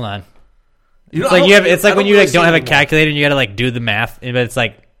actually, like, hold on. You It's know, like I don't- it's like I when you really like don't see have a it anymore. calculator and you got to like do the math, but it's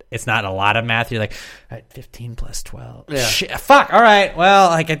like it's not a lot of math. You're like, all right, 15 plus 12. Yeah. Shit, fuck. All right. Well,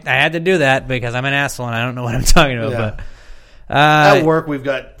 like I had to do that because I'm an asshole and I don't know what I'm talking about. Yeah. But At work, we've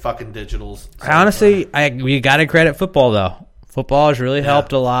got fucking digitals. honestly, we got to credit football though. Football has really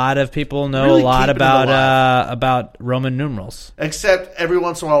helped a lot of people know Really a lot keeping it about Roman numerals. Except every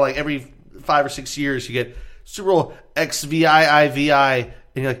once in a while, like every 5 or 6 years, you get Super Bowl XVIIVI,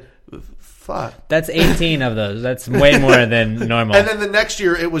 and you're like, fuck. That's 18 of those. That's way more than normal. And then the next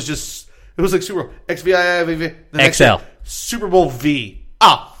year, it was like Super Bowl XVIIVI. The next XL. year, Super Bowl V.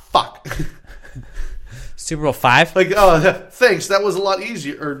 Ah, fuck. Super Bowl 5? Like, oh, thanks. That was a lot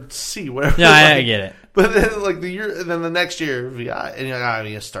easier. Or C, whatever. No, I get it. But then, like the next year, VI, and you're like, I'm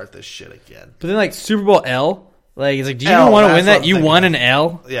gonna start this shit again. But then, like, Super Bowl L, like, it's like, do you L, even want to that's win what that? I'm You thinking won of. an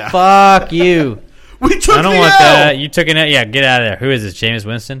L? Yeah. Fuck you. We took I don't the want L! that. You took an L. Yeah, get out of there. Who is this? Jameis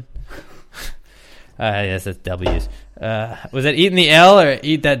Winston? Yes, that's W's. Was that eating the L or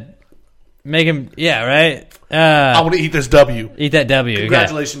eat that? Make him, yeah, right? I want to eat this W. Eat that W.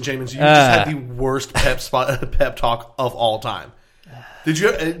 Congratulations, Jameis. You just had the worst pep talk of all time. Did you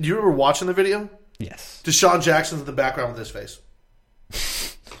ever watching the video? Yes. Deshaun Jackson's in the background with his face.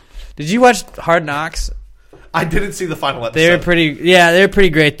 Did you watch Hard Knocks? I didn't see the final episode. They were pretty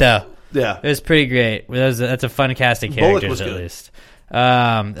great though. Yeah. It was pretty great. That's a fun cast of Bullock characters was at good. least.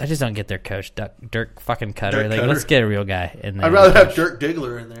 I just don't get their coach, Dirk fucking Cutter. Dirk Like, Cutter. let's get a real guy in there. I'd rather have Dirk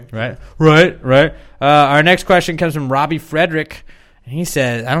Diggler in there. Right. Our next question comes from Robbie Frederick. And he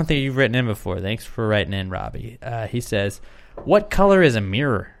says, I don't think you've written in before. Thanks for writing in, Robbie. He says, what color is a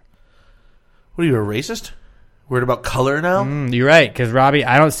mirror? What are you, a racist? Worried about color now? You're right, because Robbie,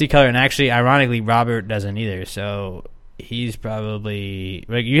 I don't see color. And actually, ironically, Robert doesn't either. So he's probably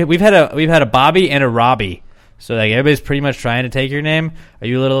like we've had a Bobby and a Robbie. So like everybody's pretty much trying to take your name. Are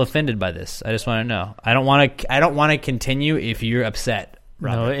you a little offended by this? I just want to know. I don't want to continue if you're upset.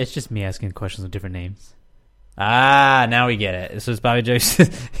 Robert. No, it's just me asking questions with different names. Ah, now we get it. So it's Bobby Jokes.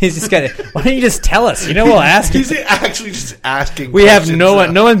 He's just got it. Why don't you just tell us? You know, we'll ask. He's actually just asking. We have no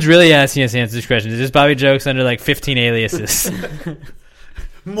one. No one's really asking us to answer this question. It's just Bobby Jokes under like 15 aliases.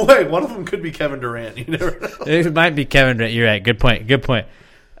 Wait, one of them could be Kevin Durant. You never know. It might be Kevin Durant. You're right. Good point.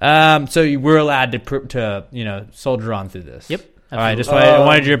 So we're allowed to soldier on through this. Yep. All right. Just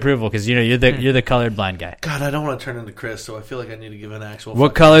wanted your approval because you're the colorblind guy. God, I don't want to turn into Chris, so I feel like I need to give an actual.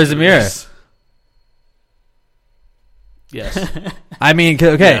 What color is the mirror? Yes. I mean,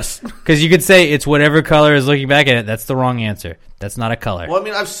 okay, because you could say it's whatever color is looking back at it. That's the wrong answer. That's not a color. Well, I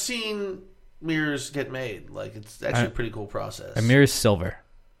mean, I've seen mirrors get made. Like, it's actually a pretty cool process. A mirror is silver.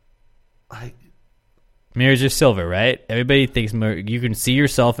 Mirrors are silver, right? Everybody thinks you can see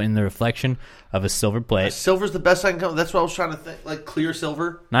yourself in the reflection of a silver plate. Silver's the best I can come. That's what I was trying to think. Like clear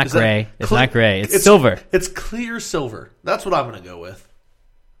silver. Not gray. It's not gray. It's silver. It's clear silver. That's what I'm going to go with.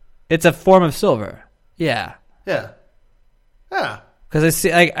 It's a form of silver. Yeah. Yeah. Yeah. Because I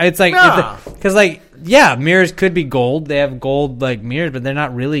see, like, it's like, because mirrors could be gold. They have gold like mirrors, but they're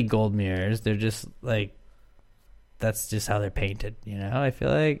not really gold mirrors. They're just like, that's just how they're painted. You know, I feel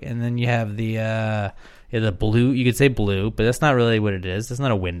like, and then you have the blue. You could say blue, but that's not really what it is. It's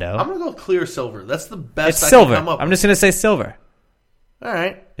not a window. I'm gonna go clear silver. That's the best. It's silver. I'm just gonna say silver. All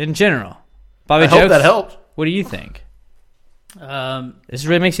right. In general, Bobby. I hope that helped. What do you think? This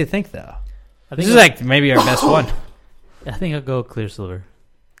really makes you think, though. This is like maybe our best one. I think I'll go clear silver.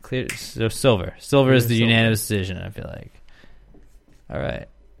 Silver. Silver is the unanimous decision, I feel like. All right.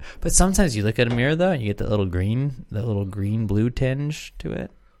 But sometimes you look at a mirror, though, and you get that little green-blue tinge to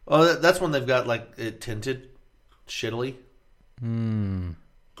it. Oh, that's when they've got, like, it tinted shittily. I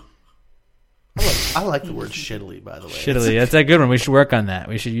like the word shittily, by the way. Shittily. That's a good one. We should work on that.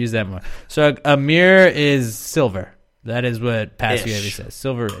 We should use that more. So a mirror is silver. That is what Pasquale says.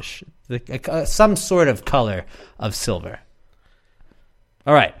 Silverish. Some sort of color of silver.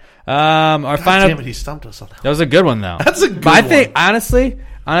 All right. Our final. Damn it, he stumped us on that. That was a good one, though. That's a good one. I think,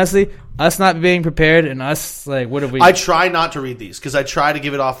 honestly, us not being prepared and us, like, what have we. I try not to read these because I try to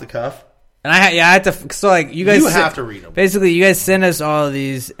give it off the cuff. And I have to. So, like, you guys. You have to read them. Basically, you guys send us all of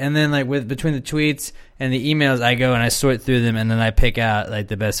these, and then, like, between the tweets and the emails, I go and I sort through them, and then I pick out, like,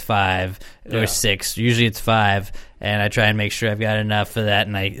 the best 5 or 6. Usually it's 5. And I try and make sure I've got enough for that.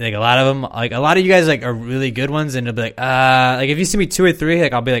 And a lot of them, like a lot of you guys, like are really good ones. And it'll be like if you see me 2 or 3,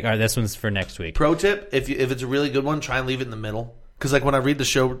 like I'll be like, all right, this one's for next week. Pro tip: if it's a really good one, try and leave it in the middle. Because like when I read the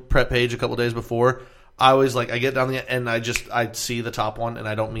show prep page a couple days before, I always I get down the and I see the top one and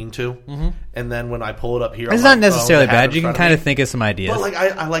I don't mean to. Mm-hmm. And then when I pull it up here, it's not necessarily bad. You can kind of think of some ideas. But like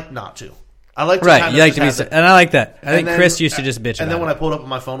I like not to. I like to right. You like to be, and I like that. I think Chris used to just bitch. And about then when it. I pull it up on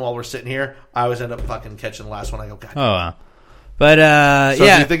my phone while we're sitting here, I always end up fucking catching the last one. I go, God. Oh wow. But so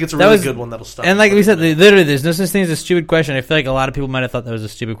if you think it's a really good one, that'll stop. And like we said, literally, there's no such thing as a stupid question. I feel like a lot of people might have thought that was a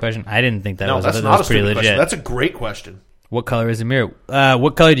stupid question. I didn't think that was. That's not a stupid question. That's a great question. What color is a mirror?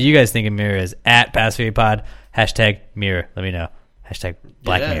 What color do you guys think a mirror is? At PassFairyPod, #mirror. Let me know.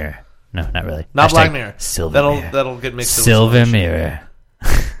 #Black Mirror. No, not really. Not Black Mirror. Silver Mirror. That'll get mixed. Silver Mirror.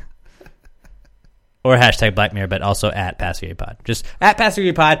 Or #Black Mirror, but also at PassFairyPod. Just at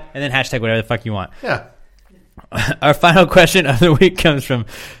PassFairyPod, and then #whatever the fuck you want. Yeah. Our final question of the week comes from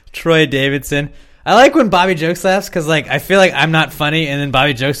Troy Davidson. I like when Bobby Jokes laughs because, like, I feel like I'm not funny, and then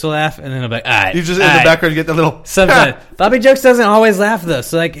Bobby Jokes will laugh, and then I'll be like, all right. You just in the background get the little. Sometimes Bobby Jokes doesn't always laugh though,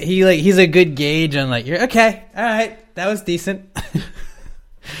 so he's a good gauge on like, you're okay, all right, that was decent.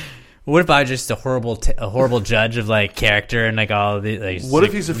 What if I was just a horrible judge of like character and like all of the like? What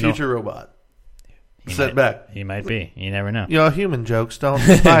if he's a future robot? Sit back. He might be. You never know. Your human jokes don't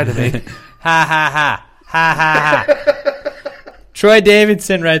apply to me. Ha ha ha. Ha ha ha. Troy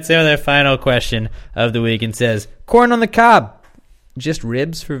Davidson writes in their final question of the week and says, corn on the cob, just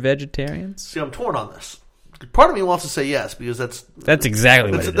ribs for vegetarians? See, I'm torn on this. Part of me wants to say yes because that's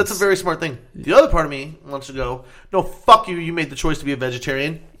exactly what it is. That's a very smart thing. The other part of me wants to go, no, fuck you. You made the choice to be a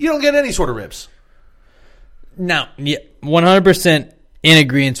vegetarian. You don't get any sort of ribs. No, 100% in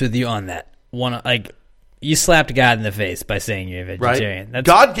agreement with you on that. You slapped God in the face by saying you're a vegetarian. Right?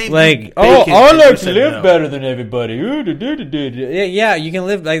 God gave like, I like to live better than everybody. Yeah, you can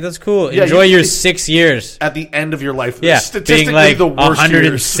live like that's cool. Yeah, enjoy your 6 years at the end of your life. Yeah, statistically being like the worst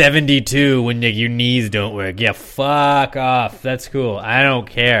 172 years. when your knees don't work. Yeah, fuck off. That's cool. I don't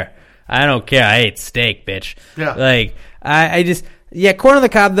care. I hate steak, bitch. Yeah, like I just. Yeah, corn on the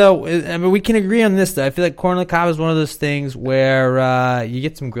cob, though. I mean, we can agree on this, though. I feel like corn on the cob is one of those things where you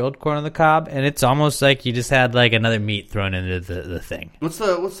get some grilled corn on the cob, and it's almost like you just had like another meat thrown into the thing. What's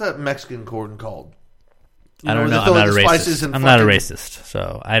that Mexican corn called? I don't know. I'm not a racist. I'm not a racist,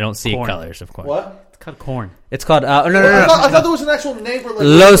 so I don't see colors of corn. What? It's called corn. It's called no. I thought there was an actual name for like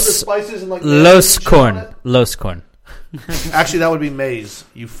Los the spices and like Los corn. Los corn. Actually, that would be maize.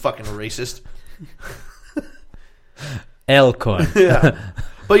 You fucking racist. El corn. Yeah.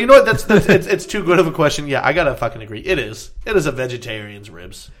 But you know what? It's too good of a question. Yeah, I gotta fucking agree. It is a vegetarian's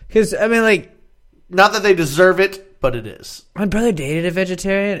ribs. Because I mean, like, not that they deserve it, but it is. My brother dated a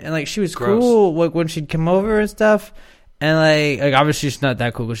vegetarian, and like she was Gross. cool like when she'd come over and stuff. And like obviously she's not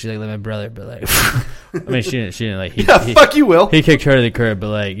that cool because she's like my brother, but like I mean she didn't like he, fuck you, Will. He kicked her to the curb, but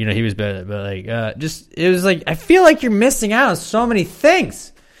like he was better. But like just it was like I feel like you're missing out on so many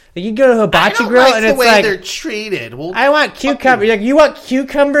things. Like you go to Hibachi Grill and it's like they're treated. Well, I want cucumber. Like you want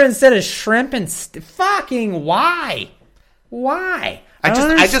cucumber instead of shrimp and fucking why? Why?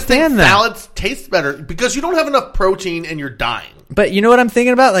 I just think salads taste better because you don't have enough protein and you're dying. But you know what I'm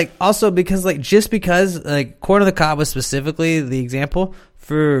thinking about? Like also because like just because like corn on the cob was specifically the example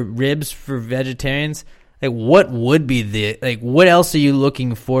for ribs for vegetarians. Like what would be the like what else are you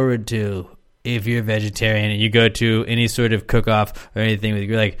looking forward to if you're a vegetarian and you go to any sort of cook-off or anything with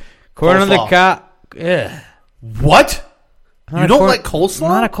you're like corn on the cob? Ugh. What? You don't like coleslaw? I'm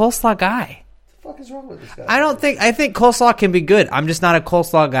not a coleslaw guy. What the fuck is wrong with this guy? I think coleslaw can be good. I'm just not a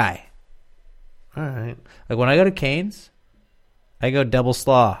coleslaw guy. All right. Like when I go to Cane's, I go double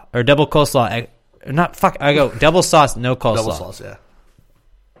slaw or double coleslaw. I go double sauce, no coleslaw. Double sauce, yeah.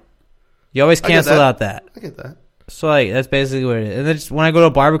 You always cancel out that. I get that. So like that's basically what it is. And then just when I go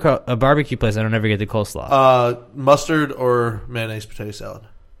to a barbecue place, I don't ever get the coleslaw. Mustard or mayonnaise potato salad.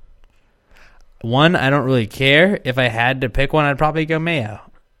 One, I don't really care. If I had to pick one, I'd probably go mayo.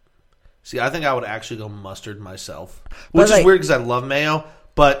 See, I think I would actually go mustard myself, which is weird because I love mayo.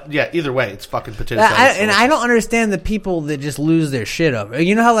 But yeah, either way, it's fucking potato salad. And I don't understand the people that just lose their shit over.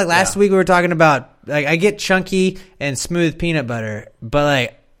 You know how like last week we were talking about like I get chunky and smooth peanut butter, but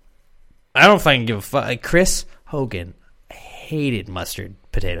like I don't fucking give a fuck. Like Chris Hogan hated mustard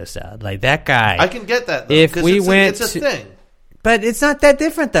potato salad. Like that guy. I can get that. Though, if we went, it's a thing. But it's not that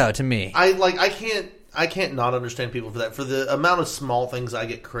different though to me. I can't not understand people for that. For the amount of small things I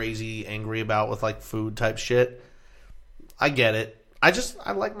get crazy angry about with like food type shit, I get it.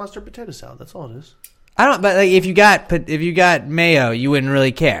 I like mustard potato salad. That's all it is. I don't. But like if you got mayo, you wouldn't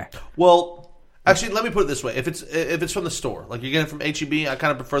really care. Well, actually, let me put it this way: if it's from the store, like you're getting it from H-E-B, I kind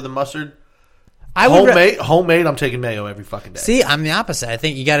of prefer the mustard. Homemade. I'm taking mayo every fucking day. See, I'm the opposite. I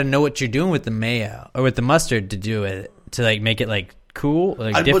think you got to know what you're doing with the mayo or with the mustard to do it to like make it like cool,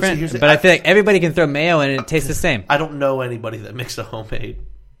 like different. But I feel like everybody can throw mayo in and it tastes the same. I don't know anybody that makes a homemade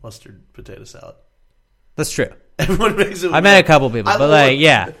mustard potato salad. That's true. Everyone makes it. I met a couple people, but like,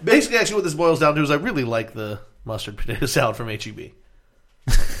 yeah. Basically, actually, what this boils down to is I really like the mustard potato salad from H-E-B.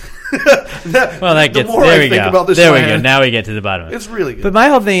 Well, that gets there. We go. There we go. Now we get to the bottom of it. It's really good. But my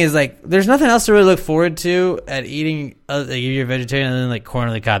whole thing is like, there's nothing else to really look forward to at eating. Like, if you're a vegetarian, and then like corn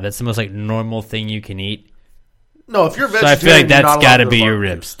on the cob, that's the most like normal thing you can eat. No, if you're a vegetarian, so I feel like that's got to be your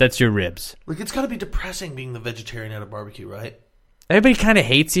ribs. That's your ribs. Like it's got to be depressing being the vegetarian at a barbecue, right? Everybody kind of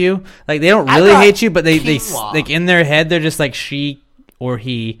hates you. Like they don't really hate you, but they like in their head they're just like she or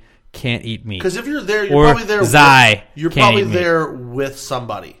he can't eat meat. Because if you're there, you're probably there. You're probably there with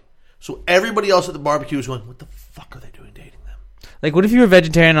somebody. So everybody else at the barbecue is going, "What the fuck are they doing dating them?" Like, what if you were a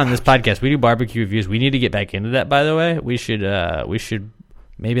vegetarian on this podcast? We do barbecue reviews. We need to get back into that. By the way, we should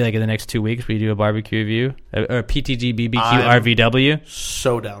maybe like in the next 2 weeks we do a barbecue review or PTG BBQ RVW.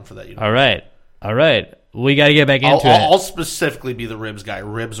 So down for that. You know? All right. We got to get back into it. I'll specifically be the ribs guy.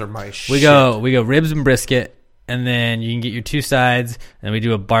 Ribs are my shit. We go ribs and brisket, and then you can get your two sides, and we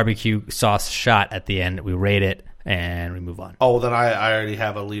do a barbecue sauce shot at the end. We rate it, and we move on. Oh, then I already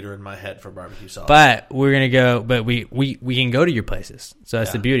have a leader in my head for barbecue sauce. But we're gonna go. But we can go to your places, so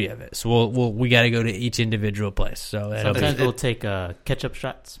that's the beauty of it. So we got to go to each individual place. So sometimes we'll take ketchup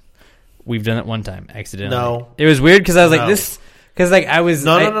shots. We've done it one time accidentally. No, it was weird because I was like this. Because like I was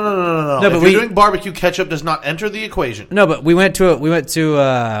no. But if you're doing barbecue, ketchup does not enter the equation. No, but we went to what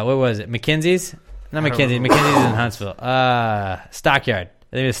was it? McKinsey's? Not McKinsey's. McKinsey's in Huntsville. Stockyard.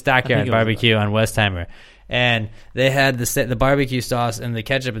 I think it was Stockyard Barbecue on Westheimer, and they had the barbecue sauce and the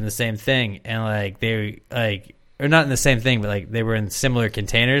ketchup in the same thing, and like they or not in the same thing, but like they were in similar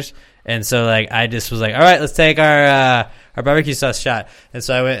containers. And so like I just was like, all right, let's take our barbecue sauce shot. And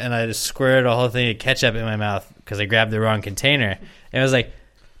so I went and I just squirted a whole thing of ketchup in my mouth because I grabbed the wrong container. And I was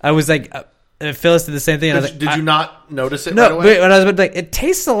like, Phyllis did the same thing. And I was like, Did you not notice it no, right away? but when I was like, it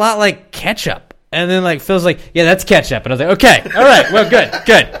tastes a lot like ketchup. And then like Phil's like, yeah, that's ketchup. And I was like, okay, all right, well, good.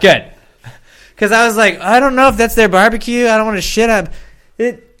 Because I was like, I don't know if that's their barbecue. I don't want to shit up.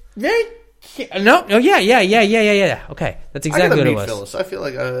 It very no, yeah. Okay, that's exactly what it was. Phyllis. I feel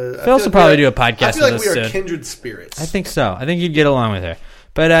like Phyllis will probably do a podcast. I feel like with we us are soon. kindred spirits. I think so. I think you'd get along with her.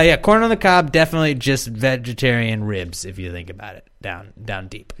 But yeah, corn on the cob, definitely just vegetarian ribs if you think about it, down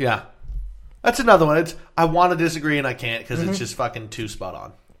deep. Yeah, that's another one. I want to disagree and I can't because it's just fucking too spot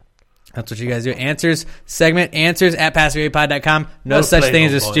on. That's what you guys do. Answers at PassingAwayPod.com. No such thing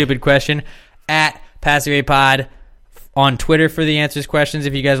as a stupid question. At PassingAwayPod on Twitter for the answers questions.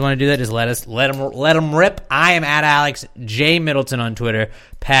 If you guys want to do that, just let them rip. I am at Alex J Middleton on Twitter.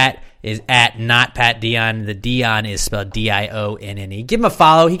 Pat is at not Pat Dion. The Dion is spelled Dionne. Give him a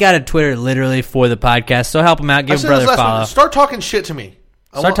follow. He got a Twitter literally for the podcast, so help him out. Give him brother a follow. Start talking shit to me.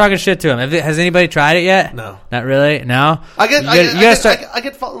 Start talking shit to him. Has anybody tried it yet? No, not really. No. I get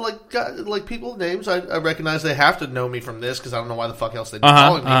like people's names. I recognize they have to know me from this because I don't know why the fuck else they'd be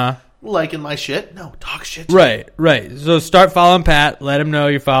following me. Liking my shit. No, talk shit to me. Right. So start following Pat. Let him know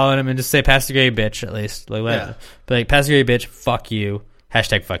you're following him, and just say Pastor Gary bitch at least. Like Pastor Gary bitch. Fuck you.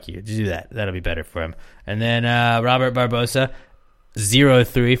 Hashtag fuck you. Just do that. That'll be better for him. And then Robert Barbosa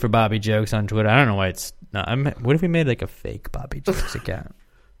 03 for Bobby Jokes on Twitter. I don't know why it's not. What if we made like a fake Bobby Jokes account?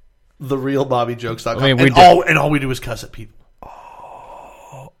 The real BobbyJokes.com. I mean, and all we do is cuss at people.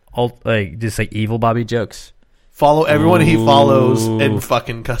 Just like evil Bobby Jokes. Follow everyone he follows and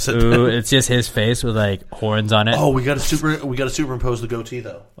fucking cuss at them. It's just his face with like horns on it. Oh, we got to superimpose the goatee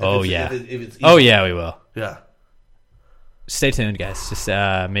though. Yeah, we will. Yeah. Stay tuned, guys. Just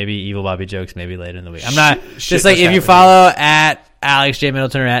maybe evil Bobby Jokes maybe later in the week. I'm not just like if you follow at Alex J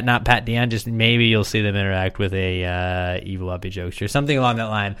Middleton or at not Pat Dion, just maybe you'll see them interact with a evil Bobby Jokes or something along that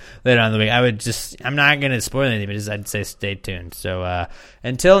line later on in the week. I'm not going to spoil anything, but I'd say stay tuned. So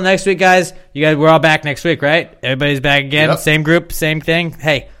until next week, guys, we're all back next week, right? Everybody's back again. Yep. Same group, same thing.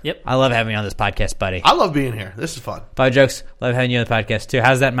 Hey, yep. I love having you on this podcast, buddy. I love being here. This is fun. Bobby Jokes, love having you on the podcast too.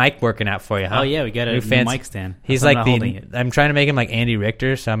 How's that mic working out for you? Huh? Oh yeah, we got a new mic stand. He's like I'm trying to make him like Andy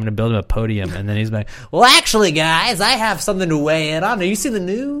Richter, so I'm going to build him a podium, and then he's like, "Well, actually, guys, I have something to weigh in on. Are you seeing the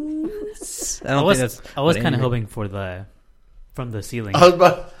news?" I was kind of hoping for from the ceiling.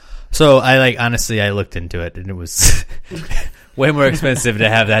 So honestly, I looked into it, and it was way more expensive to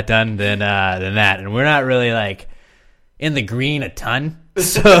have that done than that, and we're not really like in the green a ton,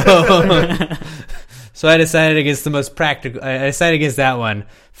 so I decided against the most practical. I decided against that one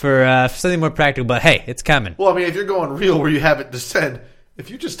for something more practical. But hey, it's coming. Well, I mean, if you're going real where you have it descend, if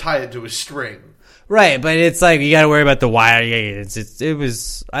you just tie it to a string. Right, but it's like you got to worry about the wire.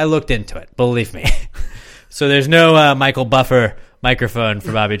 I looked into it, believe me. So there's no Michael Buffer microphone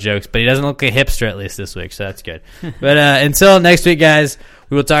for Bobby Jokes, but he doesn't look like a hipster at least this week, so that's good. But until next week, guys,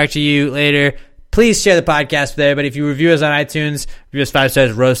 we will talk to you later. Please share the podcast with everybody. If you review us on iTunes, review us 5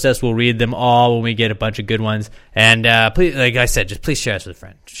 stars, roast us. We'll read them all when we get a bunch of good ones. And please, like I said, just please share us with a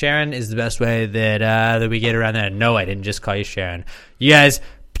friend. Sharon is the best way that we get around that. No, I didn't just call you Sharon. You guys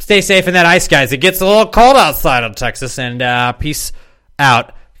stay safe in that ice, guys. It gets a little cold outside of Texas. And peace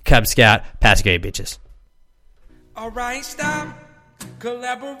out, Cub Scout. Pass gay bitches. All right, stop.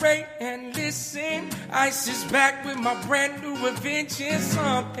 Collaborate and listen. Ice is back with my brand new invention.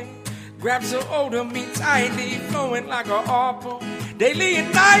 Something grabs a hold of me tightly, flowing like a harpoon. Daily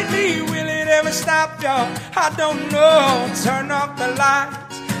and nightly, will it ever stop, y'all? I don't know. Turn off the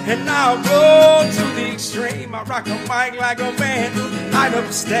lights and I'll go to the extreme. I rock a mic like a band, light up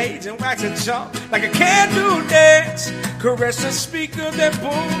the stage and wax a jump like a can-do dance. Caress the speaker that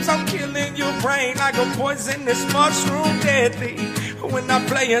booms. I'm killing your brain like a poisonous mushroom, deadly. When I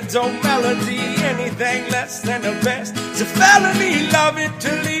play a dope melody, anything less than the best, it's a felony. Love it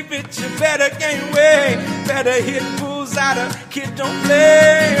to leave it, you better gain weight. Better hit bulls out of kid, don't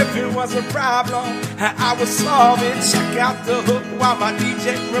play. If it was a problem, I would solve it. Check out the hook while my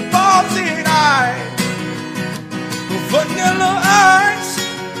DJ revolves it. Vanilla ice,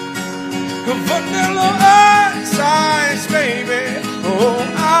 vanilla ice, baby. Oh,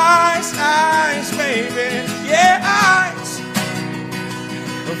 ice, baby. Yeah, ice.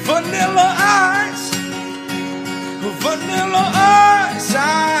 Vanilla ice, vanilla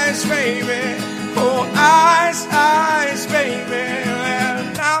ice, baby. Oh, ice, baby.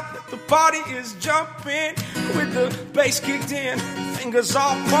 And now that the party is jumping with the bass kicked in, fingers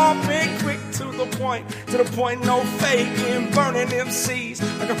all pumping, quick to the point, no faking, burning MCs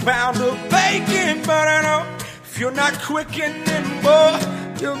like a pound of bacon. But I know if you're not quick and nimble,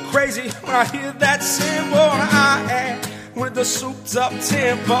 you're crazy when I hear that cymbal. I am with a souped up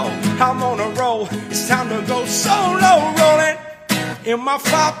tempo. I'm on a roll, it's time to go solo rolling. In my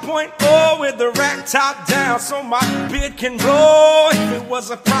 5.0 with the rack top down so my beat can roll. If it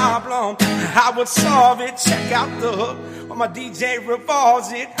was a problem, I would solve it. Check out the hook while my DJ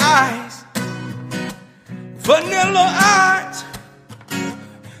revolves it. Eyes, vanilla eyes,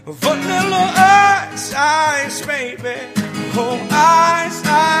 vanilla eyes, baby. Oh,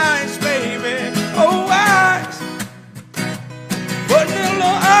 eyes, baby. Oh, eyes,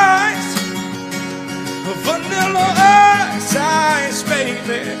 vanilla eyes, vanilla eyes,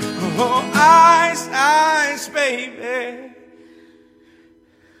 baby. Oh, eyes, baby.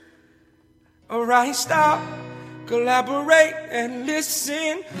 Alright, stop, collaborate and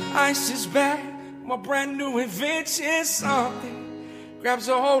listen. Ice is back, my brand new invention. Something grabs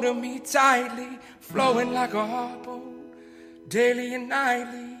a hold of me tightly, flowing like a harpoon, daily and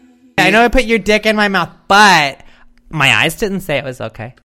nightly. I know I put your dick in my mouth, but my eyes didn't say it was okay.